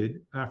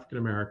treated African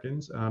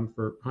Americans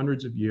for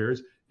hundreds of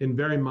years in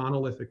very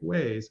monolithic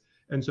ways.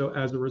 And so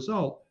as a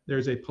result,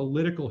 there's a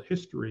political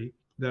history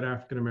that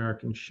African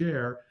Americans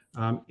share,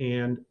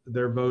 and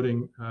their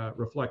voting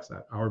reflects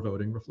that. Our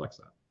voting reflects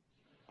that.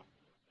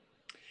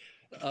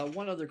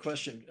 One other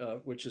question,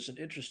 which is an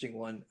interesting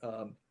one.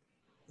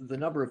 The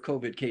number of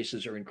COVID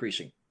cases are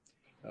increasing.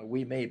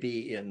 We may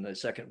be in the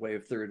second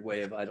wave, third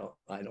wave. I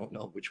don't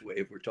know which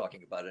wave we're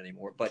talking about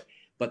anymore. But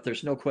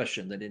there's no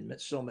question that in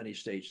so many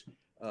states,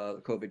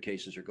 the COVID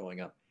cases are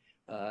going up.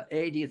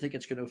 A, do you think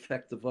it's going to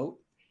affect the vote?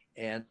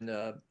 And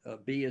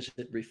B, is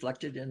it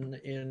reflected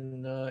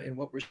in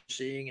what we're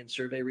seeing in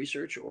survey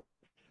research,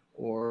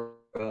 or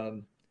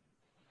do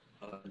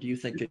you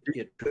think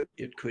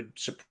it could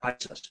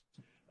surprise us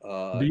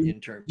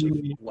in terms of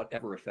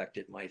whatever effect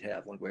it might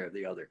have one way or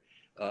the other?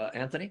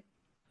 Anthony?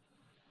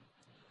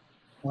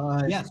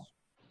 Yes,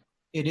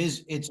 it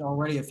is. It's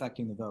already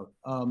affecting the vote.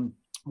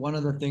 One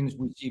of the things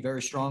we see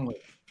very strongly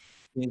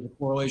is a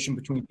correlation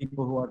between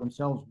people who are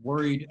themselves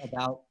worried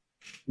about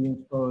being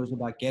exposed,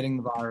 about getting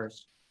the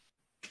virus,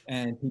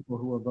 and people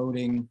who are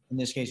voting, in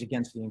this case,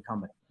 against the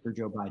incumbent, for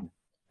Joe Biden.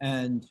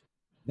 And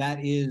that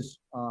is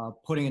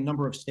putting a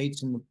number of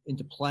states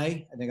into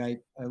play. I think I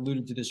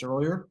alluded to this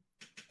earlier,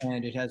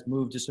 and it has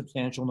moved a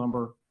substantial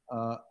number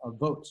of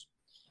votes.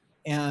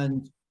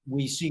 And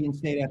we see in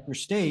state after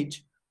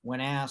state, when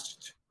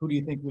asked, who do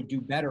you think would do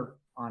better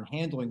on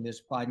handling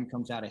this, Biden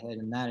comes out ahead,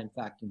 and that, in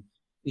fact,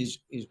 is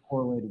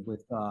correlated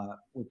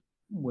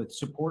with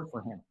support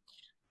for him.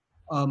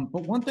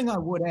 But one thing I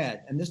would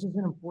add, and this is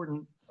an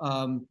important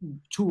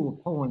tool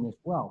of polling as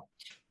well,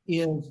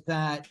 is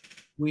that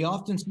we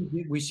often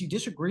see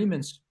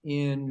disagreements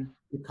in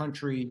the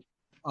country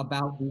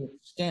about the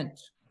extent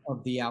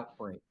of the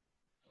outbreak.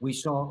 We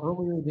saw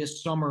earlier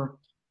this summer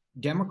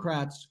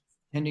Democrats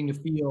tending to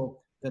feel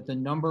that the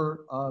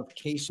number of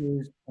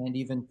cases and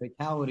even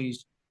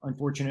fatalities,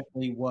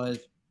 unfortunately, was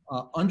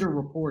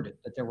underreported,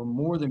 that there were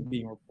more than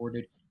being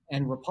reported,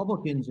 and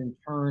Republicans in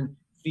turn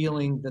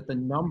feeling that the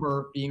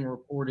number being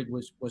reported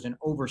was an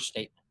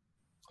overstatement.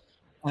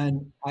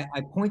 And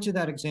I point to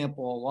that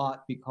example a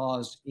lot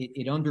because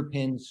it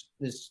underpins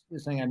this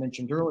thing I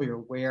mentioned earlier,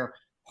 where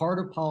part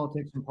of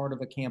politics and part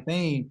of a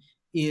campaign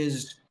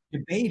is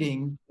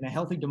debating, in a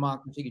healthy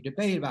democracy, you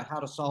debate about how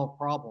to solve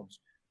problems.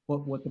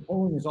 But what the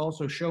polling is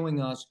also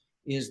showing us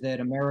is that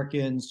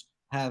Americans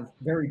have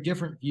very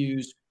different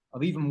views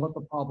of even what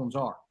the problems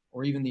are,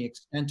 or even the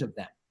extent of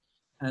them.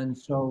 And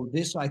so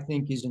this, I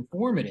think, is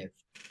informative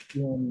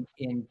in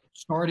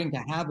starting to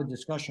have a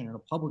discussion, and a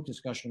public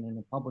discussion and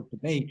a public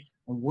debate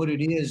on what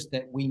it is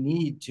that we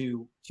need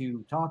to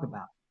talk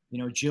about.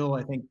 Jill,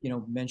 I think,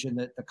 mentioned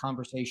that the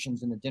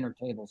conversations and the dinner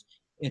tables,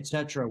 et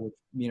cetera, which,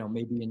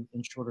 may be in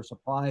shorter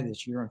supply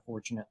this year,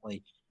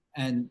 unfortunately.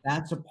 And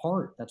that's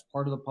part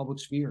of the public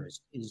sphere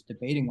is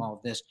debating all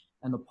of this.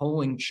 And the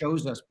polling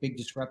shows us big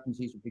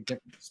discrepancies or big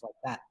differences like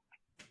that.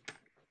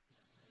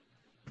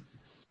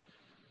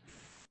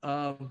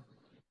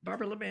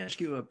 Barbara, let me ask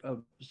you a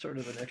sort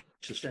of an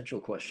existential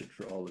question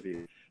for all of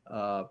you,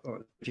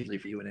 or particularly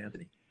for you and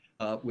Anthony,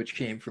 which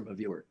came from a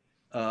viewer.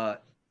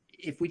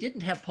 If we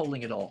didn't have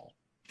polling at all,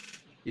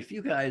 if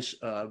you guys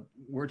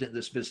weren't in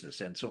this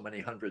business, and so many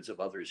hundreds of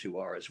others who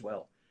are as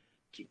well,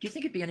 do you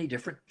think it'd be any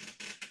different?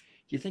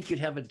 Do you think you'd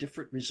have a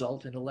different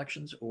result in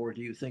elections, or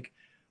do you think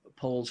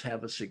polls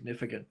have a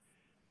significant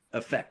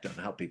effect on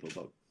how people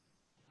vote?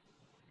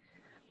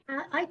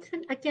 I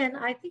think I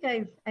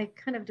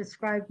kind of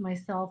described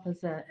myself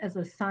as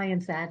a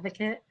science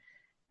advocate,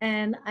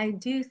 and I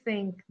do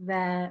think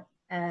that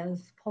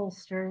as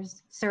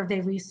pollsters,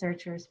 survey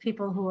researchers,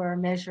 people who are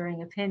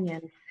measuring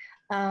opinion,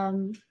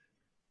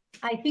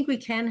 I think we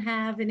can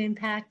have an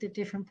impact at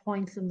different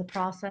points in the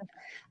process.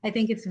 I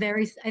think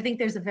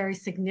there's a very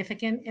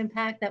significant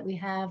impact that we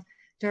have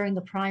during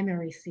the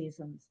primary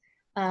seasons.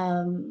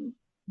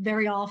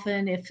 Very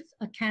often, if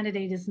a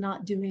candidate is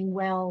not doing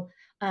well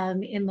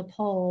in the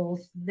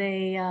polls,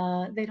 they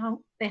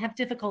have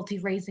difficulty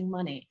raising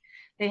money.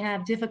 They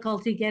have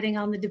difficulty getting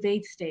on the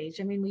debate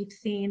stage. I mean, we've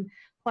seen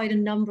quite a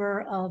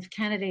number of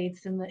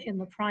candidates in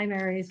the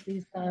primaries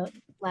these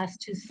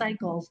last two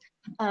cycles,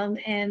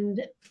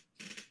 and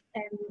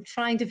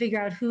trying to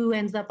figure out who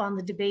ends up on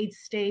the debate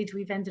stage.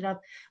 We've ended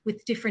up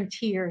with different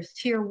tiers,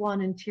 tier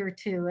 1 and tier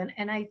 2.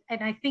 And I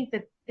think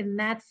that in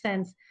that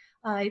sense,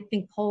 I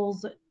think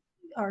polls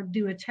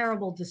do a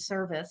terrible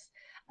disservice,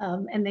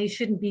 and they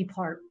shouldn't be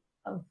part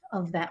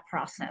of that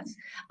process.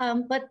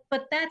 But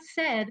that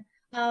said,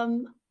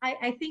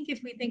 I think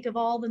if we think of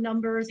all the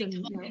numbers and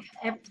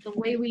the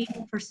way we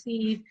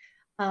perceive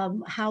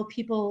how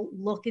people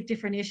look at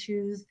different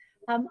issues,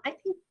 I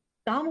think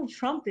Donald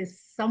Trump is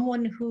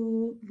someone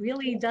who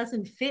really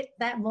doesn't fit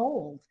that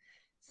mold,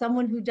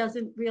 someone who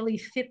doesn't really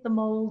fit the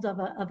mold of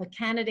a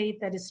candidate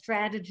that is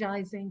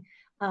strategizing,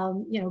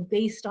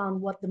 based on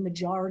what the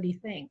majority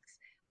thinks.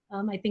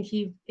 I think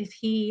if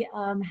he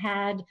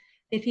had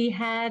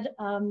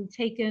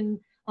taken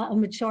a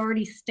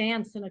majority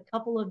stance in a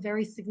couple of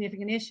very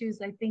significant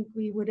issues, I think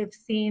we would have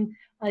seen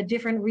a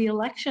different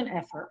re-election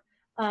effort.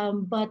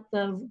 But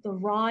the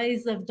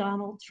rise of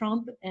Donald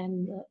Trump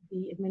and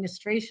the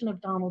administration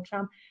of Donald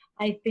Trump,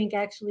 I think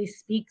actually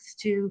speaks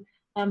to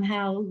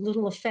how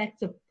little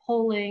effect of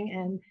polling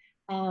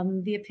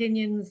and the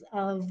opinions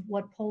of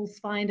what polls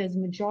find as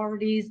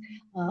majorities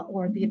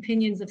or the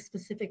opinions of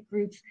specific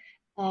groups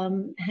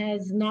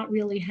has not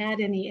really had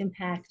any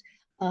impact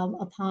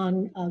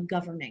upon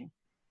governing.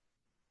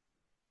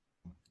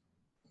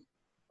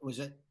 Was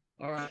it?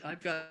 All right,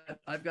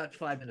 I've got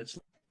 5 minutes,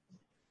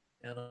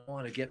 and I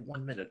want to get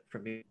 1 minute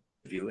from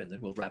you, and then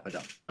we'll wrap it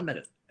up. 1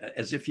 minute,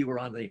 as if you were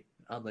on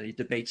the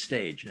debate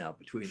stage now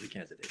between the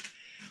candidates.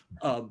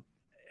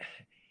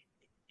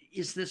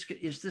 Is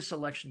this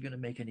election going to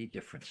make any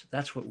difference?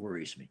 That's what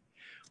worries me.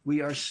 We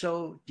are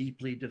so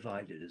deeply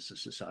divided as a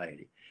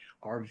society.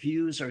 Our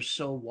views are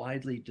so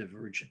widely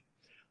divergent,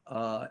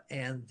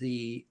 and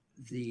the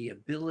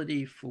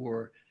ability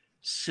for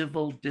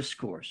civil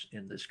discourse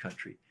in this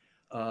country.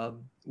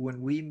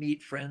 When we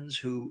meet friends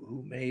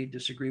who may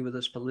disagree with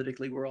us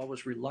politically, we're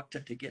always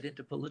reluctant to get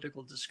into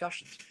political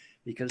discussions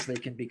because they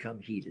can become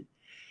heated.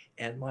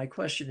 And my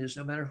question is,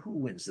 no matter who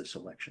wins this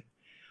election,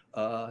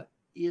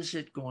 is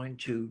it going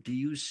to, do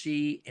you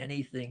see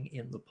anything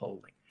in the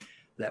polling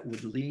that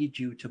would lead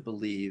you to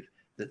believe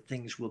that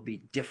things will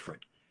be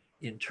different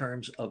in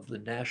terms of the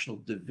national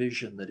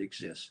division that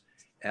exists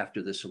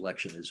after this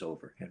election is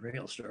over? Henry,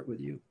 I'll start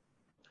with you.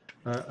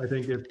 I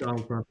think if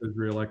Donald Trump is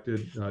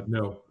reelected,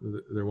 no,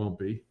 there won't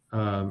be.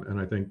 And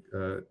I think,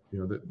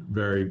 the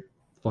very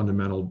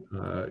fundamental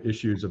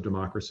issues of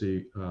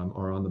democracy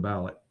are on the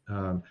ballot.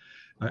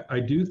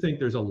 I do think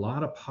there's a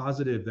lot of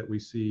positive that we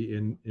see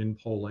in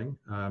polling.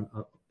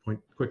 I'll point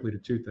quickly to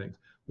two things.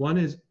 One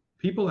is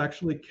people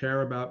actually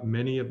care about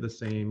many of the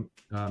same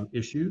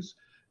issues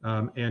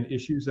and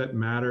issues that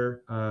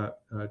matter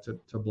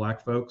to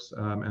Black folks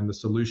and the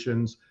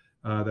solutions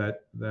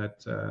that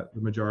the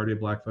majority of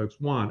Black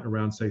folks want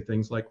around, say,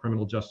 things like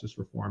criminal justice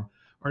reform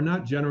are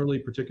not generally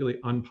particularly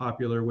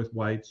unpopular with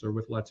whites or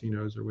with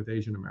Latinos or with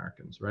Asian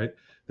Americans, right?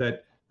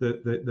 That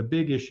the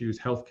big issues,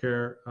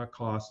 healthcare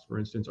costs, for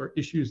instance, are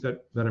issues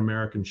that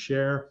Americans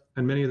share,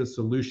 and many of the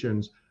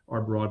solutions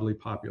are broadly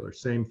popular.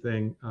 Same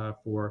thing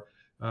for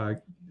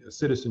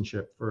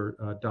citizenship for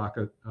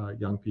DACA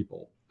young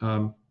people.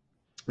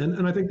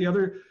 And I think the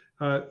other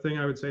thing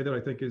I would say that I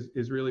think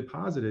is really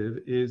positive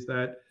is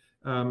that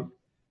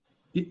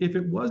if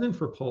it wasn't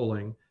for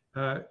polling,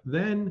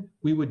 then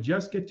we would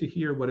just get to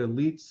hear what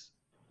elites,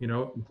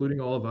 including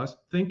all of us,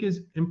 think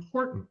is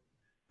important.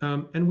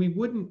 And we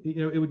wouldn't,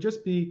 it would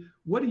just be,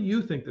 what do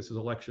you think this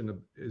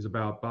election is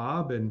about,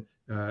 Bob and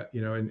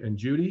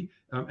Judy?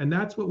 And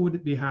that's what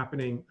would be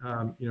happening,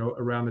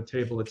 around the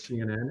table at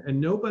CNN.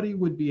 And nobody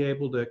would be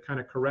able to kind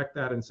of correct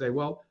that and say,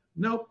 well,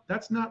 no,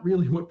 that's not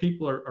really what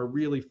people are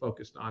really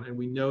focused on. And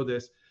we know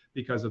this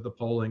because of the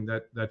polling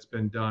that's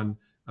been done,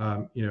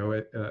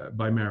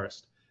 by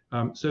Marist.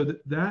 So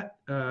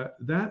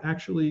that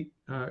actually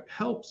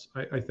helps,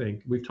 I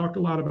think. We've talked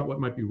a lot about what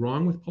might be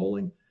wrong with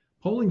polling.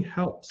 Polling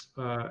helps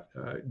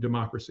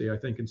democracy, I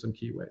think, in some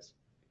key ways.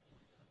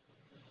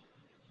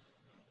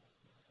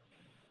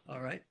 All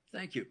right.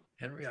 Thank you,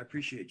 Henry. I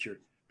appreciate your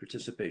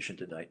participation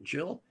tonight.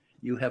 Jill,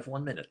 you have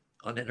 1 minute,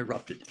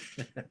 uninterrupted.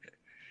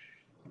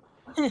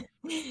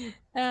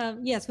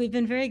 Yes, we've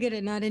been very good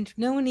at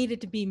no one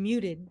needed to be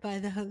muted by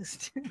the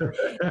host.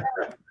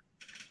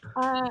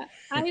 I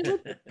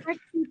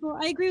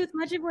agree with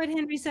much of what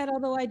Henry said,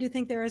 although I do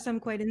think there are some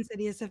quite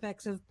insidious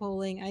effects of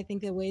polling. I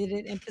think the way that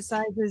it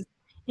emphasizes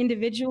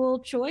individual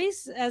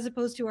choice as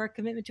opposed to our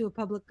commitment to a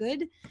public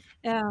good,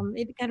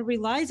 it kind of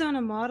relies on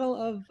a model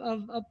of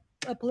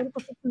a political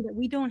system that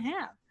we don't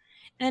have.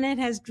 And it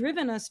has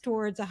driven us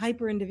towards a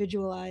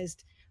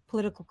hyper-individualized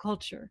political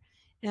culture.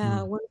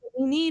 What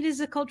we need is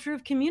a culture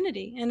of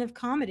community and of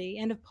comedy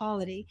and of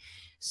polity.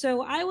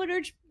 So I would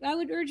urge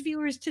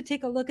viewers to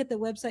take a look at the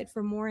website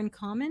for More in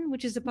Common,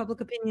 which is a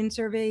public opinion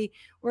survey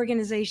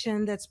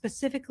organization that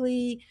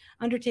specifically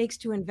undertakes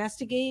to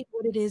investigate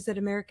what it is that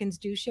Americans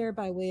do share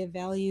by way of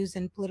values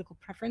and political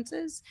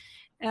preferences.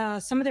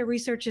 Some of their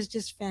research is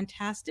just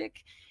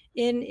fantastic,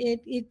 and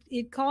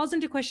it calls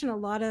into question a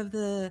lot of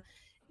the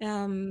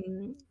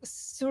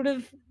sort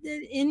of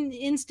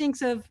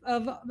instincts of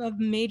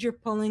major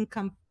polling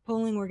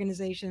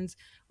organizations,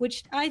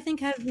 which I think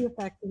has the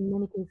effect in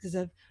many cases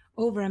of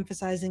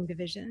overemphasizing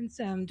divisions,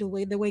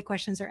 the way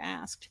questions are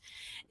asked.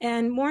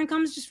 And More in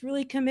Common is just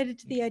really committed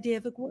to the idea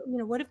of,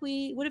 what if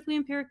we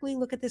empirically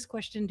look at this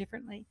question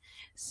differently?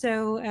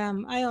 So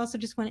I also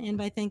just want to end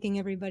by thanking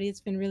everybody.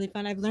 It's been really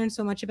fun. I've learned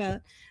so much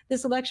about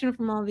this election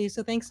from all of you.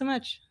 So thanks so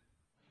much.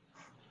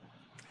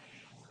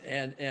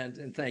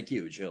 And thank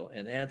you, Jill.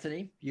 And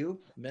Anthony, you,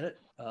 a minute.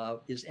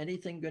 Is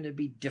anything going to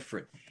be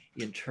different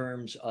in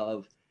terms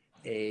of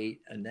a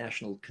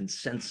national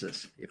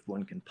consensus, if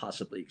one can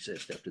possibly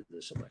exist after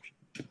this election?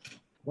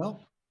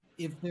 Well,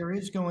 if there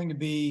is going to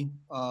be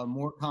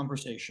more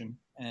conversation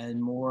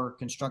and more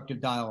constructive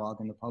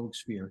dialogue in the public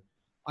sphere,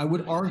 I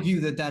would argue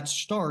that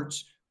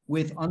starts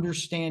with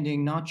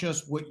understanding not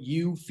just what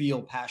you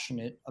feel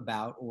passionate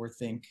about or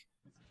think,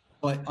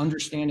 but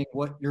understanding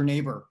what your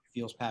neighbor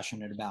feels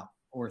passionate about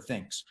or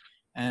thinks.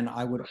 And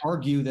I would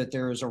argue that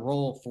there is a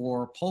role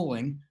for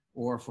polling,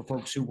 or for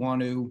folks who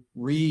want to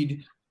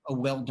read a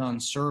well-done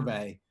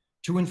survey,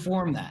 to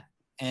inform that.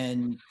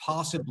 And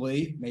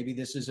possibly, maybe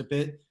this is a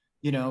bit,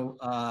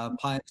 pie in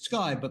the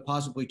sky, but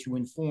possibly to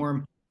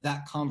inform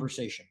that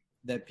conversation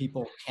that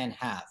people can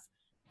have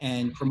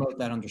and promote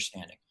that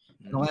understanding.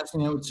 And the last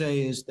thing I would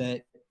say is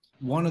that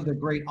one of the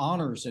great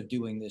honors of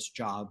doing this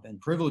job and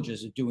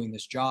privileges of doing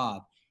this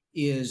job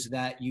is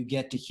that you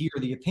get to hear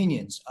the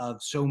opinions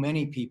of so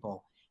many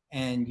people,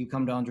 and you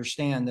come to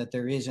understand that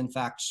there is, in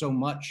fact, so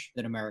much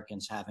that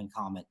Americans have in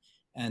common,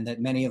 and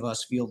that many of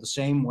us feel the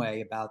same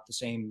way about the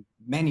same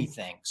many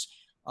things.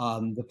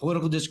 The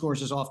political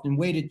discourse is often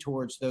weighted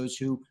towards those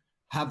who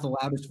have the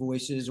loudest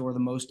voices or the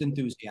most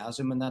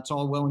enthusiasm, and that's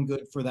all well and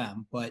good for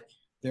them. But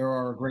there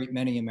are a great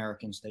many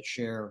Americans that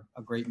share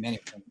a great many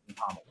things in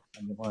common,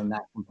 and you learn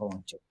that from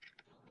polling too.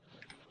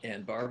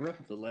 And Barbara,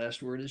 the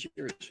last word is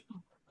yours.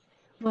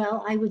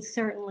 Well, I would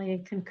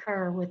certainly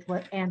concur with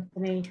what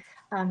Anthony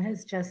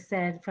has just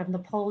said. From the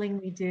polling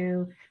we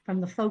do,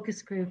 from the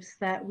focus groups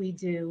that we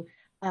do,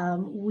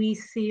 we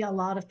see a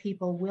lot of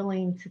people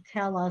willing to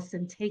tell us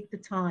and take the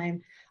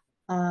time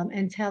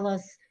and tell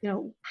us,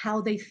 how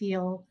they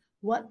feel,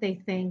 what they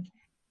think.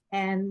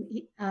 And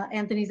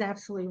Anthony's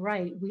absolutely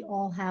right. We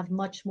all have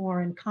much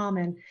more in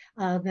common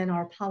than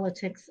our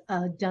politics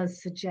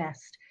does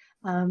suggest.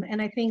 And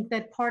I think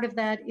that part of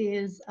that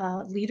is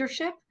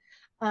leadership.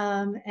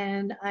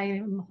 And I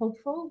am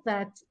hopeful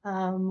that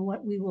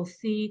what we will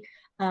see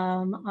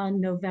on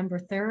November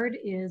 3rd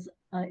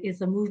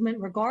is a movement,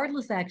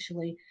 regardless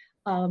actually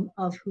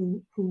of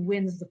who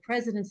wins the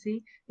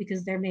presidency,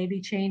 because there may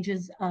be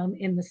changes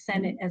in the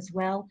Senate as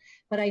well.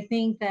 But I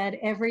think that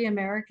every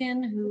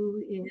American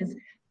who is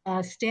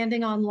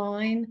standing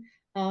online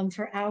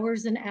for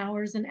hours and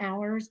hours and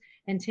hours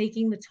and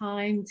taking the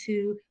time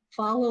to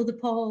follow the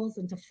polls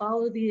and to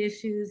follow the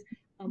issues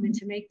and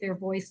to make their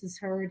voices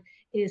heard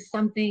is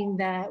something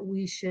that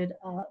we should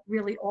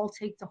really all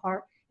take to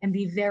heart and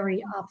be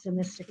very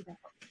optimistic about.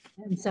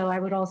 And so I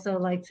would also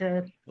like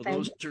to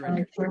thank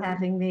for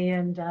having me,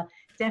 and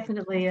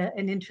definitely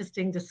an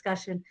interesting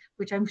discussion,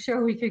 which I'm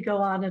sure we could go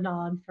on and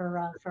on for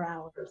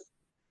hours.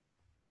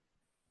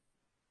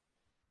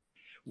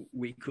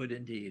 We could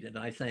indeed, and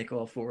I thank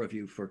all four of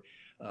you for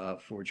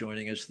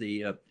joining us.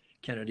 The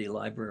Kennedy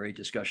Library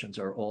discussions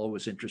are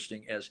always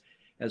interesting.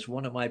 As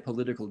one of my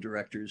political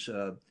directors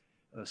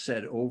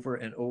said over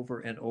and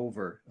over and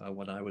over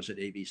when I was at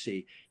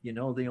ABC,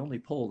 the only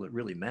poll that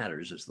really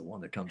matters is the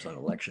one that comes on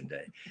election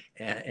day.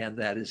 And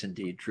that is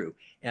indeed true.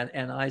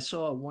 And I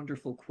saw a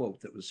wonderful quote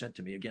that was sent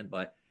to me again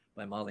by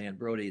Molly Ann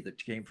Brody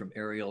that came from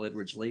Ariel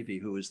Edwards-Levy,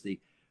 who is the,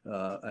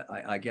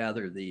 I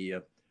gather, the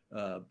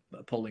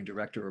polling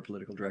director or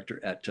political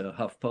director at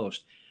HuffPost.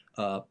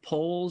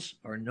 Polls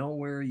are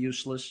nowhere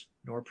useless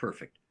nor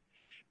perfect.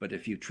 But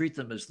if you treat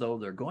them as though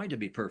they're going to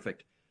be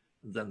perfect,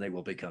 then they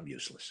will become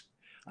useless.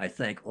 I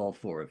thank all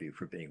four of you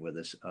for being with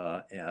us.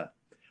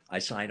 I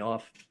sign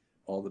off.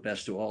 All the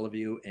best to all of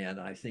you. And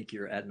I think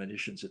your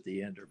admonitions at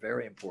the end are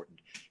very important.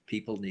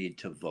 People need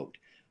to vote.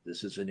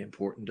 This is an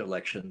important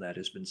election that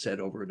has been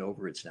said over and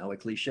over. It's now a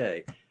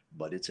cliche,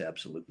 but it's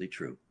absolutely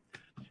true.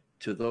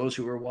 To those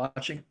who are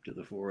watching, to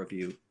the four of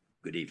you,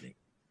 good evening.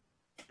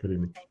 Good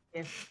evening.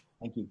 Thank you.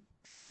 Thank you.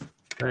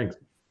 Thanks.